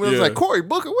YouTube and I was like, Cory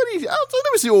Booker, what are you? I was like,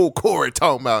 let me see old Cory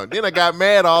talking about. Then I got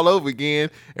mad all over again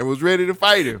and was ready to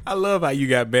fight him. I love how you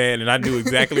got bad, and I knew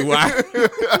exactly why.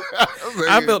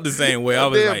 I felt the same way. I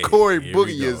was damn like, Cory here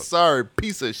Booker, we you go. sorry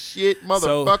piece of shit,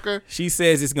 motherfucker. So she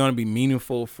says it's going to be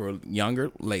meaningful for younger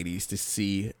ladies to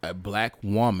see a Black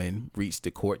woman reach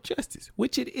the court justice,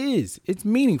 which it is. It's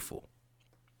meaningful.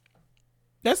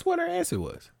 That's what her answer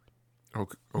was.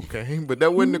 Okay, but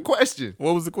that wasn't the question.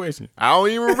 What was the question? I don't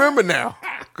even remember now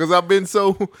because I've been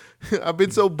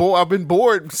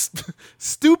bored,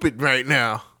 stupid right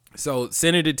now. So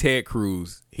Senator Ted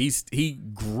Cruz, He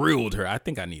grilled her. I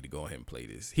think I need to go ahead and play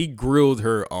this. He grilled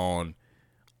her on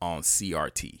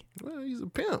CRT. Well, he's a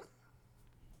pimp.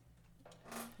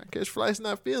 I catch flights,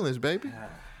 not feelings, baby.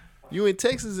 You in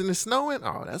Texas and it's snowing?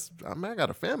 Oh, I got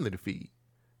a family to feed.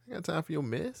 I got time for your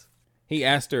mess. He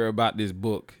asked her about this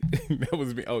book. That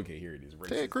was me. Okay, here it is.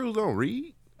 Ted Cruz don't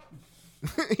read.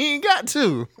 He ain't got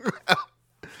to.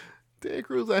 Ted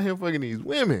Cruz out here fucking these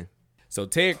women. So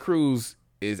Ted Cruz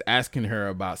is asking her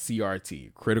about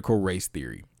CRT, critical race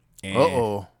theory.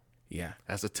 Uh-oh. Yeah.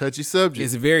 That's a touchy subject.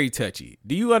 It's very touchy.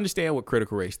 Do you understand what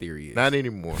critical race theory is? Not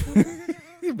anymore.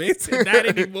 Not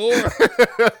anymore.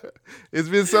 It's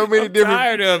been so many different.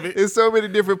 Tired of it. It's so many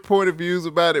different point of views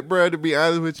about it, bro. To be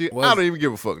honest with you, I don't even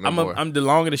give a fuck no more. I'm the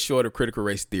long and the short of critical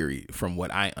race theory, from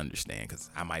what I understand, because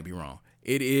I might be wrong.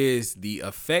 It is the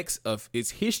effects of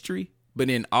its history, but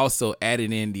then also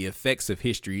adding in the effects of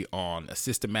history on a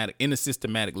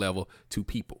systematic level to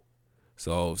people.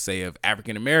 So, say of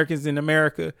African Americans in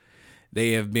America,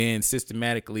 they have been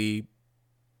systematically.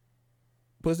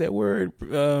 What's that word?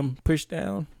 Pushed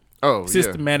down. Oh,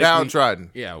 systematically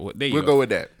downtrodden. Yeah, well, we'll go with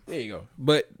that. There you go.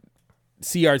 But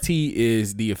CRT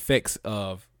is the effects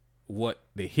of what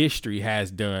the history has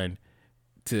done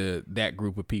to that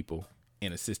group of people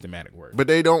in a systematic way. But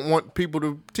they don't want people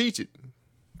to teach it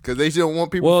because they don't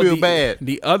want people to feel bad.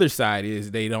 The other side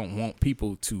is they don't want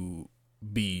people to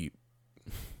be.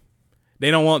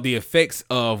 They don't want the effects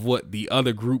of what the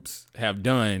other groups have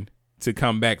done to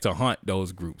come back to haunt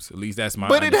those groups. At least that's my.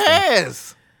 But it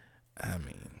has. I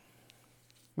mean,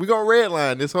 we gonna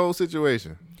redline this whole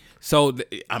situation. So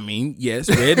yes,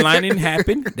 redlining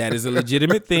happened. That is a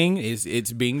legitimate thing.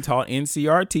 It's being taught in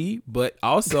CRT, but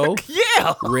also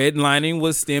redlining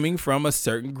was stemming from a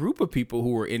certain group of people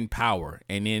who were in power.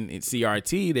 And then in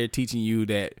CRT, they're teaching you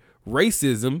that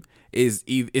racism is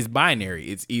binary.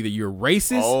 It's either you're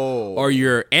racist or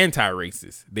you're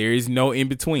anti-racist. There is no in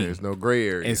between. There's no gray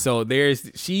area. And so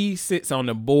she sits on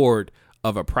the board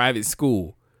of a private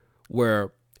school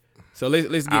where. So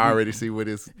let's get. I already see where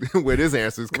this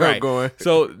answer is going.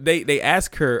 So they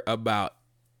ask her about,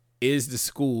 is the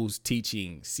schools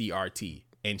teaching CRT,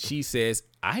 and she says,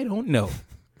 I don't know.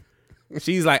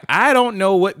 She's like, I don't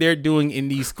know what they're doing in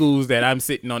these schools that I'm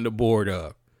sitting on the board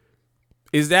of.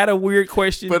 Is that a weird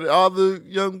question? But all the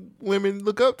young women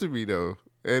look up to me though,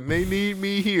 and they need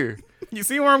me here. You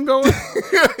see where I'm going?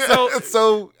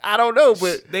 So I don't know,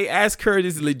 but they ask her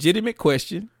this legitimate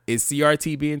question: is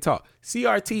CRT being taught?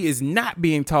 CRT is not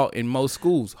being taught in most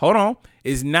schools. Hold on,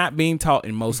 it's not being taught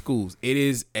in most schools. It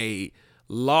is a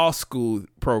law school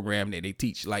program that they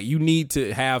teach. Like, you need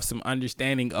to have some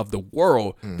understanding of the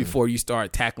world before you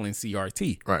start tackling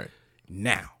CRT. Right.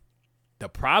 Now, the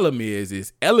problem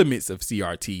is elements of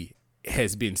CRT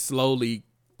has been slowly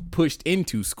pushed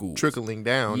into schools. Trickling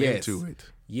down into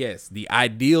it. Yes, the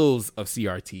ideals of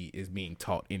CRT is being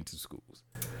taught into schools.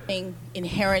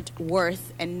 Inherent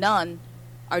worth, and none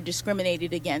are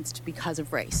discriminated against because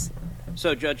of race.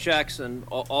 So, Judge Jackson,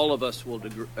 all of us will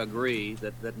agree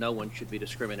that no one should be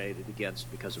discriminated against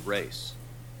because of race.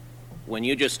 When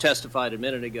you just testified a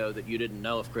minute ago that you didn't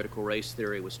know if critical race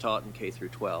theory was taught in K through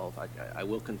 12, I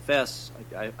will confess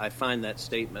I find that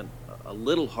statement a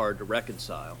little hard to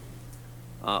reconcile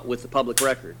with the public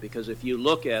record, because if you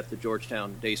look at the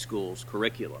Georgetown Day School's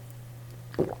curriculum,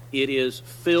 it is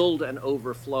filled and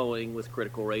overflowing with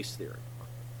critical race theory.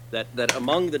 That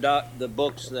among the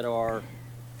books that are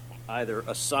either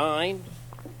assigned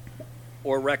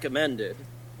or recommended,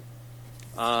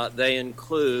 they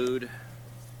include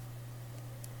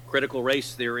Critical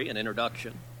Race Theory, an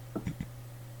introduction.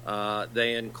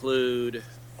 They include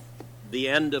The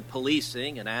End of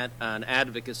Policing, an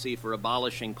advocacy for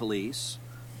abolishing police.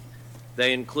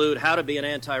 They include How to Be an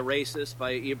Anti-Racist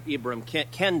by Ibram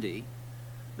Kendi.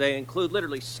 They include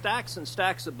literally stacks and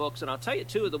stacks of books, and I'll tell you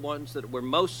two of the ones that were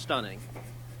most stunning.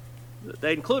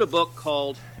 They include a book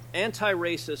called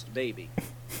Anti-Racist Baby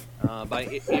by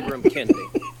Ibram Kendi.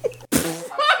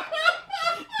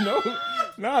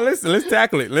 No, listen, let's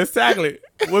tackle it.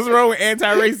 What's wrong with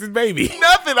Anti-Racist Baby?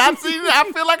 Nothing. I've seen it.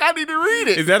 I feel like I need to read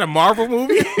it. Is that a Marvel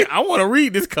movie? I want to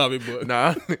read this comic book.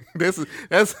 Nah, that's a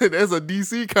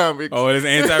DC comic. Oh, it's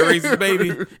Anti-Racist Baby?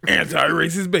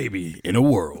 Anti-Racist Baby in a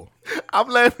world. I'm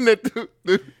laughing at the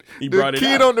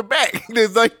kid on the back.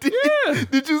 That's like, did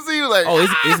you see? Like,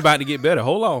 it's about to get better.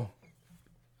 Hold on.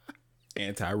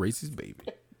 Anti-Racist Baby.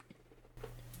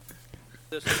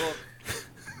 This book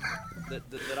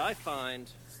that I find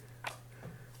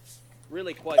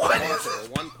really quite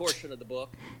remarkable. One portion of the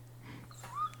book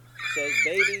says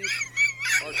babies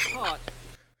are taught.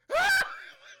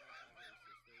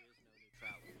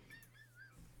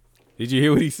 Did you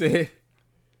hear what he said?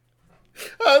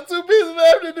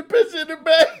 at the picture in the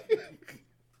back.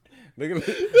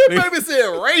 That baby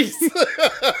said race.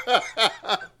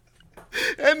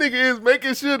 That nigga is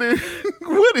making sure that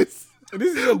what is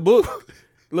this is a book.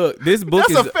 Look, this book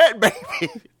that's is a fat baby.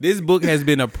 This book has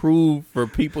been approved for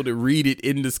people to read it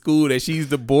in the school that she's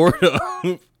the board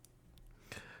of.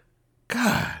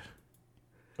 God.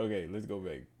 Okay, let's go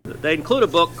back. They include a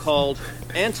book called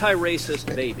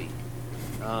Anti-Racist Baby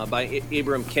by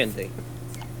Ibram Kendi.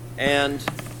 And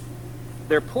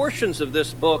there are portions of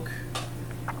this book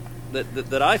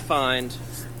that I find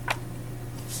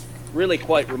really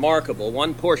quite remarkable.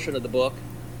 One portion of the book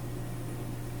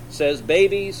says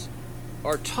babies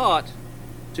are taught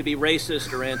to be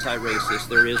racist or anti-racist.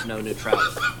 There is no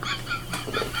neutrality.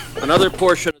 Another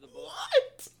portion of the book.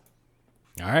 What?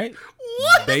 All right.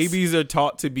 What? Babies are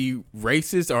taught to be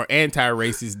racist or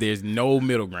anti-racist. There's no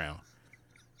middle ground.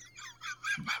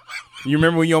 You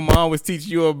remember when your mom was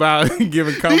teaching you about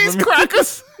giving compliments? These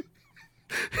crackers.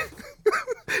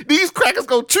 These crackers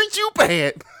gonna treat you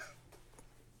bad.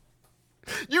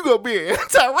 You gonna be an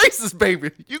anti-racist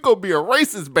baby. You gonna be a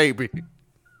racist baby.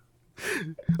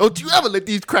 Don't you ever let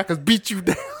these crackers beat you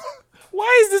down.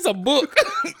 Why is this a book?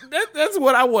 That's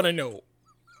what I want to know.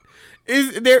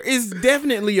 There is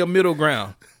definitely a middle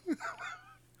ground.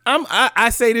 I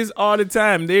say this all the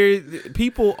time.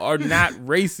 People are not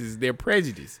racist. They're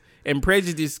prejudiced. And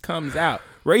prejudice comes out.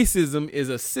 Racism is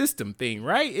a system thing,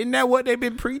 right? Isn't that what they've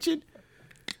been preaching?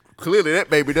 Clearly, that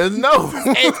baby doesn't know.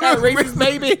 Anti-racist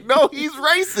baby? No, he's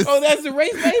racist. Oh, that's the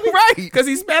race baby? Right. Because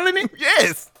he's spelling it?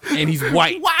 Yes. And he's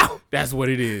white. Wow. That's what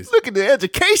it is. Look at the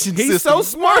education system. He's so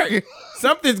smart.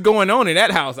 Something's going on in that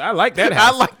house. I like that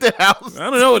house. I like that house. I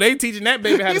don't know. They teaching that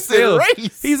baby how He to said spell.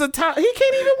 race. He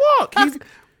can't even walk.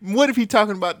 What if he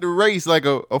talking about the race like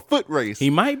a foot race?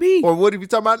 He might be. Or what if he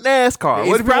talking about NASCAR? It's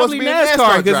What if he wants probably to be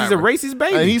NASCAR because he's a driver? racist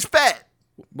baby. And he's fat.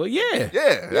 Well, yeah.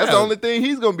 Yeah, that's the only thing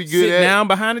he's gonna be good Sit at. down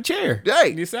behind a chair.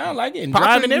 Hey. You sound like it. And Pop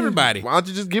driving it. everybody. Why don't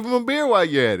you just give him a beer while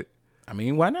you're at it? I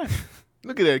mean, why not?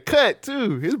 Look at that cut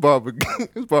too. His barber's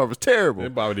terrible.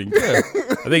 That barber didn't cut.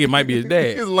 I think it might be his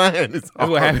dad. His line is That's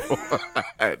what horrible.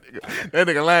 That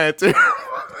nigga lying too.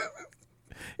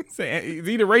 Is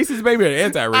he the racist baby or the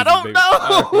anti-racist I don't baby?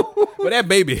 know. But that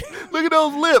baby. Look at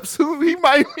those lips. He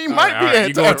might be All right,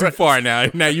 you're going too anti-racist. far now.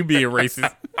 Now you being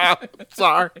racist. I'm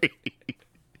sorry.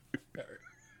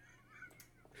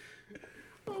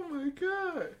 Oh my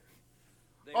god.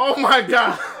 Oh my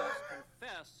god.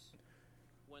 Confess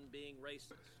when being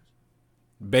racist.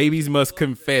 Babies must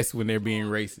confess when they're being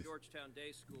racist. Georgetown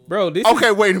Day School. Bro, this Okay,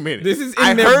 is, wait a minute. This is in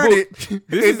I their heard book. it,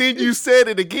 This and is- then you said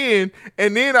it again,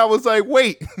 and then I was like,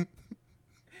 wait.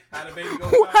 How the baby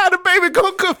gonna How the baby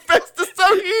gonna confess to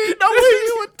something he didn't know what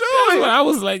he was That's doing? what I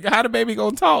was like, how the baby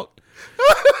gonna talk?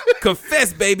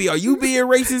 Confess, baby. Are you being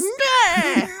racist?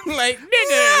 Like,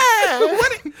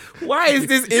 nigga. Why is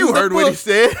this in You the heard book? what he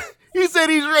said. He said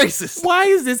he's racist. Why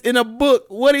is this in a book?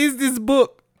 What is this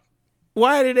book?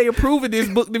 Why did they approve of this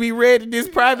book to be read in this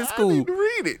private I school? need to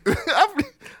read it.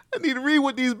 I need to read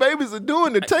what these babies are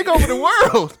doing to take over the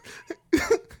world.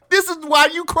 This is why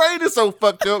Ukraine is so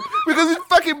fucked up, because these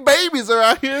fucking babies are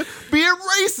out here being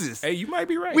racist. Hey, you might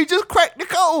be right. We just cracked the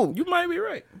code. You might be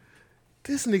right.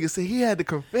 This nigga said he had to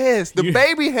confess. The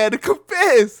baby had to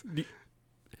confess.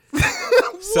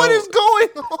 What is going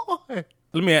on?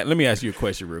 Let me ask you a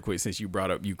question real quick since you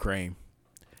brought up Ukraine.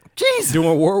 Jesus.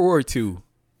 During World War II,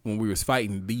 when we was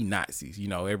fighting the Nazis, you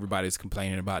know, everybody's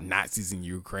complaining about Nazis in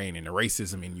Ukraine and the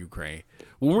racism in Ukraine.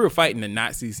 When we were fighting the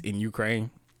Nazis in Ukraine,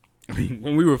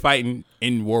 when we were fighting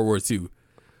in World War II,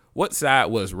 what side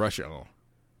was Russia on?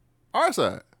 Our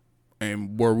side.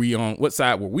 And what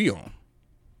side were we on?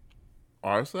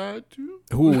 Our side too?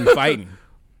 Who were we fighting?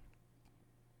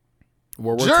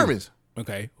 World War II. Germans.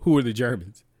 Okay. Who were the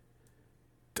Germans?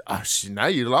 Oh, shit, now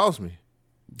you lost me.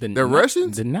 The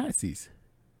Russians? The Nazis.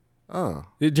 Oh.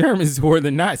 The Germans were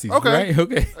the Nazis, Okay. right?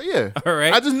 Okay. Yeah. All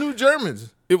right. I just knew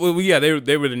Germans. They were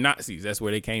the Nazis. That's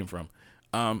where they came from.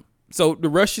 So the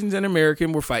Russians and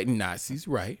Americans were fighting Nazis,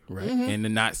 right? Mm-hmm. And the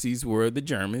Nazis were the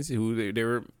Germans, who they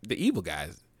were the evil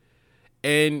guys.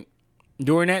 And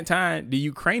during that time, the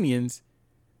Ukrainians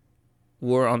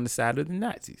were on the side of the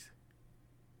Nazis.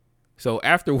 So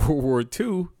after World War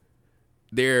II,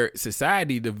 their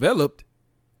society developed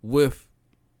with,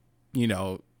 you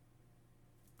know,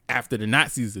 after the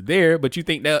Nazis are there. But you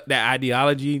think that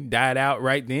ideology died out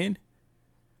right then?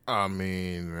 I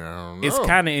mean, I don't know. It's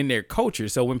kind of in their culture.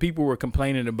 So when people were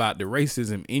complaining about the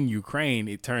racism in Ukraine,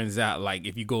 it turns out like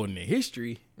if you go into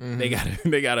history, they got a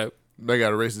They got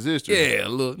a racist history. yeah, a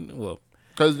little. Well,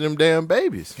 Because of them damn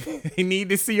babies. They need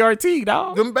the CRT,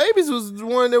 dog. Them babies was the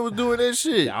one that was doing that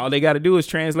shit. All they got to do is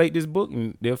translate this book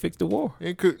and they'll fix the war.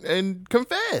 And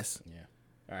confess. Yeah.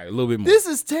 All right, a little bit more. This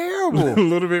is terrible. A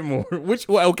little bit more.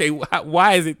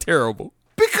 Why is it terrible?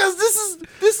 Because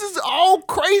this is all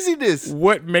craziness.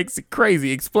 What makes it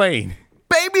crazy? Explain.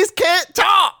 Babies can't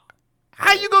talk.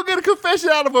 How you gonna get a confession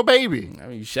out of a baby? I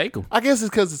mean, you shake them. I guess it's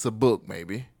because it's a book,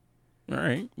 maybe. All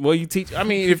right. Well, you teach. I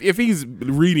mean, if he's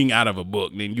reading out of a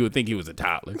book, then you would think he was a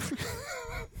toddler.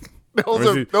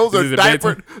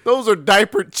 Those are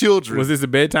diapered children. Was this a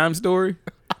bedtime story?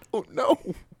 I don't know.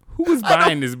 Who was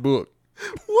buying this book?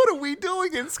 What are we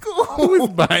doing in school? Who is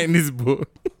buying this book?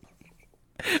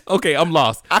 Okay, I'm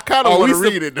lost. I kind of want to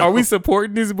read it, though. Are we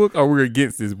supporting this book or we're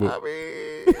against this book? I mean,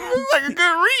 it's like a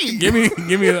good read.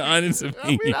 Give me an honest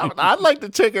opinion. I'd like to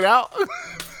check it out.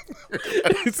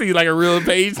 See, like a real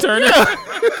page turner? Yeah.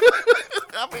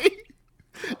 I mean,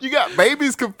 you got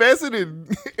babies confessing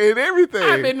and everything.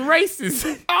 I've been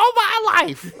racist all my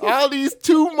life. All these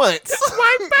 2 months.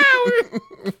 White power.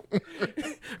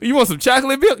 You want some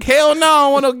chocolate milk? Hell no, I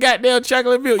don't want no goddamn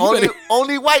chocolate milk.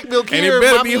 Only white milk here, and it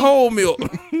better be whole milk.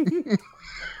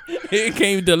 It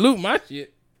can't dilute my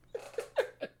shit.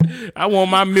 I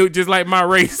want my milk just like my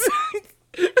race.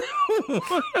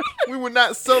 We would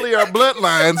not sully our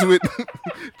bloodlines with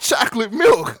chocolate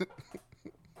milk.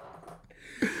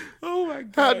 Oh my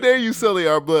God. How dare you sully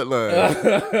our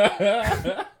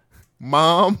bloodline?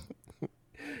 Mom.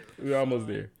 We're almost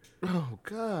there. Oh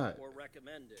God. Or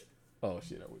recommended. Oh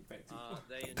shit, I went back to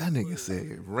that nigga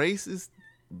said racist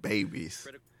babies.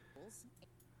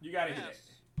 You gotta hear that.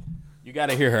 You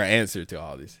gotta hear her answer to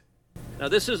all this. Now,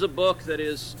 this is a book that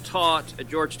is taught at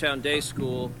Georgetown Day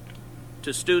School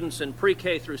to students in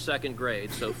pre-K through second grade,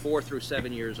 so 4 through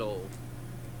 7 years old.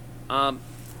 Do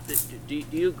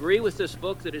you agree with this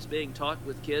book that is being taught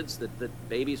with kids that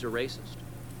babies are racist?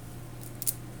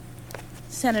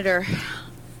 Senator,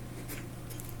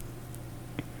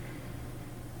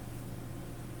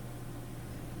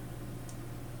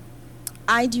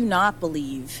 I do not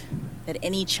believe that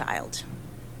any child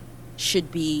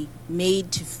should be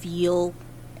made to feel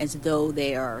as though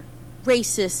they are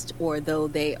racist or though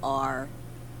they are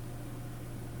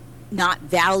not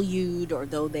valued or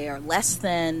though they are less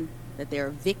than, that they are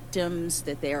victims,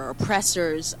 that they are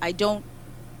oppressors. I don't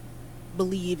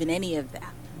believe in any of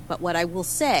that. But what I will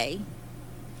say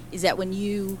is that when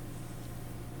you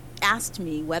asked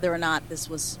me whether or not this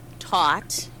was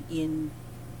taught in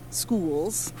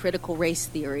schools, critical race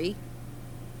theory,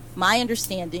 my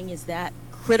understanding is that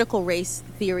critical race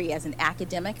theory as an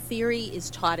academic theory is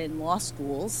taught in law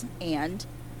schools, and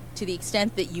to the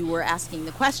extent that you were asking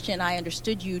the question, I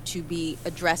understood you to be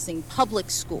addressing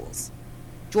public schools.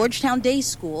 Georgetown Day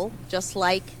School, just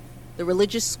like the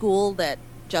religious school that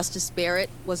Justice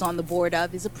Barrett was on the board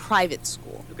of, is a private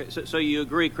school. Okay, so you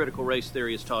agree critical race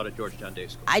theory is taught at Georgetown Day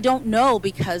School? I don't know,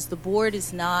 because the board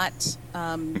is not,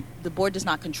 the board does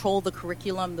not control the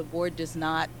curriculum. The board does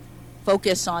not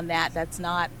focus on that. That's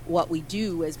not what we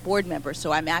do as board members.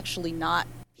 So I'm actually not.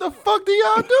 The fuck do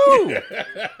y'all do?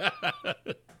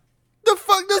 The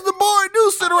fuck does the board do?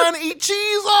 Sit around and eat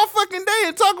cheese all fucking day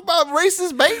and talk about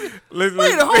racist baby?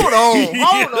 Wait, hold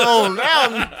on.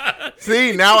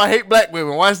 Now I hate black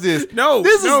women. Watch this. No.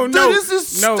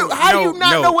 How do you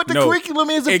not know what the curriculum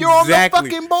is if you're on the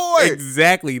fucking board?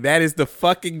 Exactly. That is the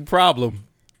fucking problem.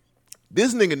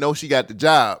 This nigga knows she got the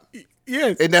job.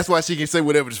 Yes. And that's why she can say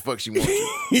whatever the fuck she wants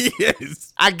to.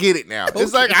 Yes. I get it now.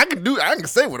 It's like I can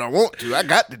say what I want to. I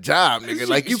got the job, nigga.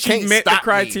 Like you can't met stop the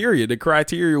criteria. me. The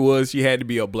criteria was she had to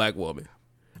be a black woman.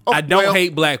 Oh, I don't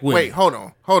hate black women. Wait, hold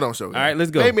on, Shogun. All right,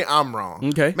 let's go. Maybe I'm wrong.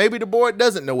 Okay. Maybe the board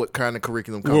doesn't know what kind of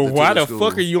curriculum comes into why the schools.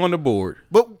 fuck are you on the board?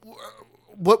 But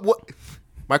what?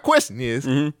 My question is,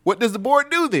 what does the board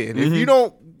do then? If you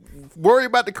don't worry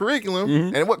about the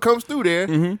curriculum and what comes through there,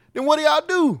 then what do y'all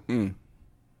do?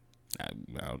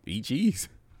 I'll eat cheese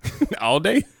all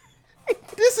day.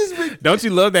 This is. Don't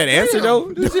you love that answer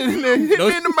though? This shit in there, hit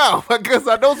me in the mouth because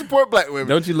I don't support black women.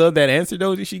 Don't you love that answer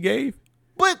though that she gave?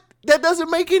 But that doesn't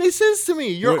make any sense to me.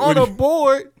 You're on a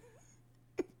board.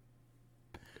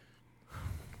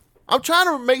 I'm trying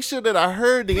to make sure that I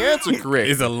heard the answer correct.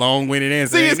 It's a long-winded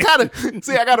answer. See, it's kind of.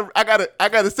 See, I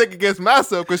gotta second guess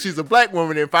myself because she's a black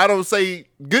woman. If I don't say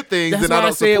good things, That's then I why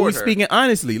don't support her. We're speaking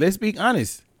honestly. Let's speak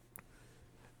honest.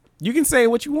 You can say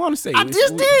what you want to say. I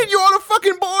just did. You're on a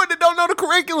fucking board that don't know the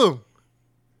curriculum.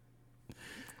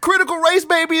 Critical race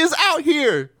baby is out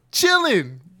here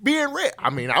chilling, being read.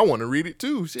 I mean, I want to read it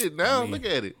too. Shit, now look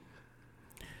at it.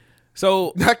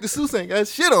 So Dr. Seuss ain't got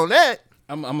shit on that.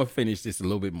 I'm gonna finish this a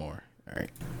little bit more. All right.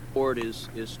 The board is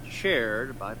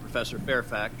chaired by Professor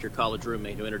Fairfax, your college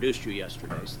roommate who introduced you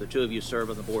yesterday. So the two of you serve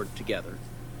on the board together.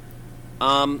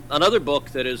 Another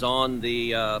book that is on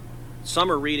the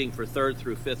summer reading for 3rd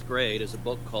through 5th grade is a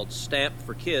book called Stamped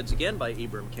for Kids, again by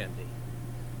Ibram Kendi.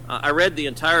 I read the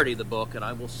entirety of the book, and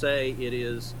I will say it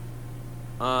is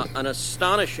an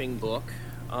astonishing book.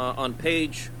 On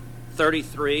page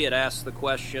 33, it asks the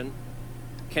question,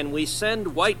 can we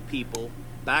send white people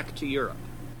back to Europe?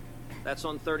 That's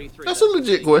on 33. That's a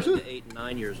legit question. 8 and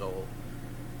 9 years old.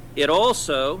 It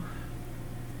also,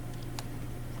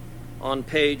 on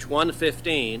page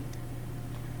 115,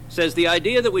 says the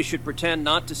idea that we should pretend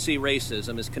not to see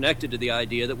racism is connected to the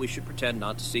idea that we should pretend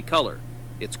not to see color.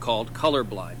 It's called color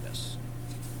blindness.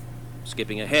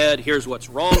 Skipping ahead, here's what's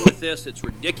wrong with this. It's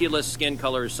ridiculous. Skin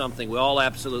color is something we all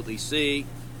absolutely see.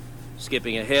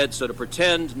 Skipping ahead, so to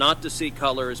pretend not to see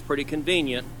color is pretty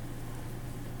convenient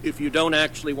if you don't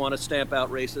actually want to stamp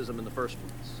out racism in the first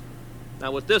place.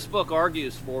 Now, what this book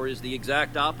argues for is the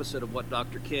exact opposite of what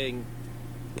Dr. King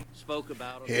spoke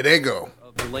about Here they go.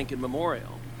 Of the Lincoln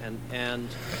Memorial. And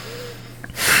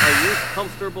are you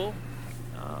comfortable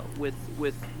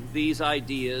with these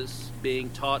ideas being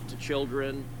taught to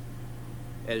children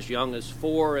as young as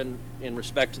 4 in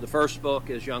respect to the first book,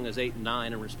 as young as 8 and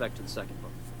 9 in respect to the second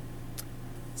book?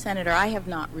 Senator, I have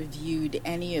not reviewed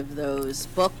any of those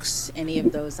books, any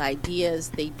of those ideas.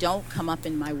 They don't come up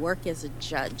in my work as a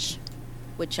judge,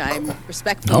 which I'm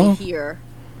respectfully here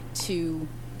to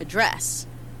address.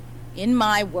 In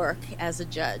my work as a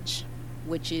judge,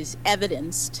 which is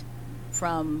evidenced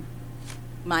from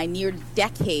my near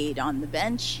decade on the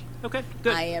bench. Okay,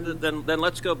 good. Then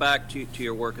let's go back to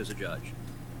your work as a judge.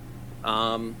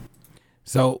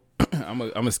 So I'm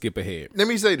gonna skip ahead. Let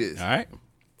me say this. All right.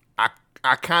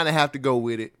 I kind of have to go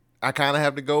with it. I kind of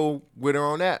have to go with her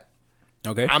on that.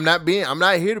 Okay. I'm not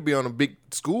here to be on a big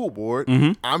school board.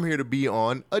 Mhm. I'm here to be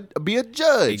be a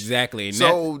judge. Exactly. And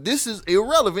so this is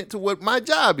irrelevant to what my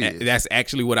job is. That's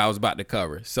actually what I was about to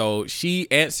cover. So she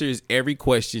answers every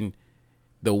question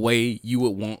the way you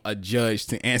would want a judge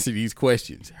to answer these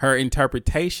questions. Her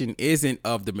interpretation isn't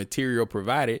of the material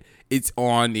provided. It's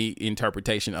on the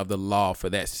interpretation of the law for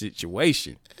that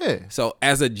situation. Yeah. So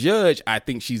as a judge, I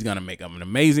think she's going to make an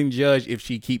amazing judge if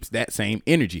she keeps that same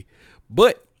energy.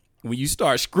 But when you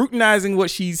start scrutinizing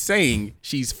what she's saying,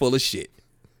 she's full of shit.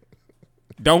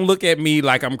 Don't look at me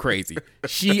like I'm crazy.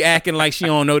 She acting like she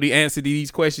don't know the answer to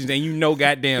these questions, and you know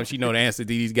goddamn she know the answer to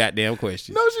these goddamn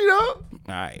questions. No, she don't.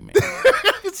 All right, man.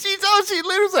 she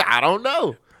literally said, I don't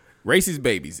know. Racist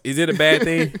babies. Is it a bad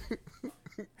thing?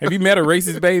 Have you met a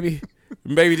racist baby?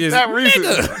 Baby just Not recent.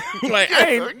 nigga. Like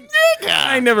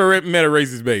I ain't never met a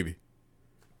racist baby.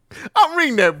 I'm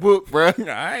reading that book, bro. All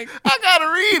right. I gotta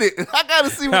read it. I gotta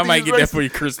see what I might these get that for your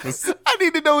Christmas. I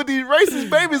need to know what these racist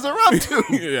babies are up to.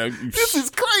 Yeah, This is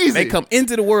crazy. They come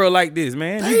into the world like this,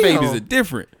 man. These Damn. babies are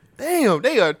different. Damn,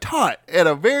 they are taught at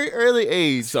a very early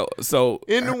age. So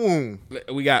in the womb.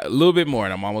 We got a little bit more,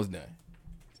 and I'm almost done.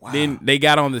 Wow. Then they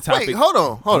got on the topic. Wait, hold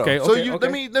on. Okay, So okay,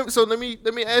 okay.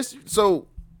 let me ask you. So,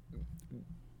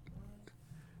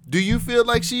 do you feel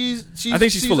like she's? I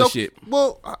think she's full of shit.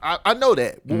 Well, I know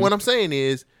that. But what I'm saying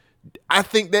is, I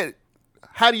think that.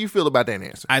 How do you feel about that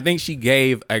answer? I think she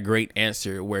gave a great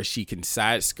answer where she can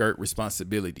side skirt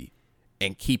responsibility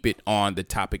and keep it on the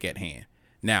topic at hand.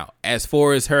 Now, as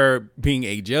far as her being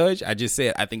a judge, I just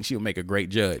said I think she'll make a great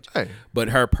judge. Hey. But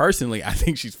her personally, I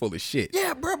think she's full of shit.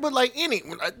 Yeah, bro. But like you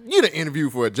done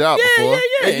interviewed for a job Yeah, before.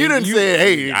 yeah. And you didn't say,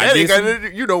 hey, I that did ain't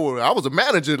got, you know, I was a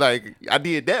manager. Like I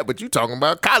did that, but you talking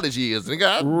about college years,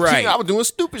 nigga. Right. I was doing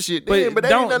stupid shit. Then, but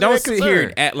that ain't don't none of that sit concern. here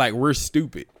and act like we're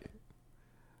stupid.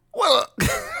 Well,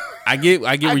 I get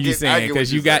what you're get saying what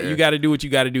because you're you saying. got to do what you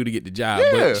got to do to get the job.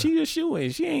 Yeah. But she a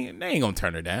shoo-in. They ain't gonna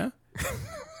turn her down.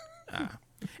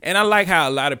 And I like how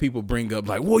a lot of people bring up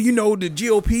like, well, you know, the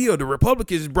GOP or the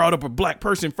Republicans brought up a black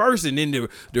person first, and then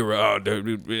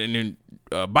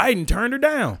Biden turned her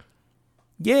down.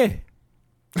 Yeah,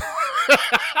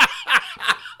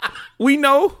 we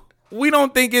know. We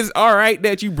don't think it's all right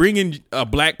that you bring in a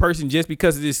black person just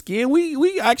because of his skin.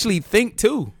 We actually think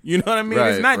too. You know what I mean?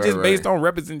 Right, it's not right, just based right. on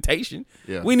representation.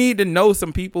 Yeah. We need to know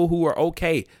some people who are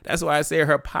okay. That's why I say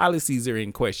her policies are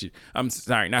in question. I'm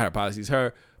sorry, not her policies.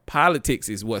 Her politics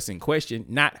is what's in question,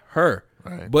 not her.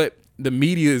 Right. But the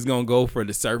media is going to go for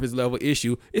the surface level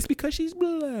issue. It's because she's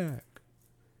black.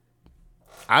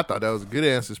 I thought that was a good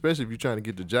answer, especially if you're trying to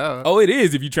get the job. Oh, it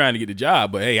is if you're trying to get the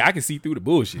job. But hey, I can see through the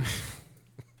bullshit.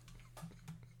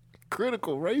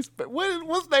 Critical race.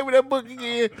 What's the name of that book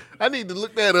again? I need to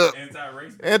look that up.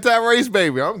 Anti-race. Anti-race,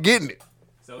 baby. I'm getting it.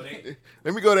 So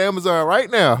Let me go to Amazon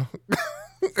right now.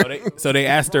 So they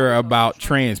asked her about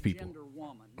trans people.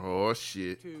 Oh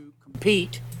shit.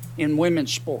 Compete in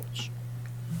women's sports.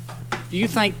 Do you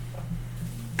think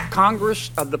Congress,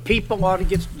 the people ought to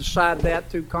get to decide that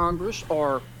through Congress,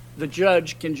 or the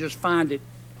judge can just find it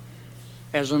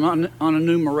as an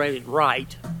unenumerated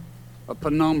right, a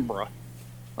penumbra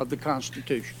of the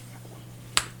Constitution?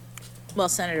 Well,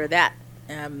 Senator, that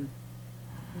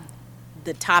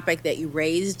the topic that you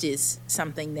raised is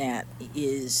something that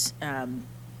is,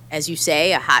 as you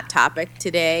say, a hot topic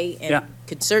today, and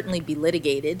could certainly be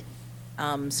litigated.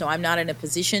 So I'm not in a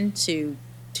position to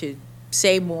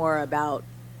say more about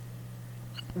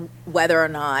whether or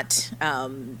not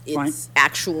it's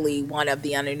actually one of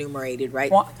the unenumerated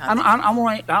rights. Well, I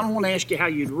don't want to ask you how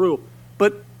you'd rule,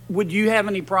 but would you have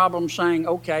any problem saying,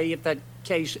 okay, if that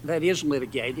case that is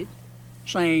litigated,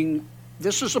 saying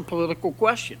this is a political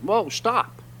question? Whoa,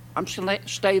 stop! I'm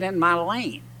staying in my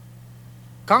lane.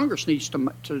 Congress needs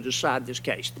to decide this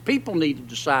case. The people need to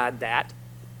decide that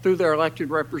through their elected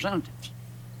representatives.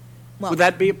 Would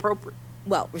that be appropriate?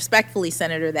 Well, respectfully,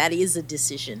 Senator, that is a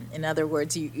decision. In other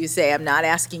words, you say, I'm not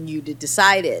asking you to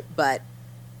decide it, but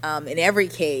in every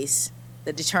case,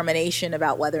 the determination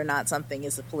about whether or not something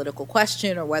is a political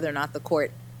question or whether or not the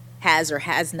court has or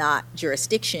has not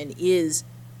jurisdiction is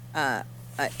an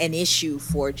issue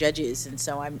for judges, and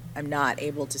so I'm not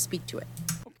able to speak to it.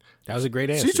 That was a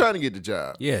great answer. She's trying to get the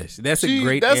job. Yes, that's a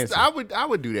great answer. I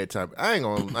would do that type. I ain't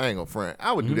gonna front.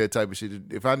 I would do that type of shit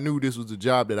if I knew this was the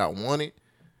job that I wanted.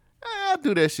 I'd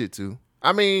do that shit too.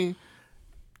 I mean,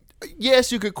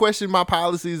 yes, you could question my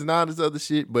policies and all this other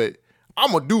shit, but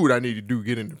I'm gonna do what I need to do.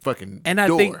 Get in the fucking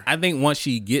door. I think once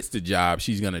she gets the job,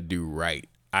 she's gonna do right.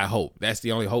 I hope that's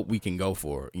the only hope we can go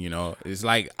for. You know, it's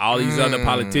like all these other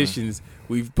politicians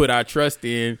we've put our trust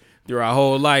in through our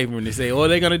whole life when they say, "Oh,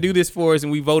 they're gonna do this for us,"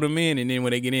 and we vote them in, and then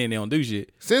when they get in, they don't do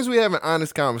shit. Since we having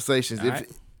honest conversations,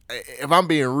 if I'm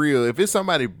being real, if it's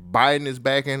somebody Biden is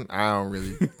backing, I don't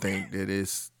really think that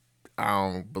it's. I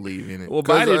don't believe in it. Well,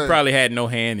 Biden probably had no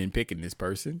hand in picking this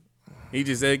person. He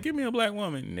just said, "Give me a black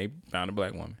woman," and they found a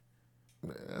black woman.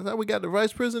 That's how we got the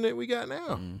vice president we got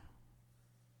now.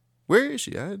 Where is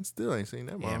she? I still ain't seen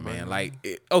that. Yeah, man. Like,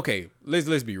 okay,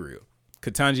 let's be real.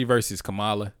 Ketanji versus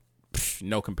Kamala,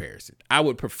 no comparison. I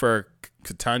would prefer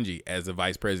Ketanji as a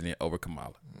vice president over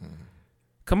Kamala.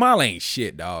 Kamala ain't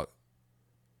shit, dog.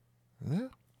 Yeah.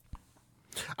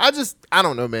 I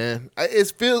don't know, man.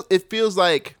 It feels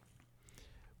like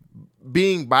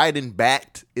being Biden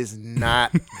backed is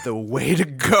not the way to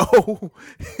go.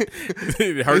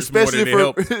 It hurts more than it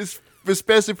helps.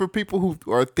 Especially for people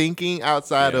who are thinking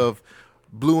outside of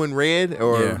blue and red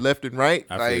or left and right.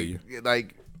 I feel you.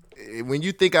 Like when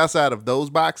you think outside of those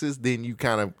boxes, then you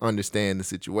kind of understand the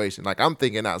situation. Like I'm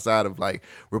thinking outside of like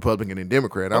Republican and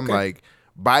Democrat. I'm like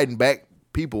Biden backed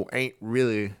people ain't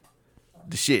really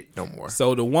the shit no more.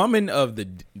 So the woman of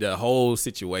the whole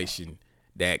situation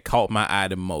that caught my eye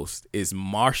the most is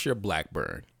Marsha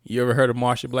Blackburn. You ever heard of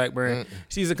Marsha Blackburn?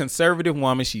 She's a conservative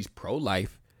woman. She's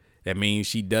pro-life. That means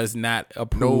she does not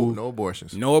approve no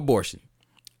abortions. No abortion.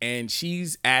 And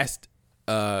she's asked.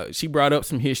 She brought up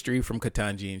some history from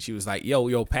Ketanji, and she was like, "Yo,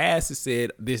 your past has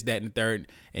said this, that, and the third,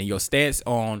 and your stance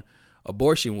on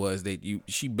abortion was that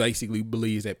she basically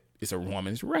believes that it's a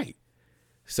woman's right."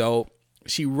 So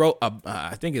she wrote,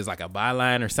 I think it's like a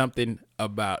byline or something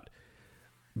about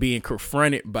being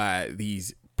confronted by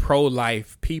these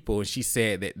pro-life people, and she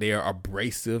said that they are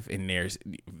abrasive and they're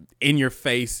in your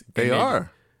face. They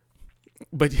are,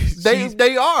 but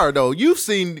they are though. You've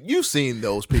seen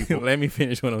those people. Let me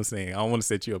finish what I'm saying. I don't want to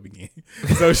set you up again.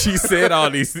 So she said all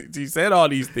these. She said all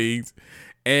these things,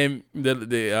 and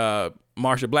the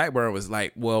Marsha Blackburn was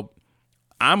like, "Well,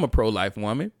 I'm a pro-life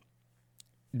woman.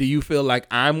 Do you feel like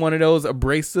I'm one of those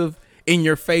abrasive, in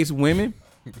your face women?"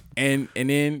 And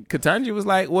then Ketanji was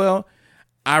like, "Well,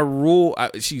 I rule."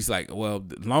 She's like, "Well,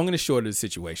 the long and the short of the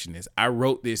situation is, I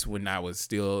wrote this when I was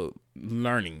still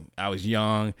learning. I was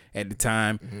young at the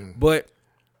time, but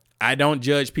I don't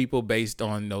judge people based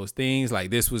on those things. Like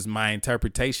this was my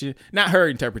interpretation, not her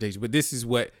interpretation, but this is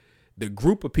what the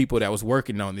group of people that was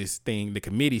working on this thing, the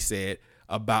committee, said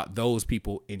about those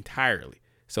people entirely.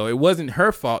 So it wasn't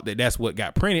her fault that that's what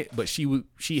got printed, but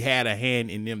she had a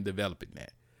hand in them developing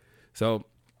that." So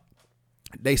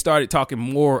they started talking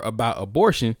more about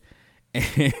abortion,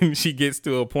 and she gets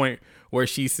to a point where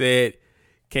she said,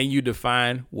 "Can you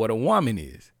define what a woman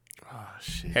is?" Oh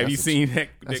shit! Have you seen that?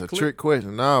 That's a trick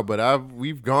question. No, but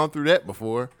we've gone through that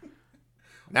before.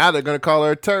 Now they're gonna call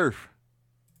her turf.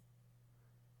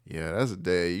 Yeah, that's a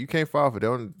day. You can't fall for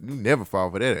that. You never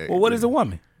fall for that. Well, what is a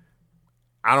woman?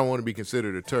 I don't want to be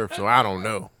considered a turf, so I don't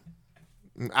know.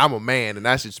 I'm a man and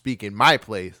I should speak in my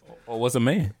place. Or what's a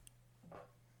man?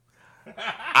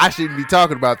 I shouldn't be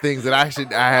talking about things that I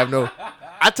have no.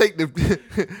 I take the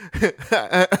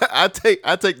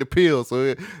I take the pill, so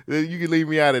you can leave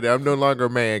me out of there. I'm no longer a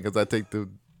man because I take the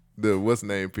what's the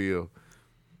name pill.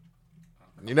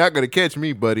 You're not gonna catch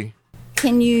me, buddy.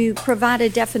 Can you provide a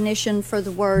definition for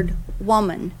the word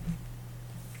woman?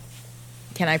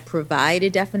 Can I provide a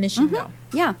definition? Mm-hmm. No,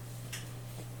 Yeah.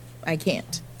 I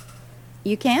can't.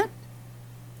 You can't?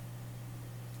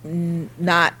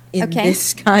 Not in Okay.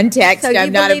 this context. So you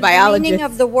I'm not a believe the biologist. meaning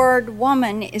of the word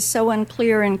woman is so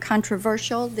unclear and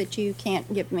controversial that you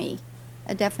can't give me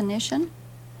a definition?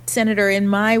 Senator, in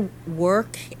my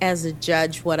work as a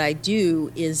judge, what I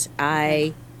do is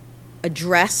I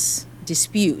address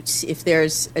disputes. If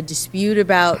there's a dispute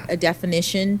about a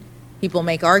definition, people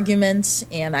make arguments,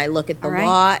 and I look at the All right.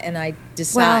 law and I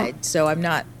decide. Well, so I'm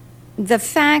not. The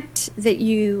fact that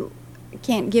you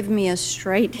can't give me a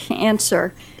straight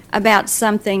answer about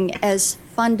something as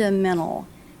fundamental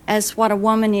as what a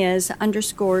woman is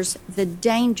underscores the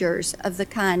dangers of the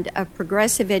kind of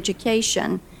progressive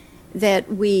education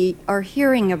that we are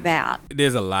hearing about.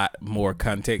 There's a lot more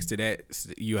context to that.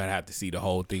 You have to see the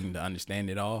whole thing to understand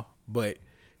it all. But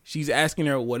she's asking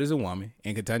her, what is a woman?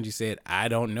 And Ketanji said, I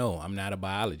don't know. I'm not a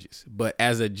biologist. But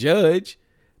as a judge,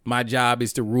 my job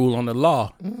is to rule on the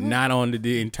law, not on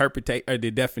the interpretation or the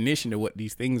definition of what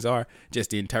these things are, just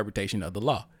the interpretation of the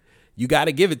law. You got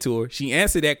to give it to her. She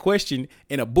answered that question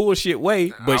in a bullshit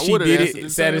way, but she did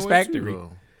it satisfactory.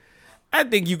 I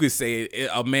think you could say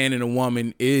a man and a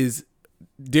woman is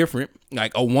different.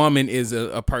 Like a woman is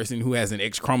a person who has an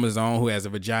X chromosome, who has a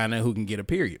vagina, who can get a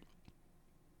period.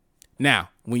 Now,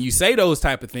 when you say those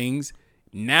type of things,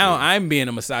 now I'm being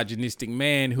a misogynistic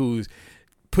man who's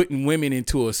putting women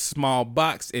into a small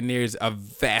box, and there's a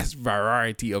vast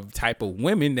variety of type of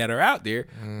women that are out there,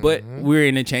 but we're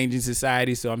in a changing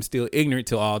society, so I'm still ignorant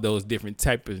to all those different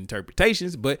type of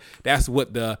interpretations, but that's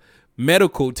what the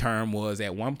medical term was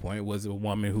at one point, was a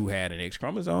woman who had an X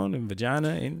chromosome and vagina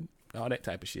and all that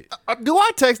type of shit. Do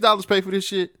our tax dollars pay for this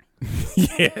shit?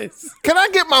 Yes. Can I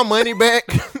get my money back?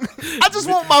 I just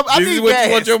want my. I This need is what gas.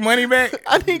 you want your money back?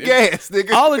 I need gas,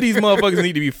 nigga. All of these motherfuckers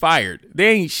need to be fired. They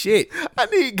ain't shit. I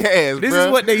need gas. This bruh.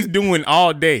 is what they doing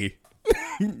all day.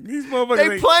 These motherfuckers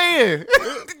They ain't- playing.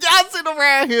 Y'all sitting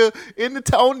around here in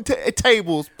the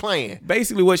tables playing.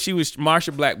 Basically, what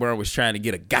Marsha Blackburn was trying to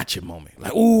get a gotcha moment.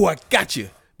 Like, ooh, I got you.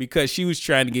 Because she was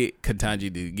trying to get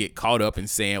Ketanji to get caught up in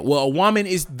saying, well, a woman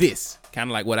is this.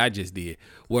 Kind of like what I just did.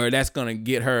 Where that's going to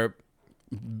get her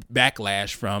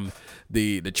backlash from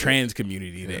the trans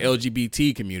community, the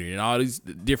LGBT community, and all these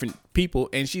different people.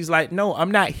 And she's like, no,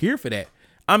 I'm not here for that.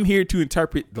 I'm here to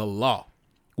interpret the law,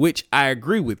 which I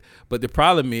agree with. But the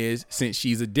problem is, since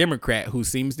she's a Democrat who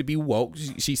seems to be woke,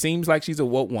 she seems like she's a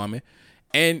woke woman.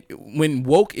 And when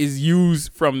woke is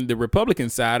used from the Republican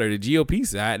side or the GOP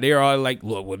side, they're all like,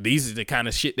 look, well, these are the kind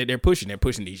of shit that they're pushing. They're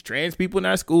pushing these trans people in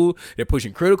our school. They're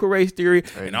pushing critical race theory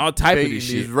and all type of this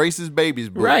These shit. racist babies,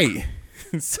 bro. Right.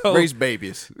 So Race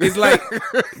babies. It's like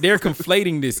they're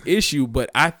conflating this issue, but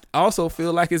I also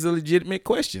feel like it's a legitimate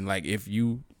question. Like, if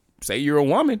you say you're a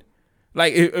woman,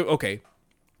 like, okay,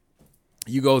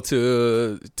 you go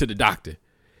to the doctor,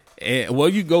 and well,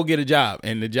 you go get a job,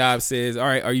 and the job says, all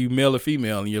right, are you male or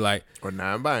female? And you're like, or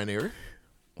non-binary.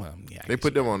 Well, yeah, they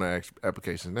put them on the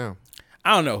application now.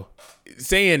 I don't know.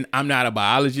 Saying I'm not a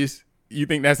biologist, you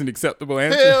think that's an acceptable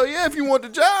answer? Hell yeah, if you want the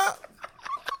job.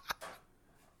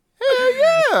 Hell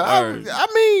yeah. I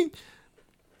mean,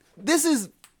 this is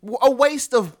a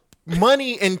waste of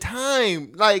money and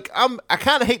time. Like, I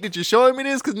kind of hate that you're showing me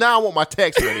this because now I want my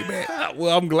tax money back.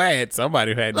 Well, I'm glad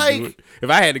somebody had to do it. If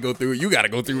I had to go through it, you got to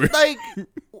go through it. Like,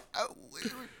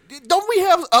 don't we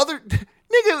have other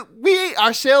nigga?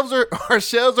 Our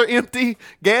shelves are empty.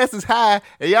 Gas is high,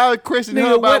 and y'all questioning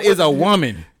Nigga, about what is a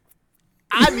woman?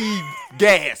 I need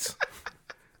gas,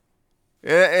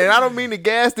 and I don't mean the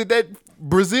gas that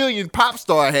Brazilian pop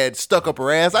star had stuck up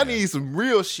her ass. I need some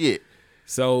real shit.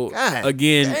 So God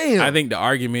again, damn. I think the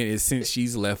argument is, since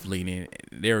she's left leaning,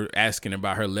 they're asking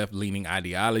about her left leaning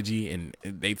ideology, and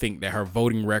they think that her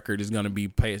voting record is going to be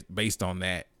based on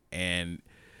that. And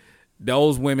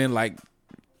those women like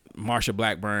Marsha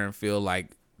Blackburn feel like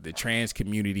the trans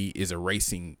community is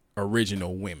erasing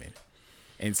original women.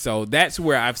 And so that's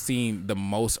where I've seen the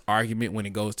most argument when it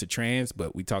goes to trans,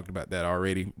 but we talked about that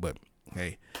already. But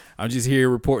hey, I'm just here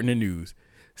reporting the news.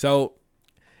 So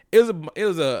it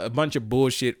was a bunch of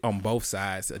bullshit on both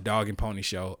sides, a dog and pony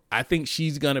show. I think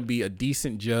she's going to be a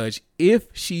decent judge if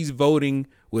she's voting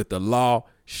with the law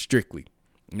strictly.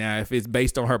 Now, if it's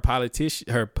based on her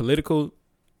political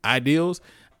ideals.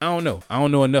 I don't know. I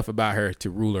don't know enough about her to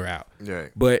rule her out.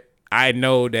 Right. But I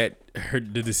know that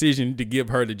the decision to give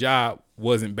her the job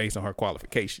wasn't based on her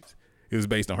qualifications. It was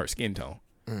based on her skin tone.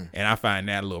 And I find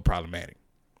that a little problematic.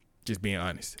 Just being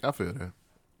honest. I feel that.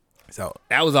 So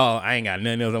that was all. I ain't got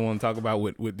nothing else I want to talk about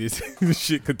with this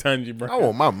shit, Ketanji Brown. I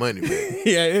want my money, man.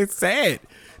 Yeah, it's sad.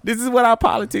 This is what our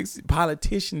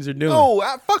politicians are doing. No,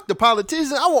 fuck the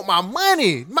politicians. I want my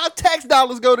money. My tax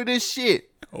dollars go to this shit.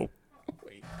 Oh,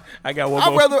 wait. I got one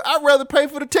I'd more. I'd rather pay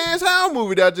for the Terrence Howard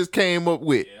movie that I just came up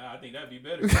with. Yeah, I think that'd be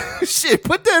better. Shit,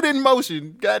 put that in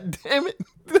motion. God damn it.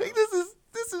 Like,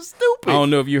 this is stupid. I don't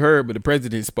know if you heard, but the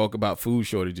president spoke about food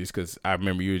shortages because I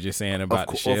remember you were just saying about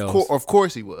the shelves. Of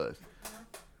course he was.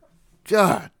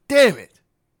 God damn it.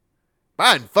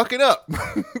 Biden fucking up.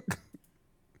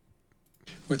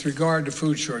 With regard to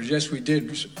food shortage, yes, we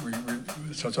did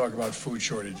talk about food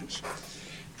shortages.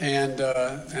 And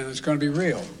it's going to be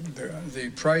real. The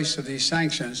price of these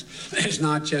sanctions is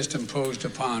not just imposed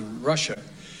upon Russia.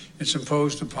 It's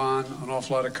imposed upon an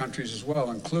awful lot of countries as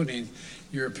well, including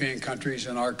European countries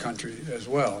and our country as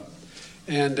well.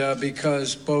 And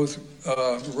because both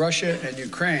Russia and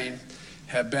Ukraine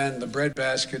have been the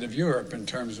breadbasket of Europe in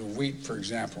terms of wheat, for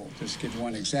example, just to give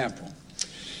one example.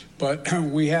 But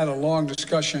we had a long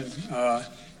discussion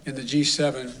in the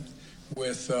G7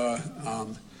 with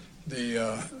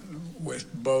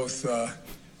both the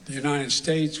United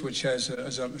States, which is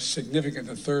a significant,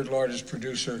 the third largest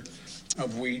producer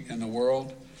of wheat in the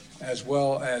world, as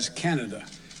well as Canada,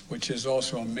 which is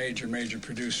also a major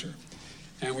producer.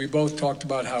 And we both talked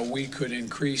about how we could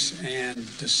increase and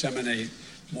disseminate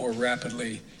more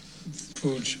rapidly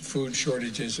food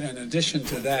shortages. And in addition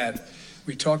to that,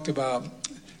 we talked about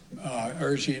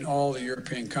urging all the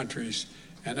European countries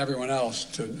and everyone else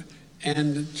to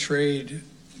end trade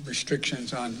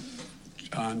restrictions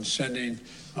on sending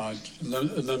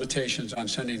limitations on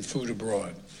sending food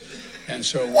abroad. And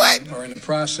so we are in the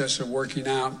process of working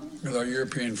out with our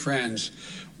European friends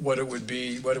what it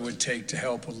would take to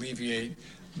help alleviate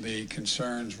the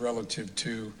concerns relative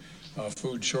to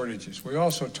food shortages. We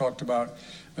also talked about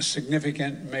a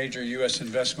significant major U.S.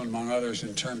 investment, among others,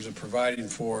 in terms of providing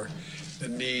for the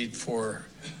need for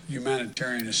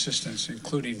humanitarian assistance,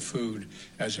 including food,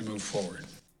 as we move forward.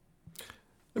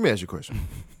 Let me ask you a question.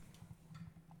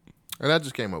 And I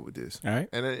just came up with this. All right.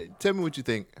 And tell me what you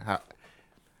think.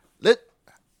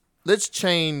 Let's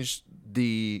change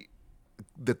the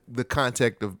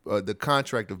contract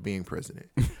of being president.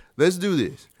 Let's do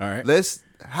this. All right.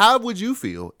 How would you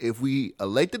feel if we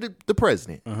elected the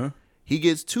president? He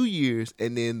gets 2 years,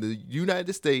 and then the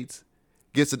United States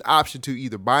gets an option to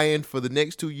either buy in for the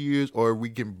next 2 years, or we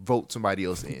can vote somebody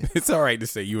else in. It's all right to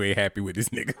say you ain't happy with this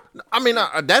nigga. I mean,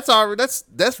 that's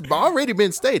already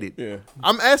been stated. Yeah.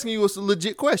 I'm asking you a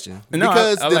legit question No,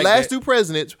 because I the like last that. 2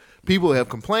 presidents, people have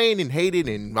complained and hated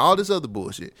and all this other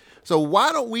bullshit. So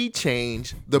why don't we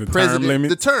change the president, term limit?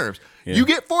 the terms? Yeah. You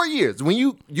get 4 years when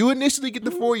you initially get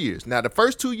the 4 years. Now the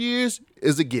first 2 years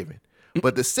is a given,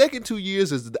 but the second 2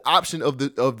 years is the option of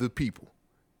the people.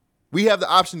 We have the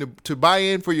option to buy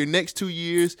in for your next 2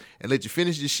 years and let you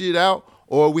finish your shit out,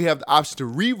 or we have the option to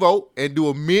revote and do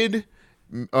a mid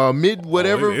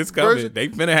whatever. It's coming. version. They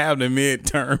finna have the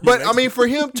midterm. But I mean, for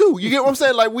him too, you get what I'm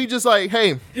saying? Like we just like,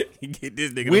 hey, get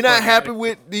this nigga. we're the not fuck happy outta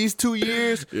with these 2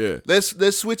 years. Yeah.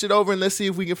 Let's switch it over and let's see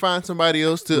if we can find somebody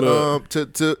else to Look.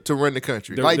 to run the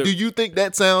country. The- Like, the- do you think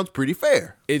that sounds pretty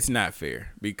fair? It's not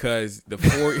fair because the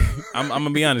 4. I'm gonna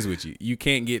be honest with you. You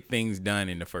can't get things done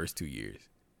in the first 2 years.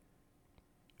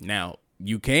 Now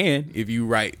you can if you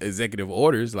write executive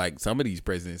orders like some of these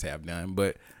presidents have done,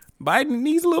 but Biden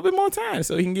needs a little bit more time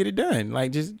so he can get it done.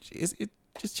 Like just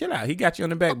chill out. He got you on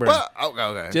the back burner.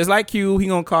 Okay. Just like Q, he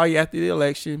gonna call you after the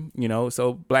election.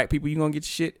 So black people, you gonna get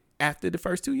your shit after the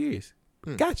first 2 years.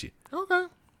 Got you. Okay. All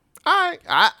right.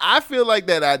 I feel like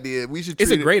that idea. We should.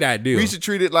 It's a great idea. We should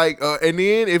treat it like, and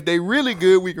then if they really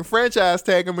good, we can franchise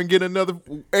tag them and get another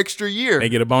extra year. They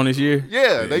get a bonus year.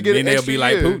 Yeah, they get Then an they'll extra be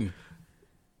like year. Putin.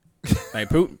 Like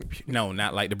Putin, no,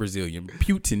 not like the Brazilian.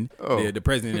 Putin, the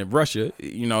president of Russia.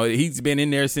 He's been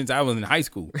in there since I was in high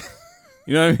school.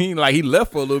 You know what I mean? Like he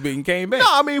left for a little bit and came back. No,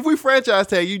 I mean if we franchise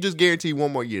tag, you just guarantee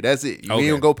 1 more year. That's it. You Okay,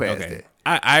 don't go past okay. that.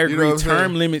 I agree. You know what I'm Term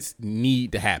saying? limits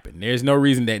need to happen. There's no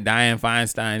reason that Dianne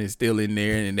Feinstein is still in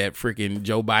there and that freaking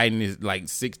Joe Biden is like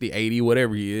 60, 80,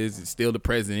 whatever he is still the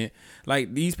president.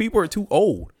 Like these people are too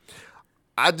old.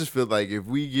 I just feel like if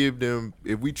we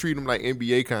treat them like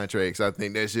NBA contracts, I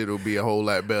think that shit will be a whole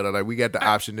lot better. Like we got the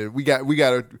option that we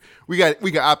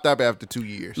can opt out after 2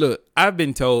 years. Look, I've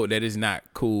been told that it's not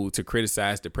cool to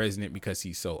criticize the president because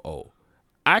he's so old.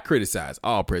 I criticize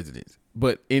all presidents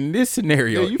But in this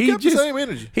scenario, Yeah, you kept the same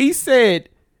energy. He said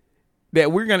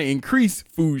that we're gonna increase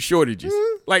food shortages.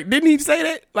 Like, didn't he say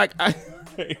that? Like,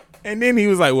 and then he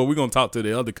was like, "Well, we're gonna talk to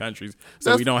the other countries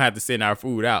so we don't have to send our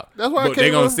food out." That's why but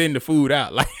they're gonna send the food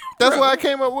out. Like, that's why I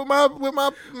came up with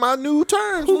my new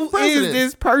terms. who is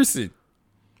this person?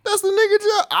 That's the nigga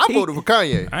job. I voted for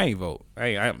Kanye. I ain't vote.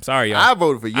 I'm sorry, y'all. I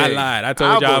voted for Ye. I lied. I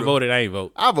told y'all I voted. I ain't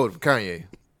vote. I voted for Kanye.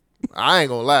 I ain't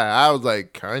gonna lie. I was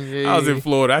like Kanye. I was in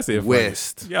Florida. I said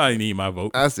West. Y'all ain't need my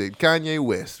vote. I said Kanye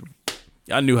West.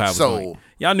 Y'all knew how it was going.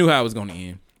 Y'all knew how it was going to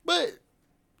end. But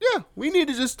yeah, we need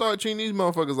to just start treating these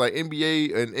motherfuckers like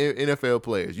NBA and NFL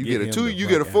players. You get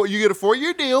a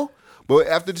 4-year deal. But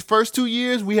after the first 2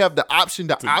 years, we have the option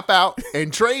to opt out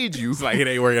and trade you. It's like it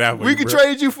ain't working out. We can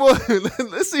trade you for.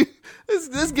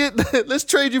 Let's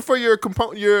trade you for your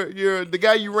component. Your the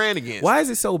guy you ran against. Why is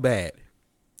it so bad?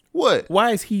 What?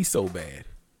 Why is he so bad?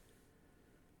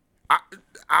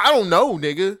 I don't know,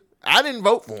 nigga. I didn't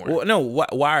vote for him. Well, no.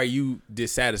 Why are you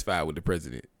dissatisfied with the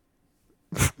president?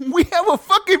 We have a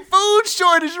fucking food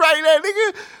shortage right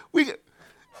now, nigga.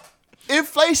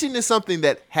 Inflation is something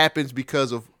that happens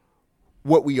because of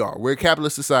what we are. We're a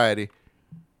capitalist society.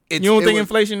 You don't think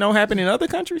inflation don't happen in other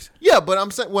countries? Yeah, but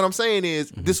what I'm saying is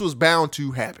this was bound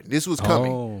to happen. This was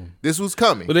coming. Oh. This was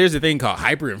coming. Well, there's a thing called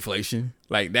hyperinflation.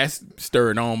 Like, that's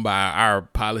stirred on by our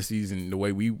policies and the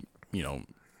way we,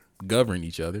 govern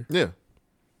each other. Yeah.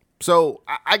 So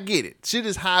I get it. Shit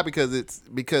is high because it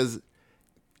was.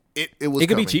 It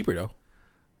could be cheaper though.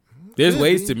 There's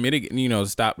ways to mitigate,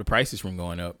 stop the prices from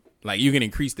going up. Like, you can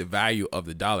increase the value of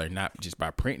the dollar, not just by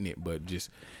printing it, but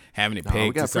just having it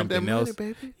pegged to something else.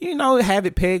 Money, have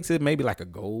it pegged to maybe like a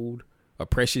gold, a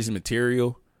precious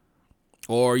material,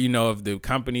 or if the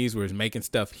companies were making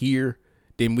stuff here,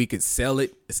 then we could sell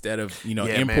it instead of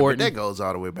importing. Man, but that goes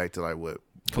all the way back to like what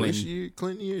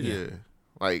Clinton years, yeah.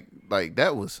 Like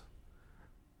that was.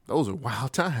 Those are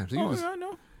wild times. I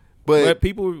know. But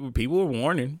people were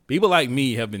warning. People like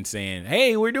me have been saying,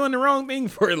 "Hey, we're doing the wrong thing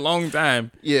for a long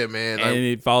time." Yeah, man. And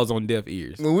it falls on deaf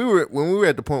ears. When we were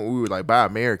at the point where we were like buy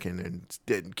American and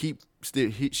didn't keep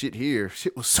shit here,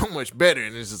 shit was so much better.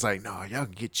 And it's just like, no, y'all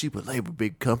can get cheaper labor,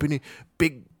 big company,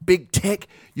 big tech.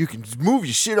 You can move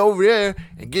your shit over there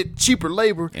and get cheaper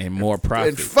labor and more profit.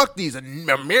 And fuck these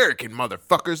American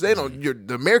motherfuckers. They don't.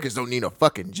 The Americans don't need a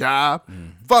fucking job.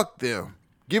 Fuck them.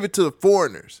 Give it to the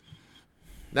foreigners.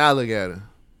 Now look at her.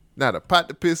 Not a pot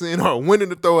to piss in or a window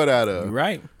to throw it out of. You're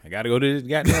right. I got to go to this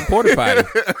goddamn porta potty.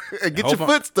 And get your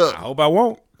foot stuck. I hope I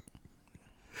won't.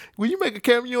 Will you make a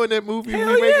cameo in that movie?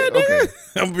 Hell yeah, okay.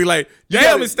 I'm going to be like,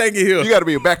 damn, it's stinking here. You got to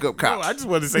be a backup cop. No, I just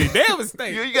want to say, damn, it's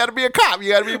stinking. You got to be a cop.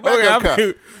 You got to be a backup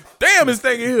cop. Damn, it's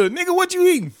stinking here. Nigga, what you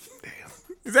eating? Damn.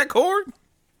 Is that corn?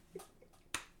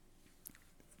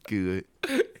 Good.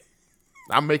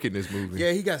 I'm making this movie.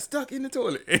 Yeah, he got stuck in the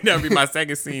toilet. And that'll be my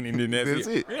second scene, and then that's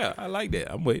it. Yeah, I like that.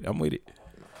 I'm with it.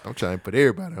 I'm trying to put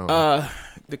everybody on.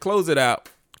 To close it out,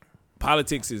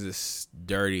 politics is a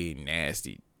dirty,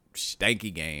 nasty,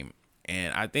 stanky game.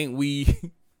 And I think we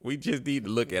just need to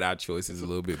look at our choices a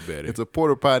little bit better. It's a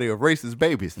porta potty of racist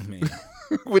babies. Man.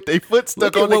 With their foot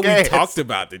stuck on the gas. Look at what we talked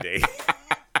about today.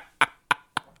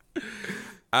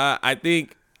 I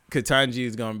think Ketanji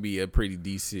is going to be a pretty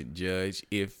decent judge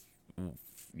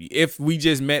if we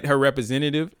just met her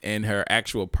representative and her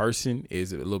actual person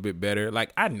is a little bit better.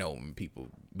 Like, I know people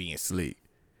being slick.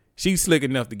 She's slick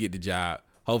enough to get the job.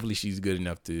 Hopefully she's good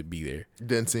enough to be there.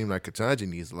 Doesn't seem like Ketanji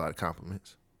needs a lot of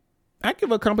compliments. I give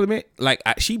her a compliment. Like,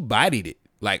 she bodied it.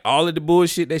 Like, all of the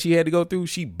bullshit that she had to go through,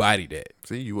 she bodied that.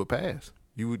 See, you would pass.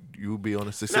 You would be on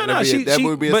a success. That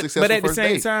would be a successful But at the first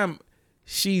same date. time,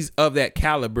 she's of that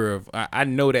caliber of, I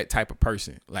know that type of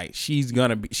person. Like,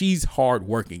 she's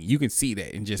hardworking. You can see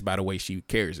that in just by the way she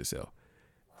carries herself.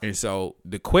 And so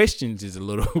the questions is a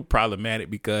little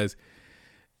problematic because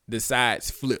the sides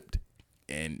flipped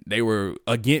and they were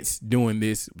against doing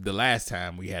this the last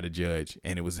time we had a judge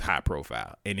and it was high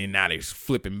profile. And then now they're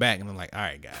flipping back and I'm like, all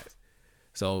right, guys.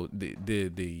 So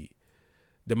the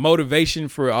motivation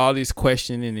for all this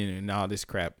questioning and all this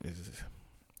crap is,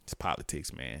 it's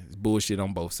politics, man. It's bullshit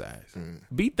on both sides.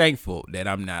 Be thankful that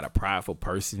I'm not a prideful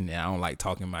person and I don't like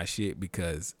talking my shit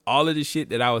because all of the shit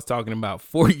that I was talking about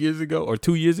 4 years ago or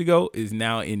 2 years ago is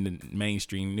now in the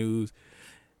mainstream news.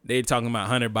 They're talking about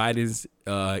Hunter Biden's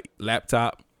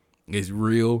laptop is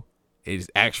real. It's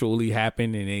actually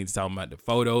happened. And they're talking about the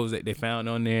photos that they found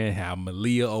on there and how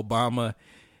Malia Obama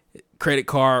credit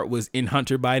card was in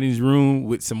Hunter Biden's room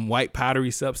with some white powdery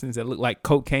substance that looked like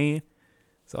cocaine.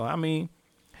 So, I mean,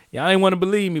 y'all ain't want to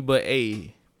believe me, but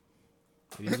hey,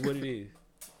 it is what it is.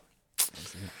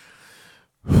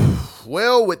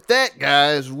 Well, with that,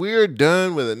 guys, we're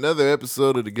done with another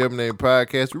episode of the Government Name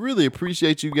Podcast. We really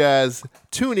appreciate you guys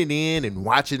tuning in and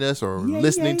watching us or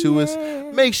listening to us.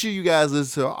 Make sure you guys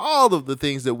listen to all of the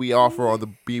things that we offer on the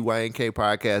BYNK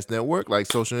Podcast Network, like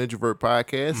Social Introvert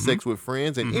Podcast, Sex with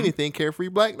Friends, and anything Carefree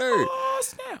Black Nerd.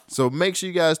 So make sure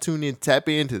you guys tune in, tap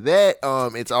into that.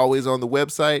 It's always on the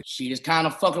website. She just kind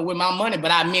of fucking with my money,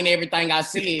 but I meant everything I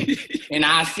said, and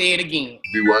I say it again.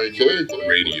 BYNK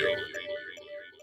Radio.